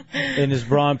mess? In his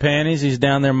bra and panties, he's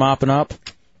down there mopping up.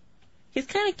 He's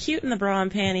kind of cute in the bra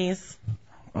and panties.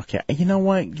 Okay, you know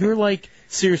what? You're like,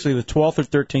 seriously, the 12th or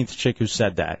 13th chick who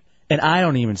said that. And I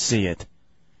don't even see it.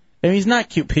 I mean, he's not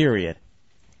cute, period.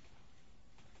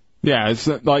 Yeah, it's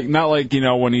like not like,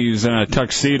 when he's in a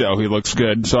tuxedo, he looks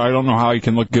good. So I don't know how he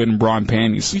can look good in bra and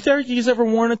panties. You think he's ever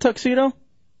worn a tuxedo?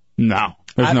 No,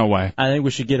 there's no way. I think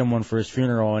we should get him one for his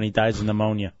funeral when he dies of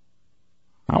pneumonia.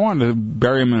 I wanted to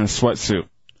bury him in a sweatsuit.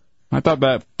 I thought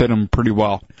that fit him pretty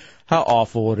well. How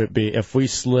awful would it be if we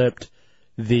slipped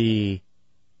the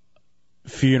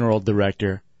funeral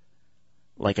director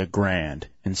like $1,000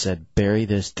 and said, bury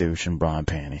this douche in bra and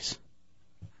panties.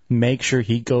 Make sure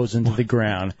he goes into the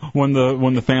ground. When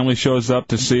the family shows up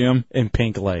to see him? In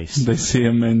pink lace. They see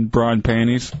him in bra and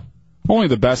panties? Only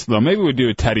the best, though. Maybe we'd do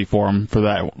a teddy for him for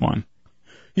that one.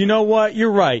 You know what?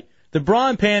 You're right. The bra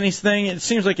and panties thing, it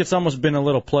seems like it's almost been a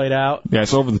little played out. Yeah,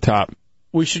 it's over the top.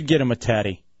 We should get him a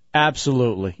teddy.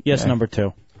 Absolutely. Yes, number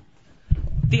 2.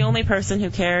 The only person who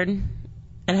cared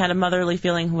and had a motherly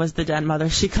feeling was the den mother.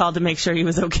 She called to make sure he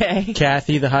was okay.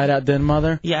 Kathy, the Hideout den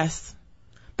mother? Yes.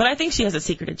 But I think she has a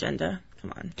secret agenda.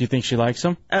 Come on. Do you think she likes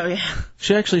him? Oh, yeah.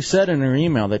 She actually said in her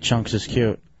email that Chunks is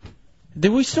cute.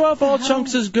 Did we still have all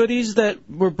Chunks' goodies that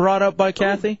were brought up by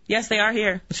Kathy? Yes, they are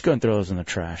here. Let's go and throw those in the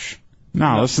trash.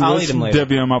 No, let's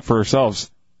divvy them up for ourselves.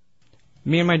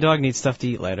 Me and my dog need stuff to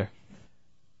eat later.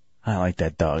 I like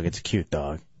that dog. It's a cute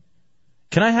dog.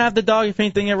 Can I have the dog if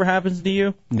anything ever happens to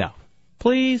you? No.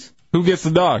 Please? Who gets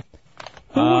the dog?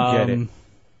 Who would get it?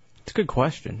 It's a good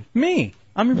question. Me.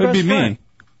 I'm your It'd best be friend. me.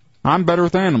 I'm better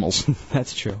with animals.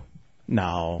 That's true.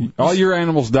 No. All your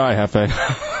animals die,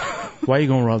 Hefe. Why are you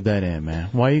going to rub that in, man?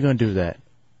 Why are you going to do that?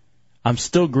 I'm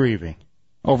still grieving.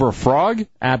 Over a frog?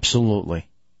 Absolutely.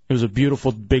 It was a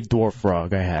beautiful big dwarf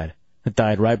frog I had. It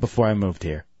died right before I moved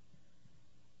here.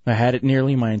 I had it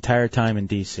nearly my entire time in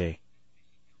D.C.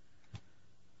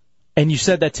 And you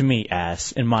said that to me,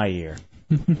 ass, in my ear.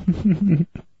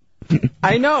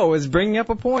 I know. It was bringing up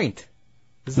a point.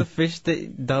 It's the fish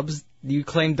that you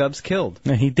claim Dubs killed.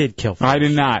 No, he did kill fish. I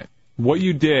did not. What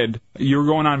you did, you were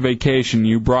going on vacation.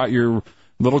 You brought your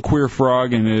little queer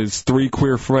frog and his 3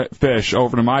 queer fish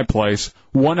over to my place.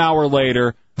 1 hour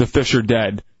later, the fish are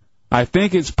dead. I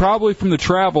think it's probably from the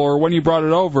travel, or when you brought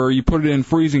it over, you put it in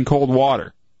freezing cold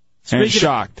water. And it's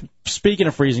shocked. Speaking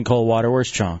of freezing cold water, where's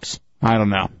Chunks? I don't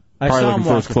know. I Probably saw looking him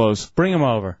for his walking. clothes. Bring him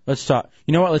over. Let's talk.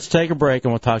 You know what? Let's take a break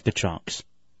and we'll talk to Chunks.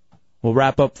 We'll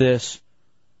wrap up this.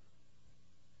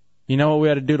 You know what we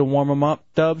had to do to warm him up,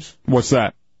 Dubs? What's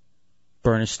that?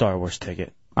 burn his Star Wars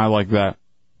ticket. I like that.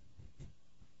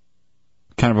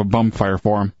 Kind of a bum fire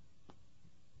for him.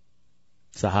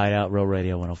 It's the Hideout, Real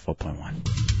Radio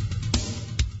 104.1.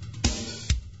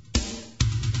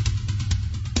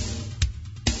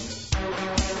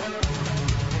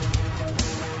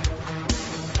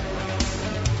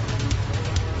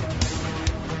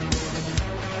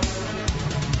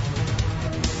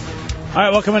 All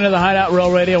right, welcome into the Hideout,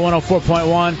 Real Radio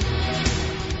 104.1.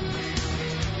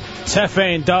 It's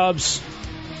Hefe and Dubs.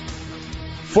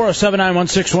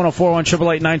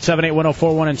 407-916-1041,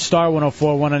 888-978-1041, and star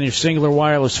 1041 on your singular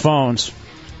wireless phones.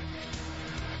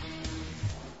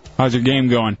 How's your game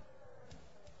going?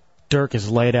 Dirk is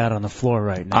laid out on the floor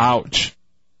right now. Ouch.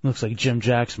 Looks like Jim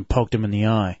Jackson poked him in the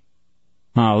eye.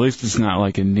 Oh, at least it's not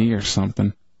like a knee or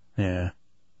something. Yeah.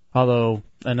 Although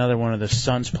another one of the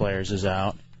Suns players is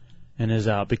out. And is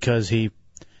out because he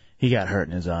got hurt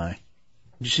in his eye.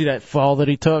 Did you see that fall that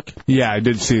he took? Yeah, I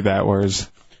did see that, whereas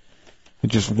it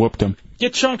just whooped him.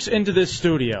 Get Chunks into this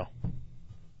studio.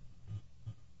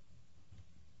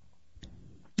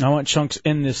 I want Chunks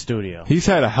in this studio. He's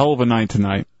had a hell of a night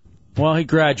tonight. Well, he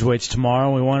graduates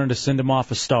tomorrow. We wanted to send him off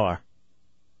a star.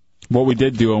 What we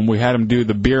did do him, we had him do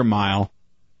the beer mile,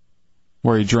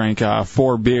 where he drank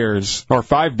 5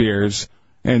 beers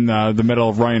in the middle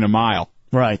of running a mile.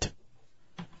 Right.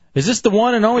 Is this the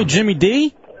one and only Jimmy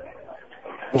D?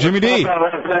 Jimmy D.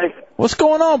 What's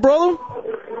going on, brother?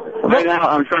 Right now,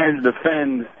 I'm trying to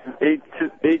defend eight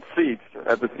seats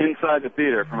inside the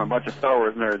theater from a bunch of Star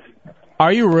Wars nerds.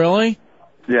 Are you really?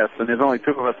 Yes, and there's only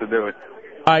 2 of us to do it.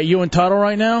 All right, you and Tuttle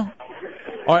right now?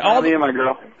 All right, me and my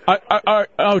girl.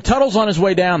 Tuttle's on his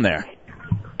way down there.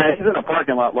 Yeah, he's in a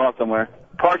parking lot lost somewhere.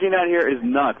 Parking out here is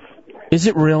nuts. Is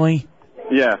it really?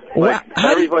 Yeah.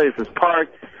 Every place is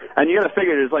parked. And you got to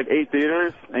figure there's like 8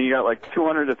 theaters, and you got like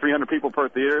 200 to 300 people per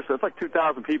theater, so it's like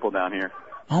 2,000 people down here.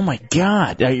 Oh, my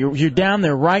God. You're down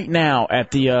there right now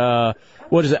at the,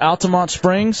 what is it, Altamont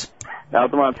Springs?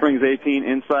 Altamont Springs 18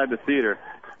 inside the theater.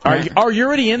 Are you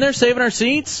already in there saving our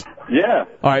seats? Yeah.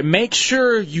 All right, make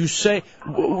sure you save.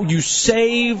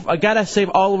 I got to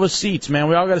save all of us seats, man.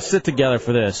 We all got to sit together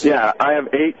for this. Yeah, I have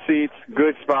 8 seats,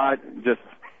 good spot, just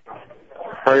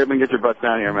hurry up and get your butts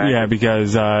down here, man. Yeah,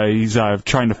 because he's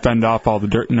trying to fend off all the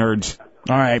dirt nerds.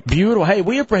 All right, beautiful.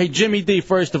 Hey, Jimmy D.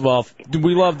 First of all,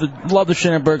 we love the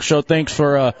Shinenberg Show. Thanks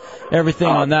for everything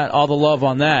on that, all the love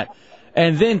on that.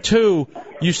 And then too,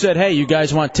 you said, hey, you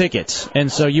guys want tickets,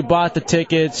 and so you bought the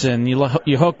tickets and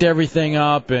you hooked everything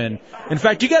up. And in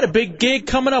fact, you got a big gig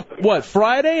coming up. What,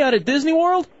 Friday out at Disney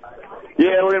World?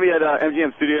 Yeah, we're gonna be at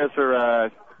MGM Studios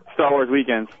for Star Wars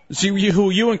weekends. So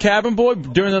you and Cabin Boy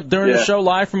during the show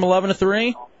live from 11 to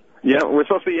 3? Yeah, we're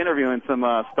supposed to be interviewing some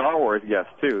Star Wars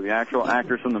guests, too, the actual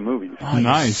actors from the movies. Oh,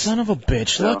 nice. You son of a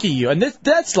bitch. Yeah. Lucky you. And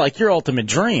that's like your ultimate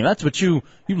dream. That's what you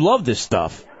love this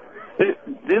stuff.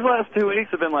 These last 2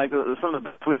 weeks have been like some of the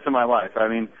best weeks of my life. I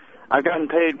mean, I've gotten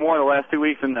paid more the last 2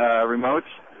 weeks in remotes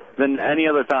than any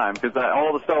other time, because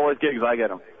all the Star Wars gigs, I get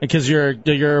them. Because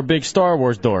you're a big Star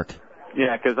Wars dork.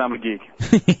 Yeah, because I'm a geek.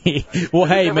 Well,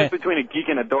 There's hey, a man. difference between a geek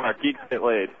and a dork. Geeks get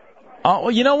laid. Oh,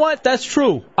 well, you know what? That's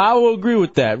true. I will agree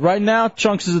with that. Right now,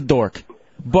 Chunks is a dork.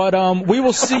 But we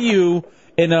will see you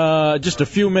in just a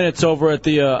few minutes over at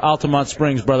the Altamont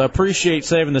Springs, brother. Appreciate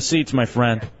saving the seats, my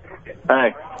friend.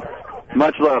 Hey,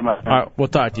 much love, my friend. All right, we'll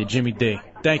talk to you, Jimmy D.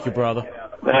 Thank you, brother.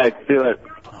 Hey, see you later.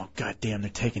 Oh, goddamn,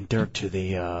 they're taking Dirk to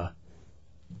the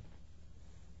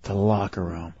locker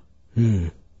room.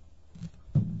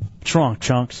 What's wrong,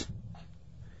 Chunks?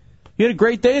 You had a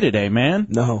great day today, man.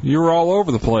 No. You were all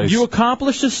over the place. You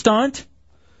accomplished a stunt?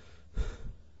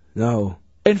 No.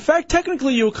 In fact,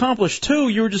 technically you accomplished 2.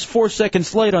 You were just 4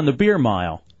 seconds late on the beer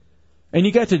mile. And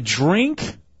you got to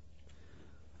drink?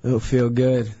 It'll feel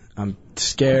good. I'm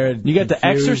scared. You got to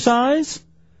exercise?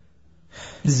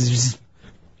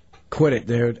 Quit it,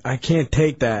 dude. I can't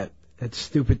take that. That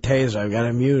stupid taser. I've got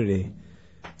immunity.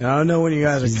 I don't know when you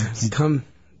guys are come.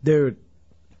 Dude,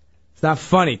 it's not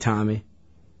funny, Tommy.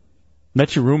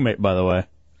 That's your roommate, by the way.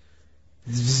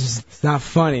 It's not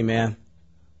funny, man.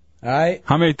 All right?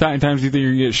 How many times do you think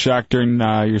you get shocked during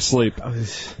your sleep? I'm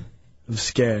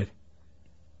scared.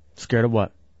 Scared of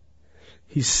what?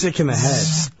 He's sick in the head.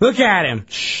 Look at him.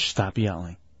 Shh, stop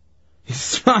yelling. He's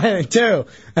smiling, too.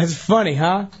 That's funny,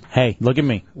 huh? Hey, look at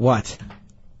me. What?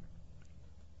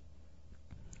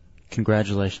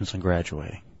 Congratulations on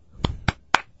graduating.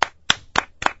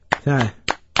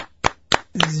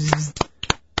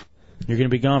 You're going to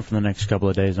be gone for the next couple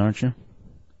of days, aren't you?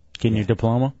 Getting your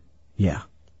diploma? Yeah.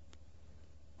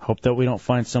 Hope that we don't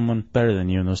find someone better than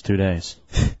you in those 2 days.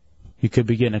 You could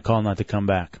be getting a call not to come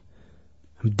back.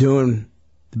 I'm doing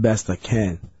the best I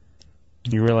can.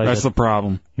 You realize That's the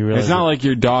problem. You realize It's not like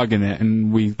you're dogging it,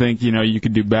 and we think you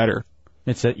could do better.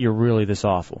 It's that you're really this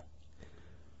awful.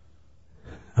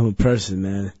 I'm a person,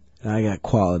 man, and I got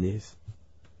qualities.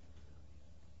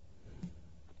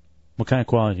 What kind of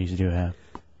qualities do you have?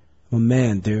 I'm a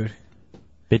man, dude.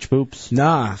 Bitch boobs?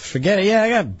 Nah, forget it. Yeah, I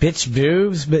got bitch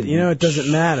boobs, but it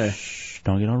doesn't matter.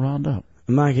 Don't get all riled up.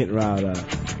 I'm not getting riled up.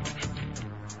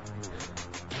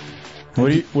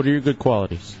 What are your good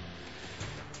qualities?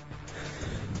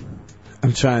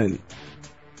 I'm trying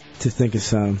to think of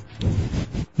some.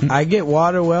 I get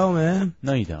water well, man.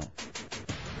 No, you don't.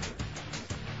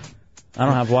 I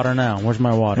don't have water now. Where's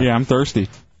my water? Yeah, I'm thirsty.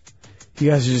 You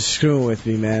guys are just screwing with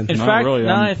me, man. In fact,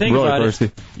 now I think about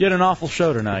it, you had an awful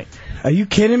show tonight. Are you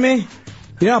kidding me?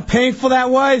 You know how painful that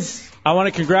was? I want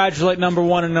to congratulate number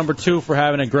 1 and number 2 for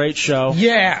having a great show.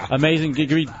 Yeah. Amazing.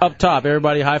 Give me up top,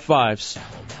 everybody, high fives.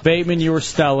 Bateman, you were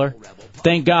stellar.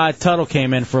 Thank God Tuttle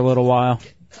came in for a little while.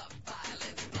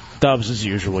 Dubs, as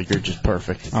usual, you're just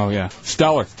perfect. Oh, yeah.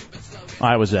 Stellar.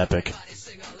 I was epic.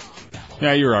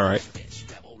 Yeah, you're all right.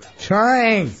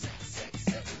 Trying.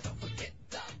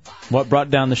 What brought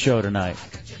down the show tonight?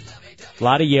 A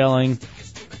lot of yelling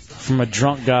from a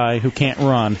drunk guy who can't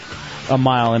run a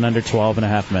mile in under 12 and a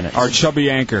half minutes. Our chubby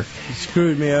anchor. You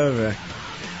screwed me over.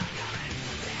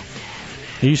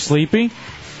 Are you sleepy?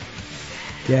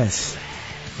 Yes.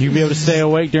 You be able to stay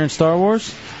awake during Star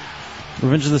Wars?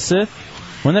 Revenge of the Sith?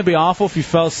 Wouldn't that be awful if you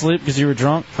fell asleep because you were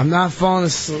drunk? I'm not falling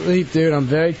asleep, dude. I'm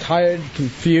very tired,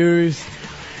 confused.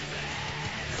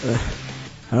 I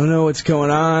don't know what's going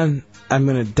on. I'm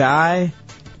going to die.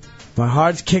 My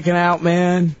heart's kicking out,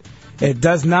 man. It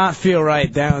does not feel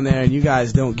right down there, and you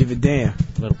guys don't give a damn.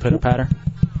 A little pitter-patter?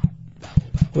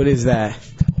 What is that?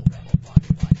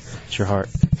 It's your heart.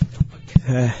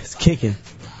 It's kicking.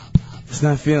 It's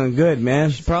not feeling good, man.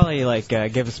 You should probably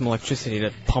give us some electricity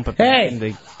to pump it back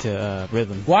into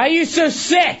rhythm. Why are you so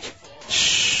sick?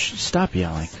 Shh, stop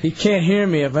yelling. He can't hear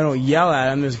me if I don't yell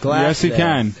at him. There's glass Yes, he there.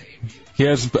 can. He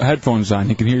has headphones on.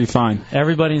 He can hear you fine.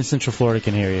 Everybody in Central Florida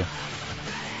can hear you.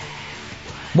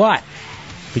 What?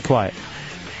 Be quiet.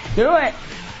 Do it.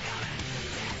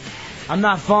 I'm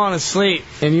not falling asleep,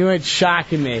 and you ain't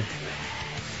shocking me.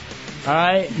 All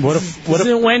right? This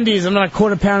isn't Wendy's. I'm not a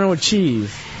quarter pounder with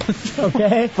cheese.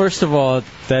 Okay? First of all,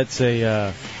 that's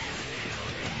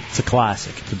it's a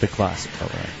classic. It's a big classic. All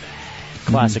right.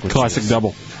 Classic with Classic cheese.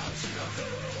 double.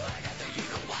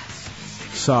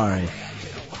 Sorry.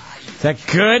 Is that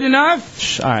good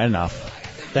enough? All right, enough.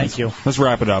 Thank you. Let's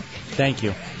wrap it up. Thank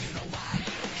you.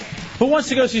 Who wants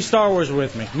to go see Star Wars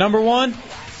with me? Number 1?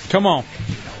 Come on.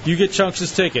 You get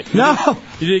Chunks' ticket. No!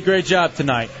 You did a great job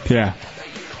tonight. Yeah.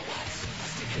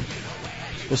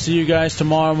 We'll see you guys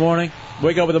tomorrow morning.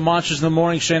 Wake up with the Monsters in the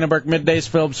morning. Shana Burke middays.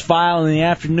 Phillips File in the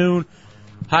afternoon.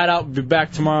 Hideout will be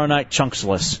back tomorrow night.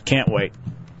 Chunksless. Can't wait.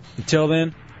 Until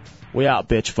then, we out,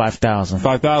 bitch. 5,000.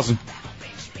 5,000.